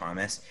interrupt,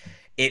 Thomas.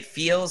 It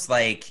feels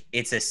like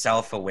it's a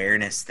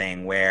self-awareness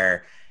thing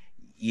where,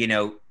 you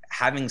know,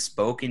 having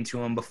spoken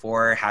to him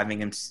before, having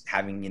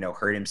you know,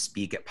 heard him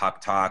speak at Puck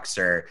Talks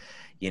or,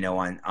 you know,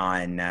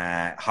 on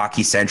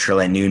Hockey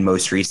Central at noon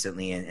most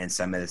recently, and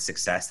some of the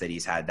success that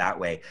he's had that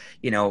way,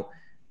 you know,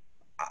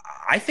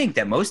 I think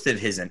that most of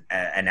his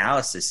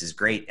analysis is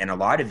great, and a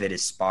lot of it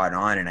is spot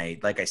on.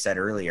 And like I said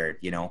earlier,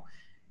 you know,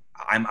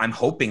 I'm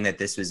hoping that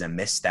this was a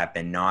misstep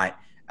and not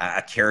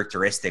a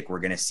characteristic we're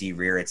going to see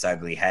rear its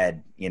ugly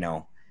head, you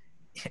know,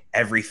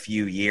 every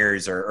few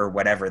years or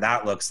whatever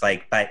that looks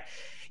like. But,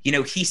 you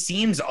know, he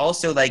seems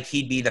also like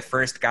he'd be the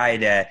first guy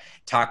to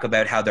talk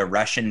about how the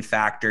Russian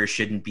factor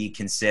shouldn't be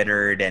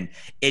considered. And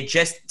it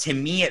just, to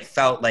me, it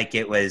felt like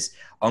it was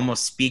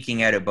almost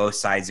speaking out of both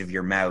sides of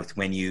your mouth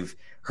when you've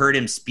heard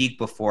him speak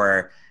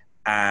before,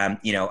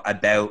 you know,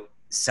 about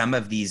some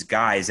of these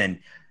guys. And,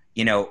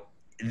 you know,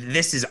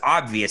 this is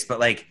obvious, but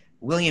like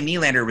William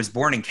Nylander was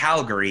born in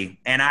Calgary,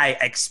 and I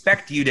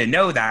expect you to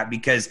know that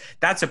because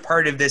that's a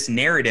part of this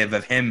narrative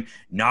of him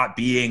not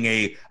being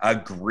a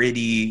gritty,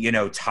 you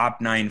know, top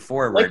 9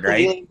 forward, like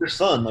right? Your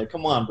son, like,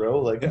 come on, bro.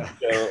 Like, Yeah.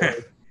 you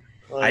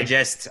know,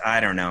 I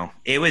don't know.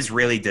 It was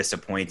really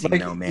disappointing,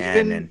 Like, though, man.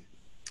 even- And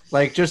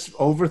like just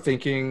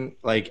overthinking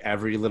like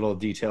every little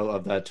detail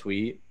of that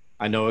tweet.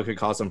 I know it could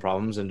cause some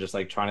problems, and just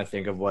like trying to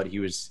think of what he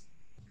was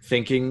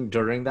thinking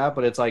during that,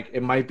 but it's like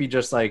it might be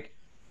just like,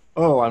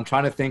 oh, I'm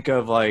trying to think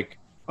of like,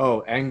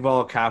 oh,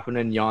 Engvall,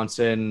 Kapanen,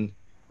 Janssen,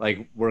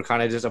 like we're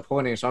kind of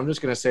disappointing, so I'm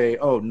just gonna say,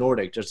 oh,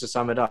 Nordic, just to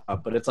sum it up.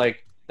 But it's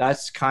like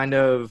that's kind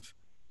of,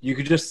 you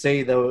could just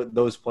say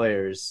those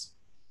players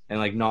and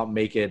like not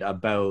make it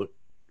about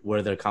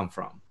where they come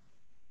from.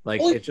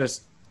 Like Well, it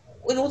just.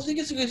 I don't think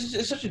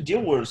it's such a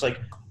deal where it's like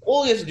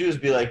all he has to do is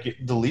be like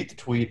delete the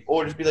tweet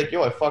or just be like,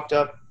 yo, I fucked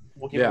up.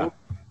 We'll keep moving.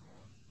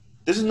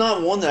 This is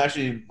not one that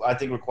actually I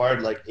think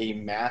required like a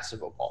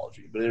massive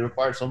apology, but it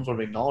required some sort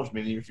of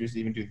acknowledgement, and he refused to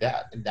even do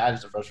that, and that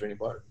is the frustrating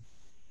part.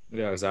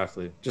 Yeah,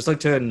 exactly. Just like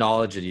to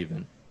acknowledge it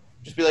even.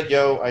 Just be like,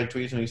 yo, I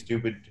tweeted something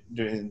stupid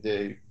during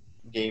the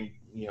game,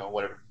 you know,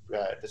 whatever,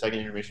 the second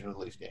intermission of the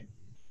Leafs game.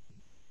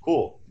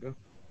 Cool. Yeah.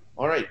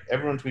 All right,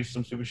 everyone tweets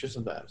some stupid shit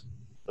sometimes,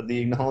 but the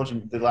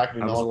acknowledgement, the lack of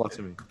That was a lot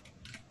acknowledgement. to me.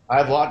 I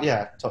have a lot,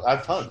 yeah. I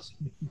have tons.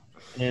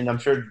 And I'm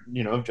sure,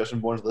 you know, if Justin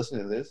Bourne's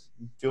listening to this,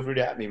 feel free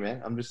to at me,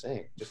 man. I'm just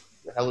saying. Just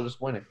hella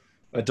disappointing.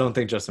 I don't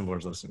think Justin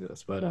Bourne's listening to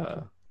this, but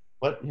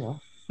But, you know,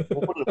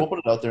 we'll put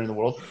it out there in the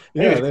world.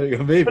 yeah, Anyways, there you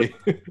go, maybe.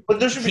 but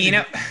there should be, you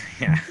know,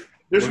 yeah.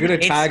 there We're should gonna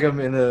be, tag him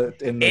in the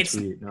it's-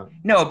 tweet.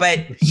 No,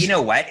 but you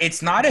know what?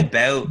 It's not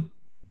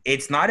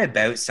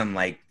about some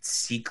like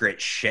secret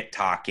shit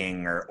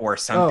talking or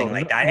something Oh,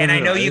 like that. no, And no, I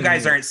know no, you I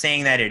guys didn't- aren't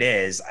saying that it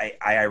is.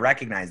 I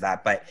recognize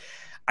that, but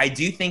I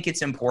do think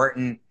it's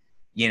important,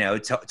 you know,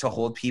 to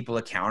hold people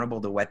accountable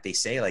to what they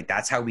say. Like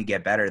that's how we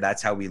get better.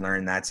 That's how we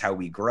learn. That's how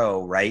we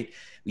grow. Right.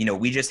 You know,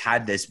 we just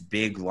had this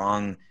big,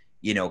 long,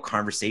 you know,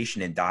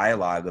 conversation and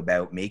dialogue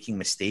about making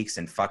mistakes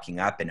and fucking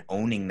up and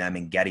owning them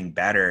and getting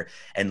better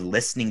and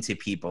listening to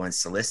people and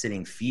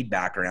soliciting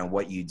feedback around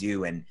what you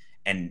do and,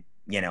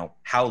 you know,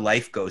 how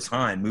life goes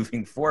on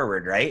moving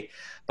forward. Right.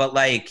 But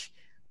like,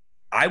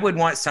 I would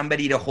want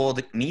somebody to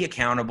hold me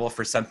accountable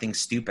for something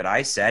stupid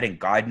I said. And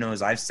God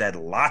knows I've said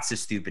lots of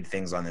stupid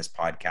things on this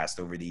podcast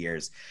over the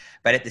years.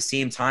 But at the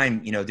same time,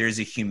 you know, there's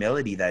a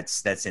humility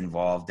that's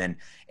involved and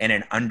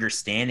an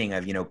understanding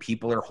of, you know,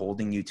 people are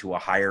holding you to a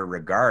higher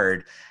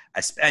regard.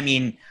 I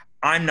mean,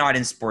 I'm not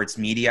in sports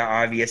media,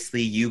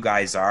 obviously. You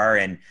guys are,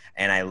 and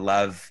I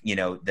love, you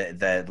know,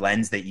 the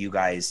lens that you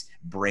guys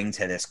bring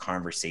to this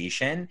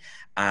conversation.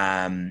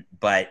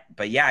 But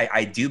yeah,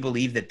 I do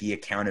believe that the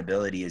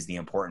accountability is the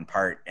important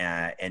part,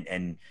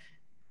 and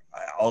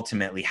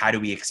ultimately, how do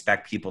we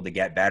expect people to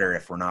get better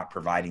if we're not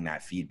providing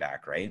that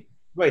feedback, right?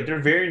 Right, there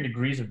are varying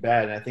degrees of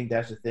bad, and I think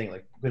that's the thing.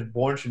 Like, because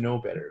Bourne should know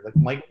better. Like,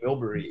 Mike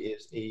Milbury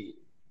is a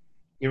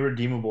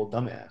irredeemable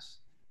dumbass.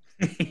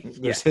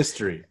 There's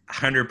history.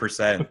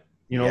 100%.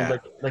 You know, Yeah.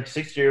 like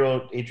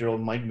 6-year-old,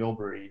 8-year-old Mike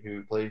Milbury,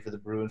 who played for the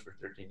Bruins for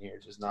 13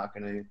 years, is not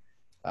going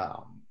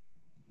to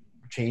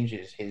change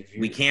his views.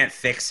 We can't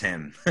fix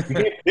him. You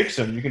can't fix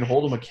him. You can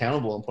hold him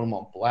accountable and put him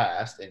on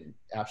blast, and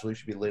absolutely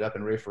should be lit up.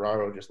 And Ray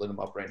Ferraro just lit him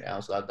up right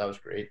now, so that was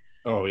great.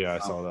 Oh yeah, I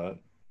saw that.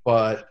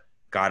 But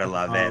Gotta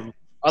love it.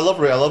 I love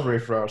Ray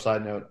Ferraro.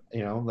 Side note,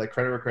 you know, like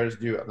credit where credit's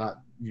due. I'm not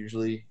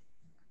usually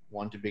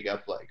one to big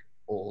up like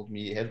old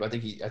media heads, but I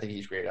think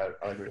he's great. I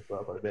like Ray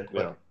Ferraro quite a bit.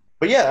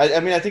 But yeah, I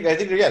mean, I think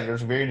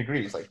there's varying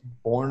degrees. Like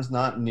Bourne's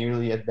not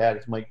nearly as bad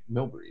as Mike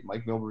Milbury.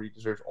 Mike Milbury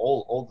deserves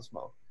all the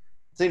smoke.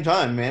 At the same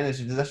time, man,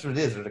 that's what it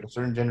is. There's like a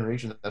certain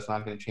generation that's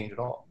not going to change at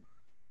all.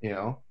 You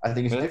know, I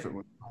think it's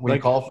different. When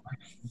you call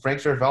Frank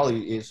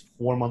Seravalli is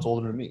 4 months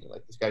older than me.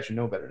 Like this guy should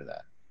know better than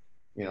that.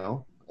 You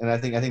know, and I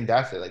think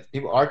that's it. Like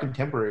our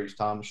contemporaries,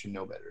 Tom, should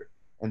know better.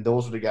 And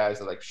those are the guys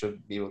that like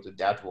should be able to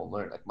adapt and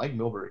learn. Like Mike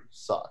Milbury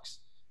sucks,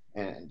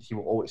 and he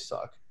will always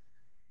suck.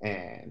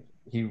 And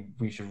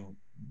we should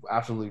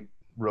absolutely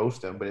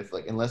roast him. But if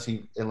like unless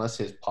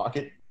his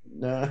pocket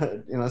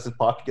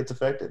gets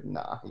affected,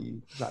 nah,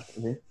 he's not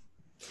gonna be.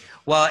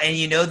 Well, and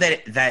you know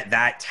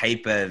that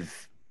type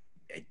of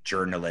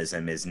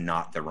journalism is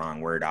not the wrong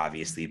word,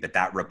 obviously, but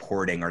that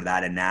reporting or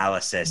that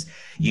analysis,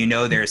 you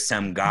know, there's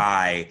some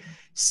guy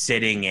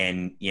sitting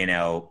in, you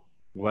know,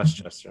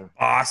 Westchester,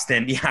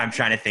 Boston. Yeah, I'm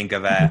trying to think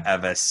of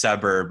a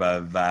suburb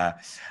of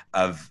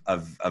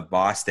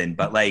Boston,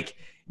 but like,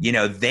 you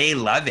know, they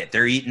love it.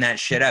 They're eating that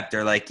shit up.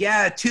 They're like,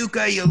 yeah,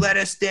 Tuukka, you let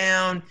us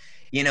down.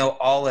 You know,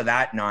 all of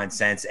that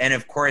nonsense. And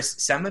of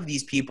course, some of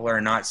these people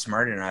are not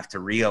smart enough to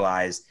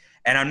realize.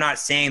 And I'm not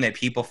saying that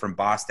people from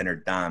Boston are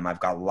dumb. I've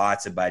got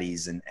lots of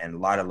buddies and a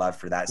lot of love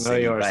for that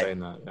city. No, you are saying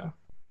that, yeah.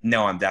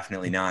 No, I'm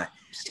definitely not.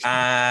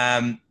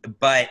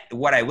 But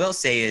what I will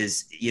say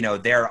is, you know,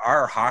 there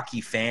are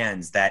hockey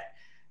fans that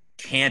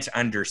can't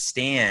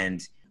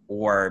understand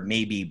or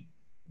maybe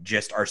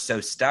just are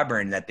so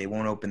stubborn that they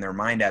won't open their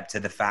mind up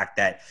to the fact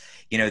that,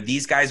 you know,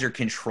 these guys are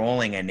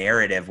controlling a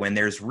narrative when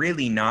there's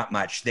really not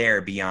much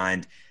there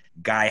beyond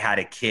guy had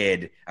a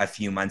kid a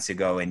few months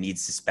ago and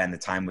needs to spend the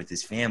time with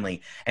his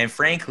family. And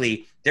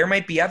frankly, there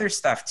might be other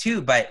stuff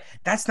too, but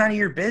that's none of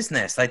your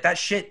business. Like that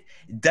shit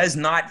does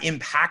not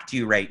impact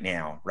you right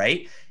now,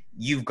 right?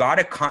 You've got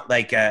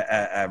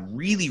a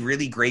really,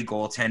 really great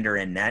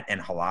goaltender in net and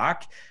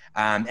Halak.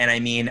 And I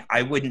mean,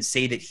 I wouldn't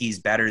say that he's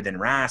better than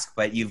Rask,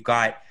 but you've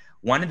got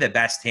one of the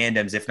best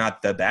tandems, if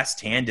not the best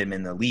tandem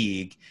in the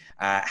league.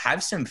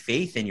 Have some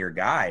faith in your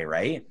guy,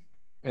 right?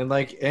 And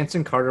like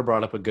Anson Carter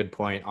brought up a good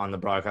point on the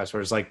broadcast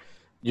where it's like,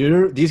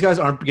 these guys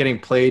aren't getting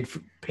paid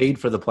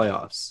for the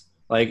playoffs.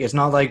 Like, it's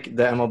not like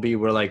the MLB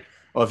where like,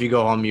 oh, if you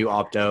go home, you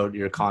opt out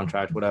your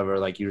contract, whatever.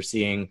 Like you're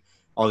seeing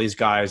all these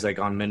guys like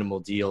on minimal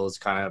deals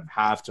kind of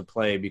have to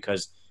play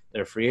because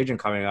they're free agent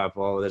coming up.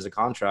 Well, there's a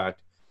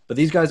contract, but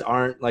these guys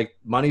aren't like,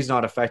 money's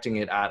not affecting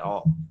it at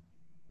all.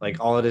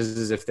 Like all it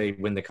is if they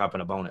win the cup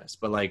and a bonus,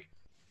 but like,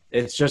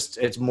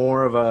 it's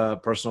more of a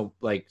personal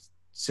like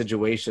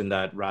situation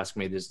that Rask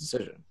made this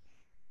decision.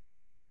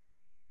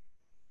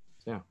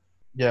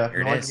 Yeah,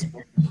 Here it is.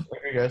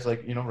 Hey guys,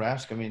 like, you know,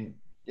 Rask, I mean,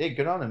 hey,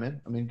 good on him,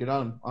 man. I mean, good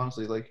on him,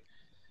 honestly. Like,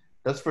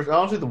 that's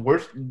honestly the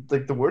worst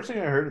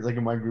thing I heard, like,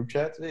 in my group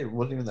chat today, it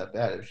wasn't even that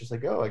bad. It was just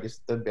like, oh, I guess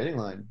the betting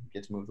line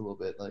gets moved a little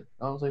bit. Like,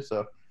 honestly,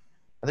 so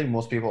I think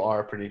most people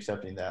are pretty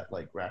accepting that,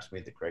 like, Rask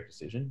made the correct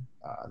decision.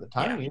 The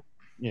timing,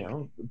 you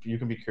know, you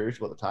can be curious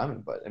about the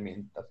timing, but, I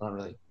mean, that's not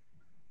really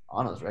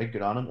on us, right?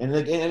 Good on him. And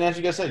as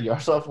you guys said,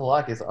 Yaroslav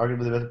Halak is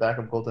arguably the best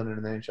backup goaltender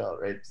in the NHL,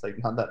 right? It's like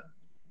not that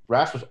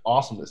Rask was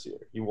awesome this year.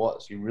 He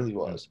really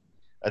was.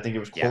 I think it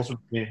was closer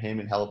between him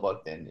and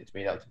Hellebuck than it's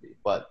made out to be.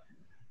 But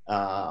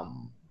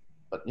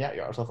yeah,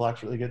 Yaroslav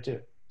Halak's really good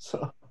too.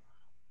 So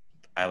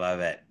I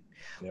love it.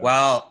 Yeah.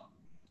 Well,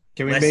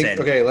 can we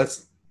listen.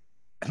 let's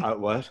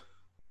what?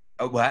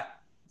 Oh, what?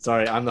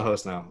 Sorry, I'm the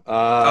host now.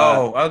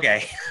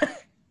 Okay.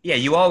 Yeah,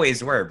 you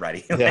always were,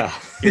 buddy. Like, yeah.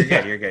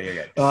 You're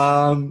good.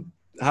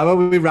 How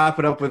about we wrap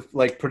it up with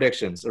like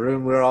predictions?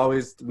 Arun,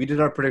 we did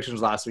our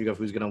predictions last week of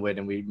who's gonna win,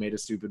 and we made a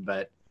stupid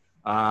bet.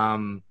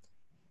 Arun,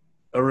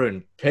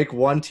 pick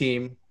one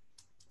team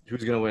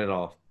who's gonna win it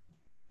all.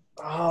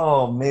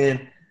 Oh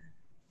man.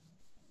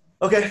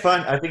 Okay, fine.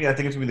 I think it's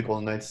gonna be the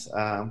Golden Knights.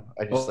 I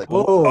just like.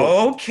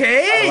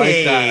 Okay.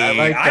 I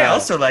like that. I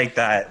also like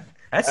that.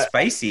 That's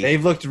spicy.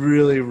 They've looked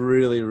really,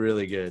 really,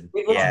 really good.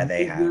 Yeah,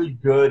 they have. Really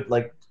good.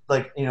 Like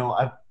you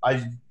know,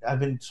 I've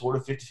been sort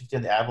of 50-50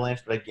 on the Avalanche,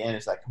 but again,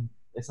 it's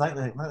not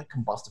like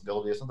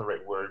combustibility. It's not the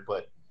right word,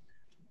 but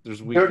There's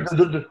There,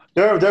 weaknesses.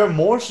 there are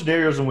more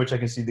scenarios in which I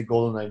can see the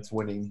Golden Knights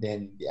winning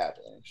than the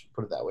Avalanche.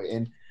 Put it that way.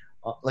 And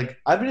like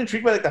I've been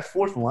intrigued by like that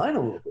fourth line a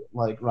little bit.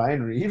 Like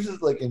Ryan Reeves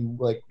is like in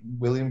like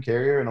William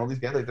Carrier and all these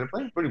guys. Like they're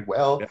playing pretty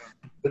well, Yeah.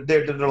 but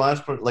their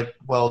lines like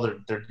well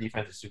their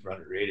defense is super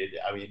underrated.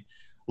 I mean,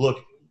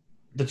 look,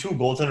 the two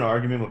goaltender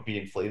argument would be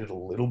inflated a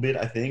little bit.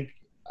 I think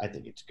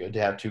it's good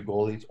to have two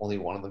goalies. Only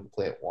one of them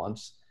play at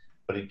once.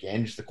 But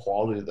again, just the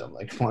quality of them,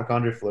 like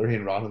Marc-Andre Fleury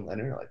and Robin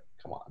Leonard, like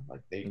come on,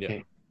 like they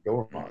can't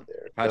go wrong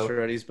there.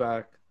 Pacioretty's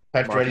back.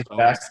 Pacioretty's Mark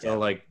back. Stone's still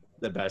like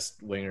the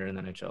best winger in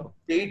the NHL.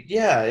 They,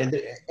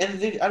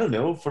 I don't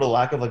know, for the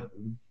lack of like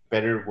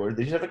better word,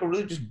 they just have like a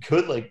really just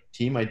good like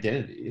team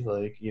identity.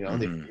 Like they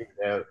figured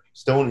it out.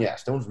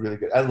 Stone's really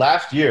good.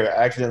 Last year,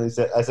 I accidentally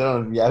said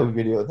on a Yahoo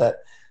video that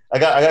I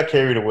got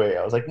carried away.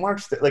 I was like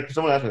like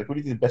someone asked me like, who do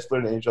you think the best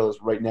player in the NHL is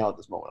right now at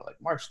this moment? I'm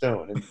like Mark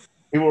Stone, and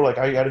people were like,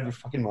 "Are you out of your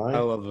fucking mind?" I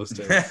love those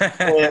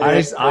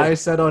things. I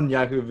said on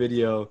Yahoo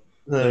video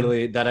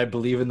literally that I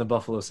believe in the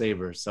Buffalo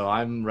Sabres, so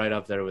I'm right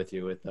up there with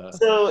you with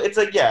So it's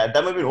like, that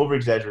might be an over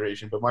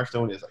exaggeration, but Mark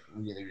Stone is like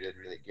really, really,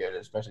 really good,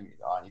 especially when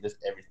he's on. He does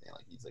everything.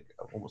 Like he's like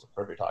almost a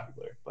perfect hockey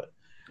player. But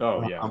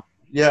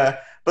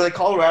but like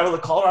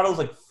Colorado's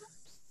like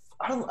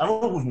I don't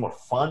know who's more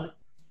fun.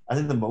 I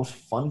think the most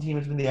fun team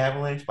has been the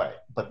Avalanche,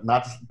 but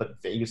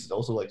Vegas is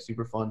also like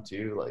super fun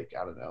too. Like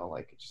I don't know,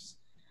 like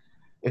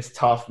it's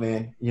tough,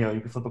 man. You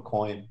can flip a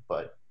coin,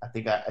 but I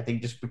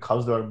think just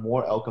because there are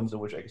more outcomes in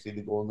which I can see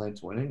the Golden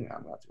Knights winning,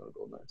 I'm going to go to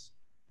Golden Knights.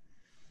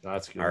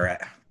 That's good. All right.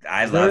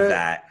 I love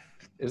that.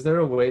 Is there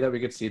a way that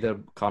we could see the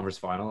conference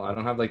final? I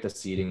don't have like the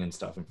seeding and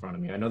stuff in front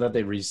of me. I know that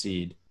they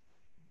reseed.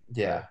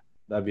 Yeah.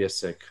 That'd be a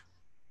sick.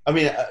 I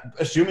mean,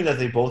 assuming that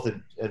they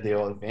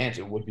all advance,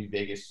 it would be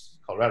Vegas,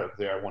 Colorado, because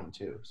they are 1 and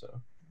 2.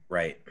 So.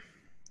 Right.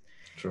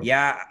 True.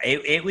 Yeah,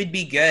 it would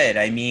be good.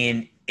 I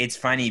mean, it's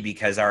funny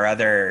because our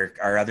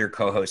other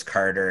co-host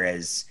Carter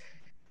has,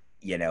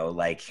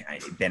 like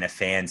been a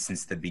fan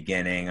since the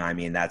beginning. I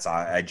mean, that's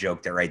a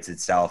joke that writes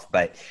itself,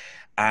 but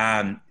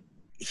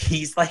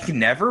he's like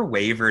never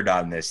wavered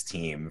on this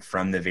team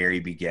from the very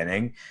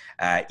beginning,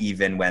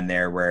 even when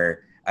there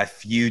were a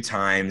few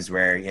times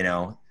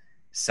where,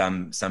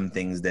 some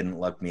things didn't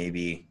look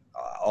maybe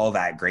all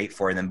that great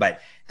for them,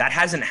 but that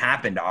hasn't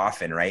happened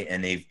often, right?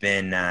 And they've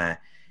been a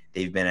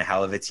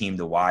hell of a team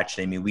to watch.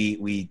 I mean,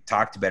 we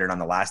talked about it on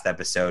the last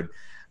episode,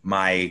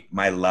 my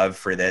love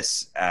for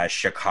this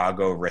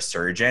Chicago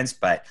resurgence,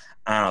 but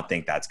I don't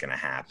think that's going to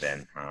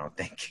happen. I don't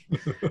think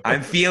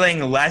I'm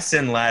feeling less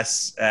and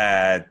less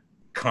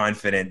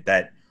confident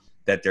that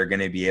they're going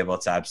to be able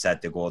to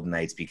upset the Golden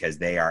Knights because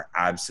they are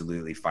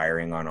absolutely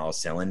firing on all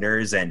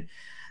cylinders. And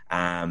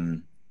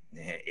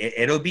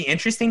it'll be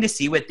interesting to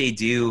see what they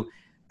do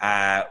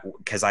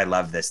because I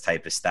love this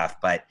type of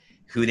stuff, but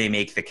who they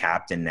make the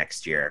captain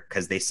next year,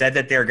 because they said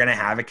that they're going to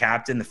have a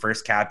captain, the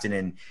first captain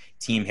in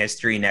team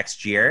history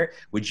next year.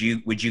 Would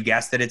you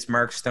guess that it's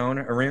Mark Stone,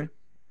 Arun?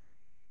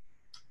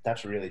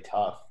 That's really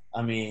tough.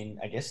 I mean,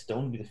 I guess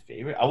Stone would be the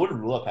favorite. I wouldn't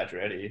rule out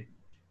Pacioretty.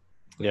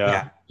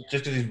 Yeah.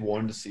 Just because he's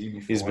won to see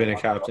before. He's been a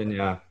captain,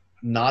 yeah.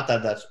 Not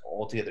that that's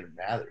altogether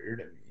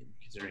mattered. I mean,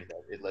 considering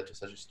that it led to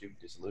such a stupid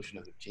dissolution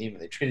of the team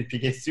and they traded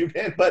PK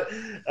Subban. But,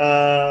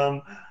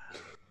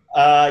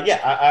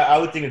 I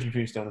would think it's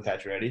between Stone and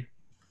Pacioretty.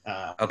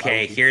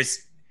 Okay,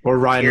 or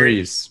Ryan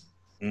Reeves.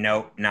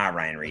 No, not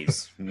Ryan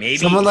Reeves. Maybe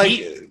someone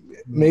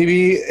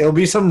maybe it'll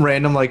be some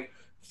random like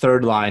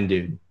third line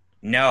dude.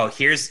 No,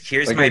 here's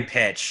like my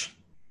pitch.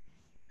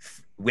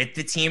 With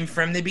the team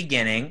from the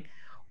beginning,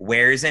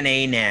 wears an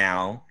A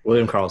now.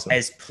 William Karlsson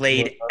has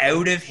played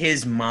out of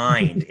his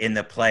mind in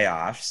the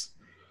playoffs.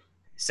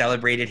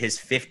 Celebrated his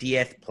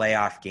 50th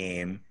playoff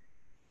game.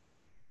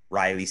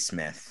 Riley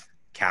Smith,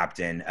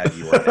 captain of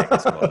your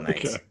Vegas Golden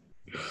Knights.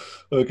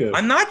 Okay.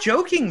 I'm not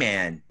joking,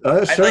 man.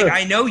 Sure.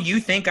 I know you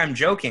think I'm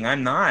joking.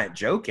 I'm not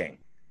joking.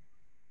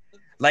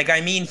 Like,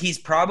 I mean, he's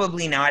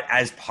probably not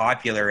as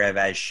popular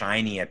as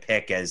shiny a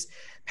pick as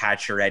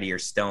Pacioretty or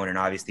Stone, and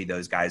obviously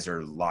those guys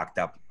are locked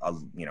up,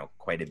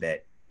 quite a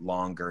bit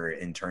longer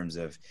in terms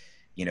of,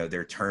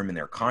 their term and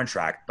their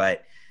contract.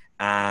 But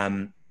I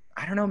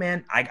don't know,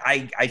 man.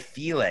 I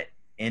feel it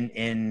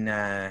in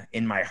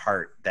my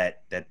heart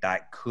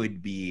that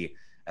could be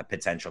a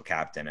potential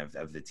captain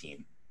of the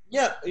team.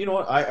 Yeah, you know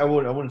what? I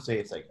wouldn't say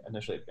it's like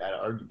initially a bad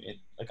argument.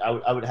 Like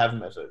I would have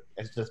him as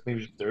just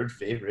maybe third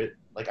favorite.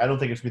 Like I don't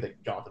think it's gonna be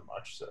like Jonathan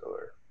Marchessault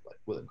or like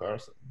William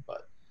Karlsson,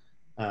 but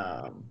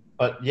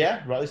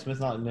yeah, Riley Smith's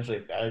not initially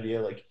a bad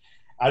idea. Like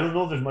I don't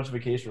know if there's much of a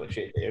case for like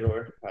Shea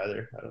Theodore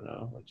either. I don't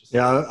know.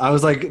 I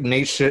was like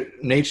Nate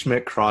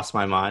Schmidt crossed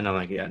my mind. I'm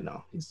like, yeah,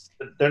 no,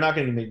 they're not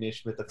going to make Nate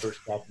Schmidt the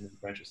first captain in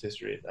French's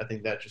history. I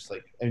think that's just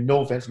like, and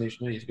no offense to Nate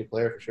Schmidt, he's a good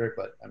player for sure,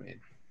 but I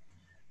mean,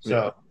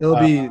 so it'll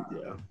be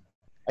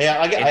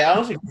Yeah, I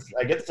honestly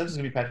get the sense it's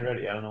gonna be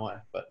Pacioretty. I don't know why,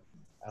 but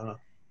I don't know.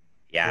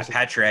 Yeah,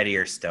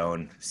 Pacioretty or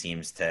Stone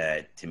seems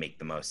to make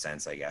the most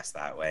sense, I guess,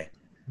 that way.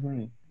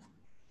 Mm-hmm.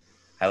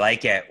 I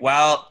like it.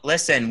 Well,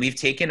 listen, we've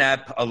taken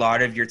up a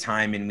lot of your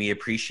time, and we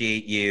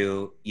appreciate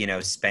you,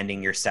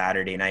 spending your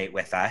Saturday night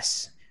with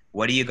us.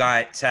 What do you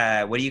got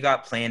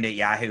planned at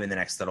Yahoo in the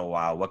next little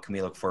while? What can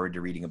we look forward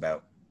to reading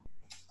about?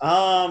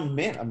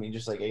 Man, I mean,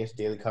 just like, I guess,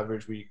 daily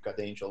coverage. We've got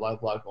the NHL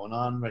Live blog going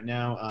on right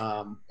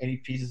now. Any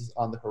pieces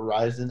on the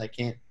horizon, I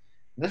can't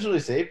necessarily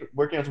say, but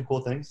working on some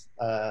cool things.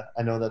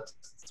 I know that's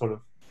sort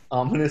of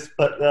ominous,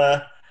 but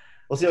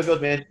we'll see how it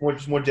goes, man.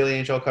 More daily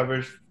NHL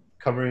coverage.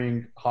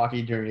 Covering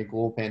hockey during a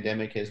global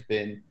pandemic has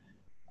been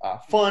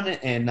fun,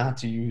 and not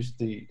to use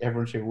the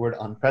everyone's favorite word,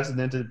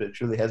 unprecedented, but it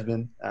truly has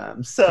been.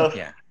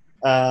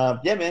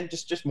 Yeah, man,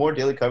 just more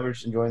daily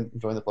coverage, enjoying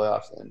the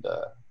playoffs, and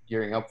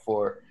gearing up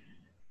for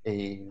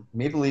a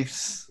Maple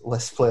Leafs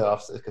less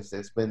playoffs, because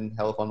it's been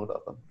hella fun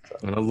without them. So.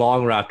 And a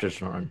long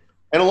Raptors run.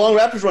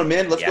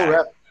 Man. Let's go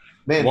Raptors.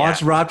 Man, watch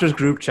Raptors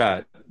group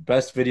chat.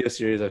 Best video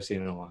series I've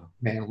seen in a while.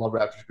 Man, I love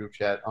Raptors group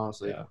chat,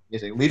 honestly. Yeah.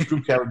 Leafs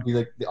group chat would be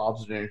like the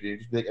opposite energy. It'd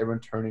just be like everyone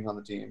turning on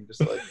the team.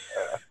 Just like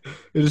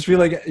it'd just be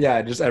like,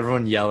 just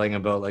everyone yelling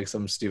about like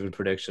some stupid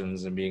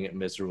predictions and being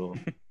miserable.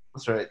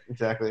 That's right,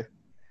 exactly.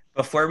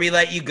 Before we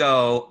let you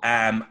go,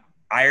 I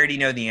already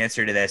know the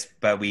answer to this,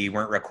 but we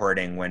weren't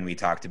recording when we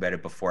talked about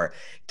it before.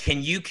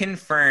 Can you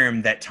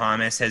confirm that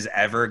Thomas has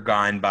ever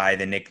gone by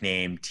the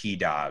nickname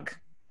T-Dog?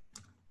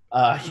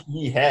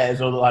 He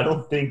has, although I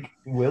don't think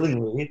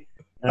willingly.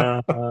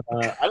 I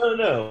don't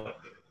know.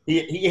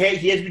 He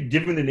has been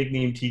given the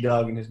nickname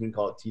T-Dog and has been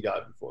called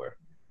T-Dog before.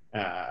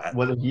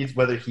 Whether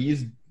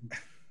he's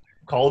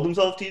called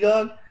himself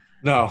T-Dog?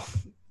 No.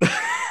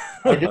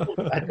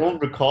 I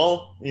don't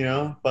recall,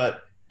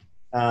 but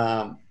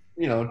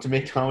to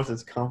make Thomas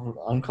as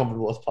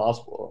uncomfortable as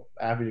possible,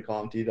 happy to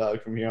call him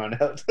T-Dog from here on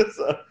out.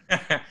 So.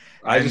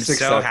 I'm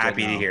so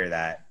happy to hear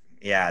that.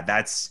 Yeah,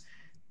 that's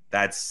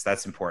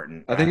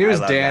important. I think it was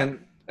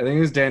Dan. I think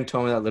it was Dan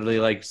told me that literally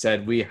like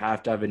said we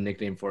have to have a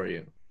nickname for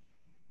you,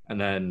 and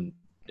then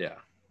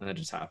and it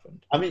just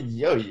happened. I mean,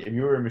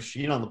 you were a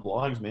machine on the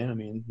blogs, man. I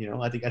mean,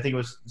 I think it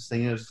was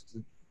seen as a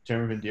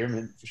term of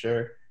endearment for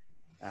sure.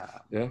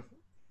 I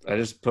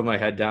just put my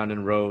head down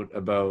and wrote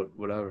about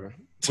whatever.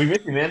 We miss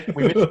you, man.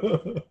 We miss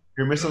you.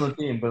 You're missing the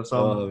team, but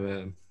oh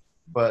man.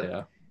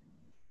 But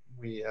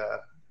we I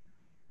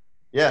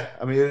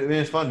mean,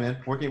 it's fun, man.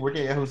 Working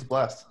at Yahoo's a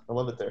blast. I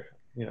love it there.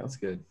 It's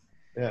good.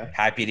 Yeah.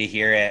 Happy to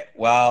hear it.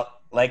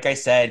 Well, like I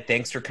said,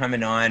 thanks for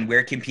coming on.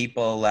 Where can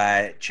people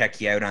check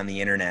you out on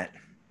the internet?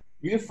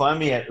 You can find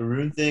me at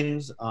Arun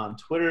Things on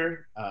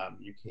Twitter.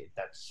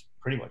 That's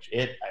pretty much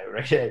it. I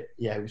write at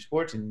Yahoo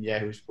Sports and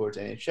Yahoo Sports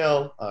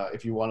NHL.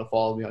 If you want to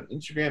follow me on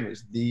Instagram,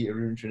 it's the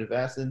Arun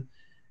Srinivasan,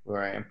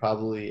 where I am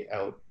probably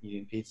out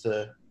eating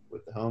pizza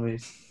with the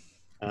homies,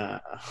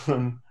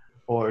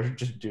 or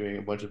just doing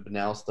a bunch of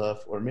banal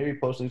stuff, or maybe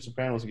posting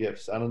Sopranos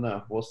gifts. I don't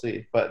know. We'll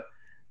see. But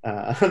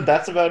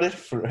that's about it.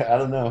 I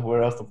don't know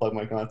where else to plug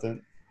my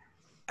content.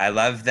 I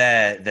love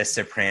the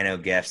Soprano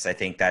gifts. I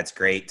think that's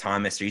great.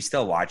 Thomas, are you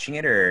still watching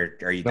it, or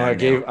are you? No,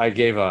 I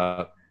gave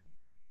up.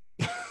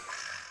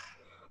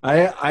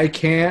 I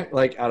can't,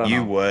 like, I don't know.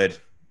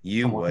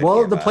 You would.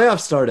 Well, the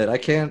playoffs started. I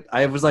can't.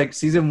 I was like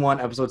season 1,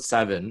 episode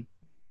 7,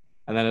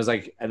 and then it was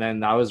like, and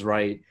then I was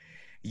right.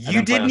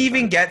 You didn't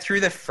even get through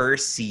the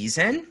first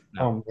season?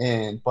 No. Oh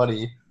man,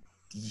 buddy.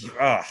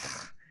 Ugh.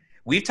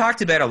 We've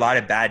talked about a lot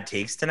of bad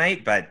takes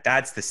tonight, but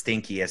that's the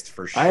stinkiest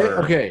for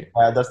sure.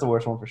 That's the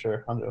worst one for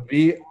sure. I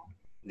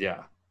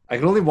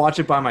can only watch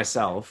it by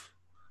myself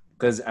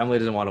because Emily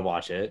doesn't want to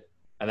watch it,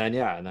 and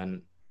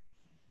then.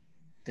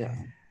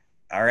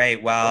 All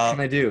right. Well,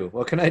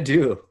 what can I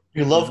do?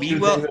 You love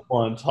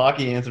ones,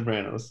 hockey and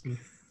Sopranos.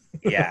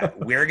 Yeah,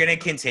 we're gonna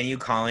continue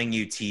calling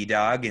you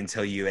T-Dog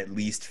until you at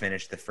least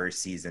finish the first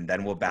season.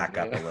 Then we'll back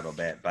up a little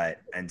bit, but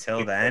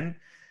until then,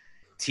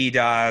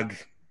 T-Dog.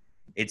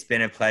 It's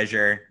been a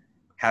pleasure.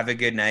 Have a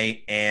good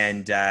night.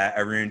 And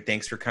Arun,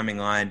 thanks for coming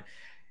on.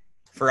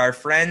 For our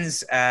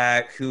friends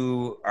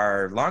who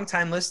are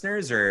longtime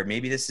listeners, or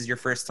maybe this is your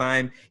first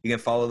time, you can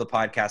follow the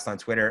podcast on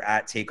Twitter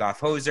at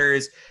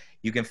TakeOffHosers.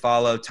 You can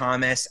follow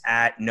Thomas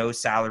at No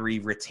Salary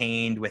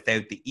Retained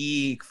without the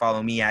E. You can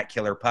follow me at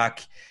Killer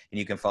Puck. And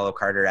you can follow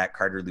Carter at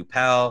Carter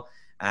Lupel.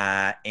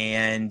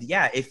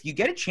 If you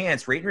get a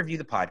chance, rate and review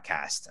the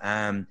podcast.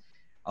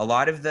 A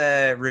lot of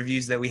the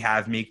reviews that we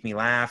have make me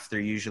laugh. They're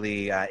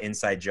usually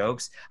inside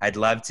jokes. I'd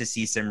love to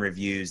see some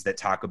reviews that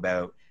talk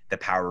about the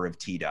power of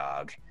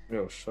T-Dog.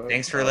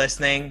 Thanks for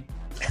listening.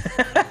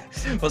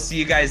 We'll see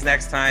you guys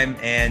next time,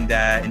 and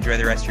enjoy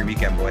the rest of your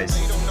weekend, boys.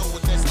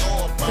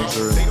 Thanks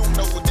for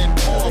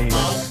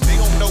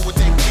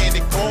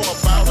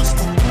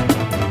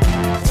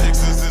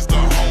Texas is the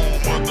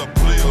home of the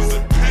players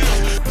and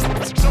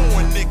pimps.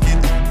 Showing naked,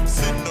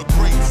 sitting a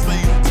great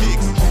slave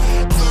pigs.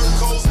 Third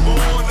coast born,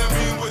 I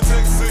mean with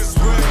Texas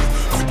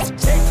raised.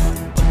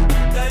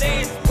 That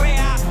is where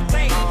I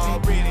play.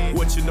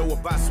 What you know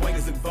about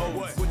swingers and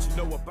bows? What you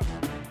know about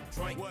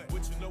drink?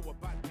 What you know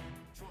about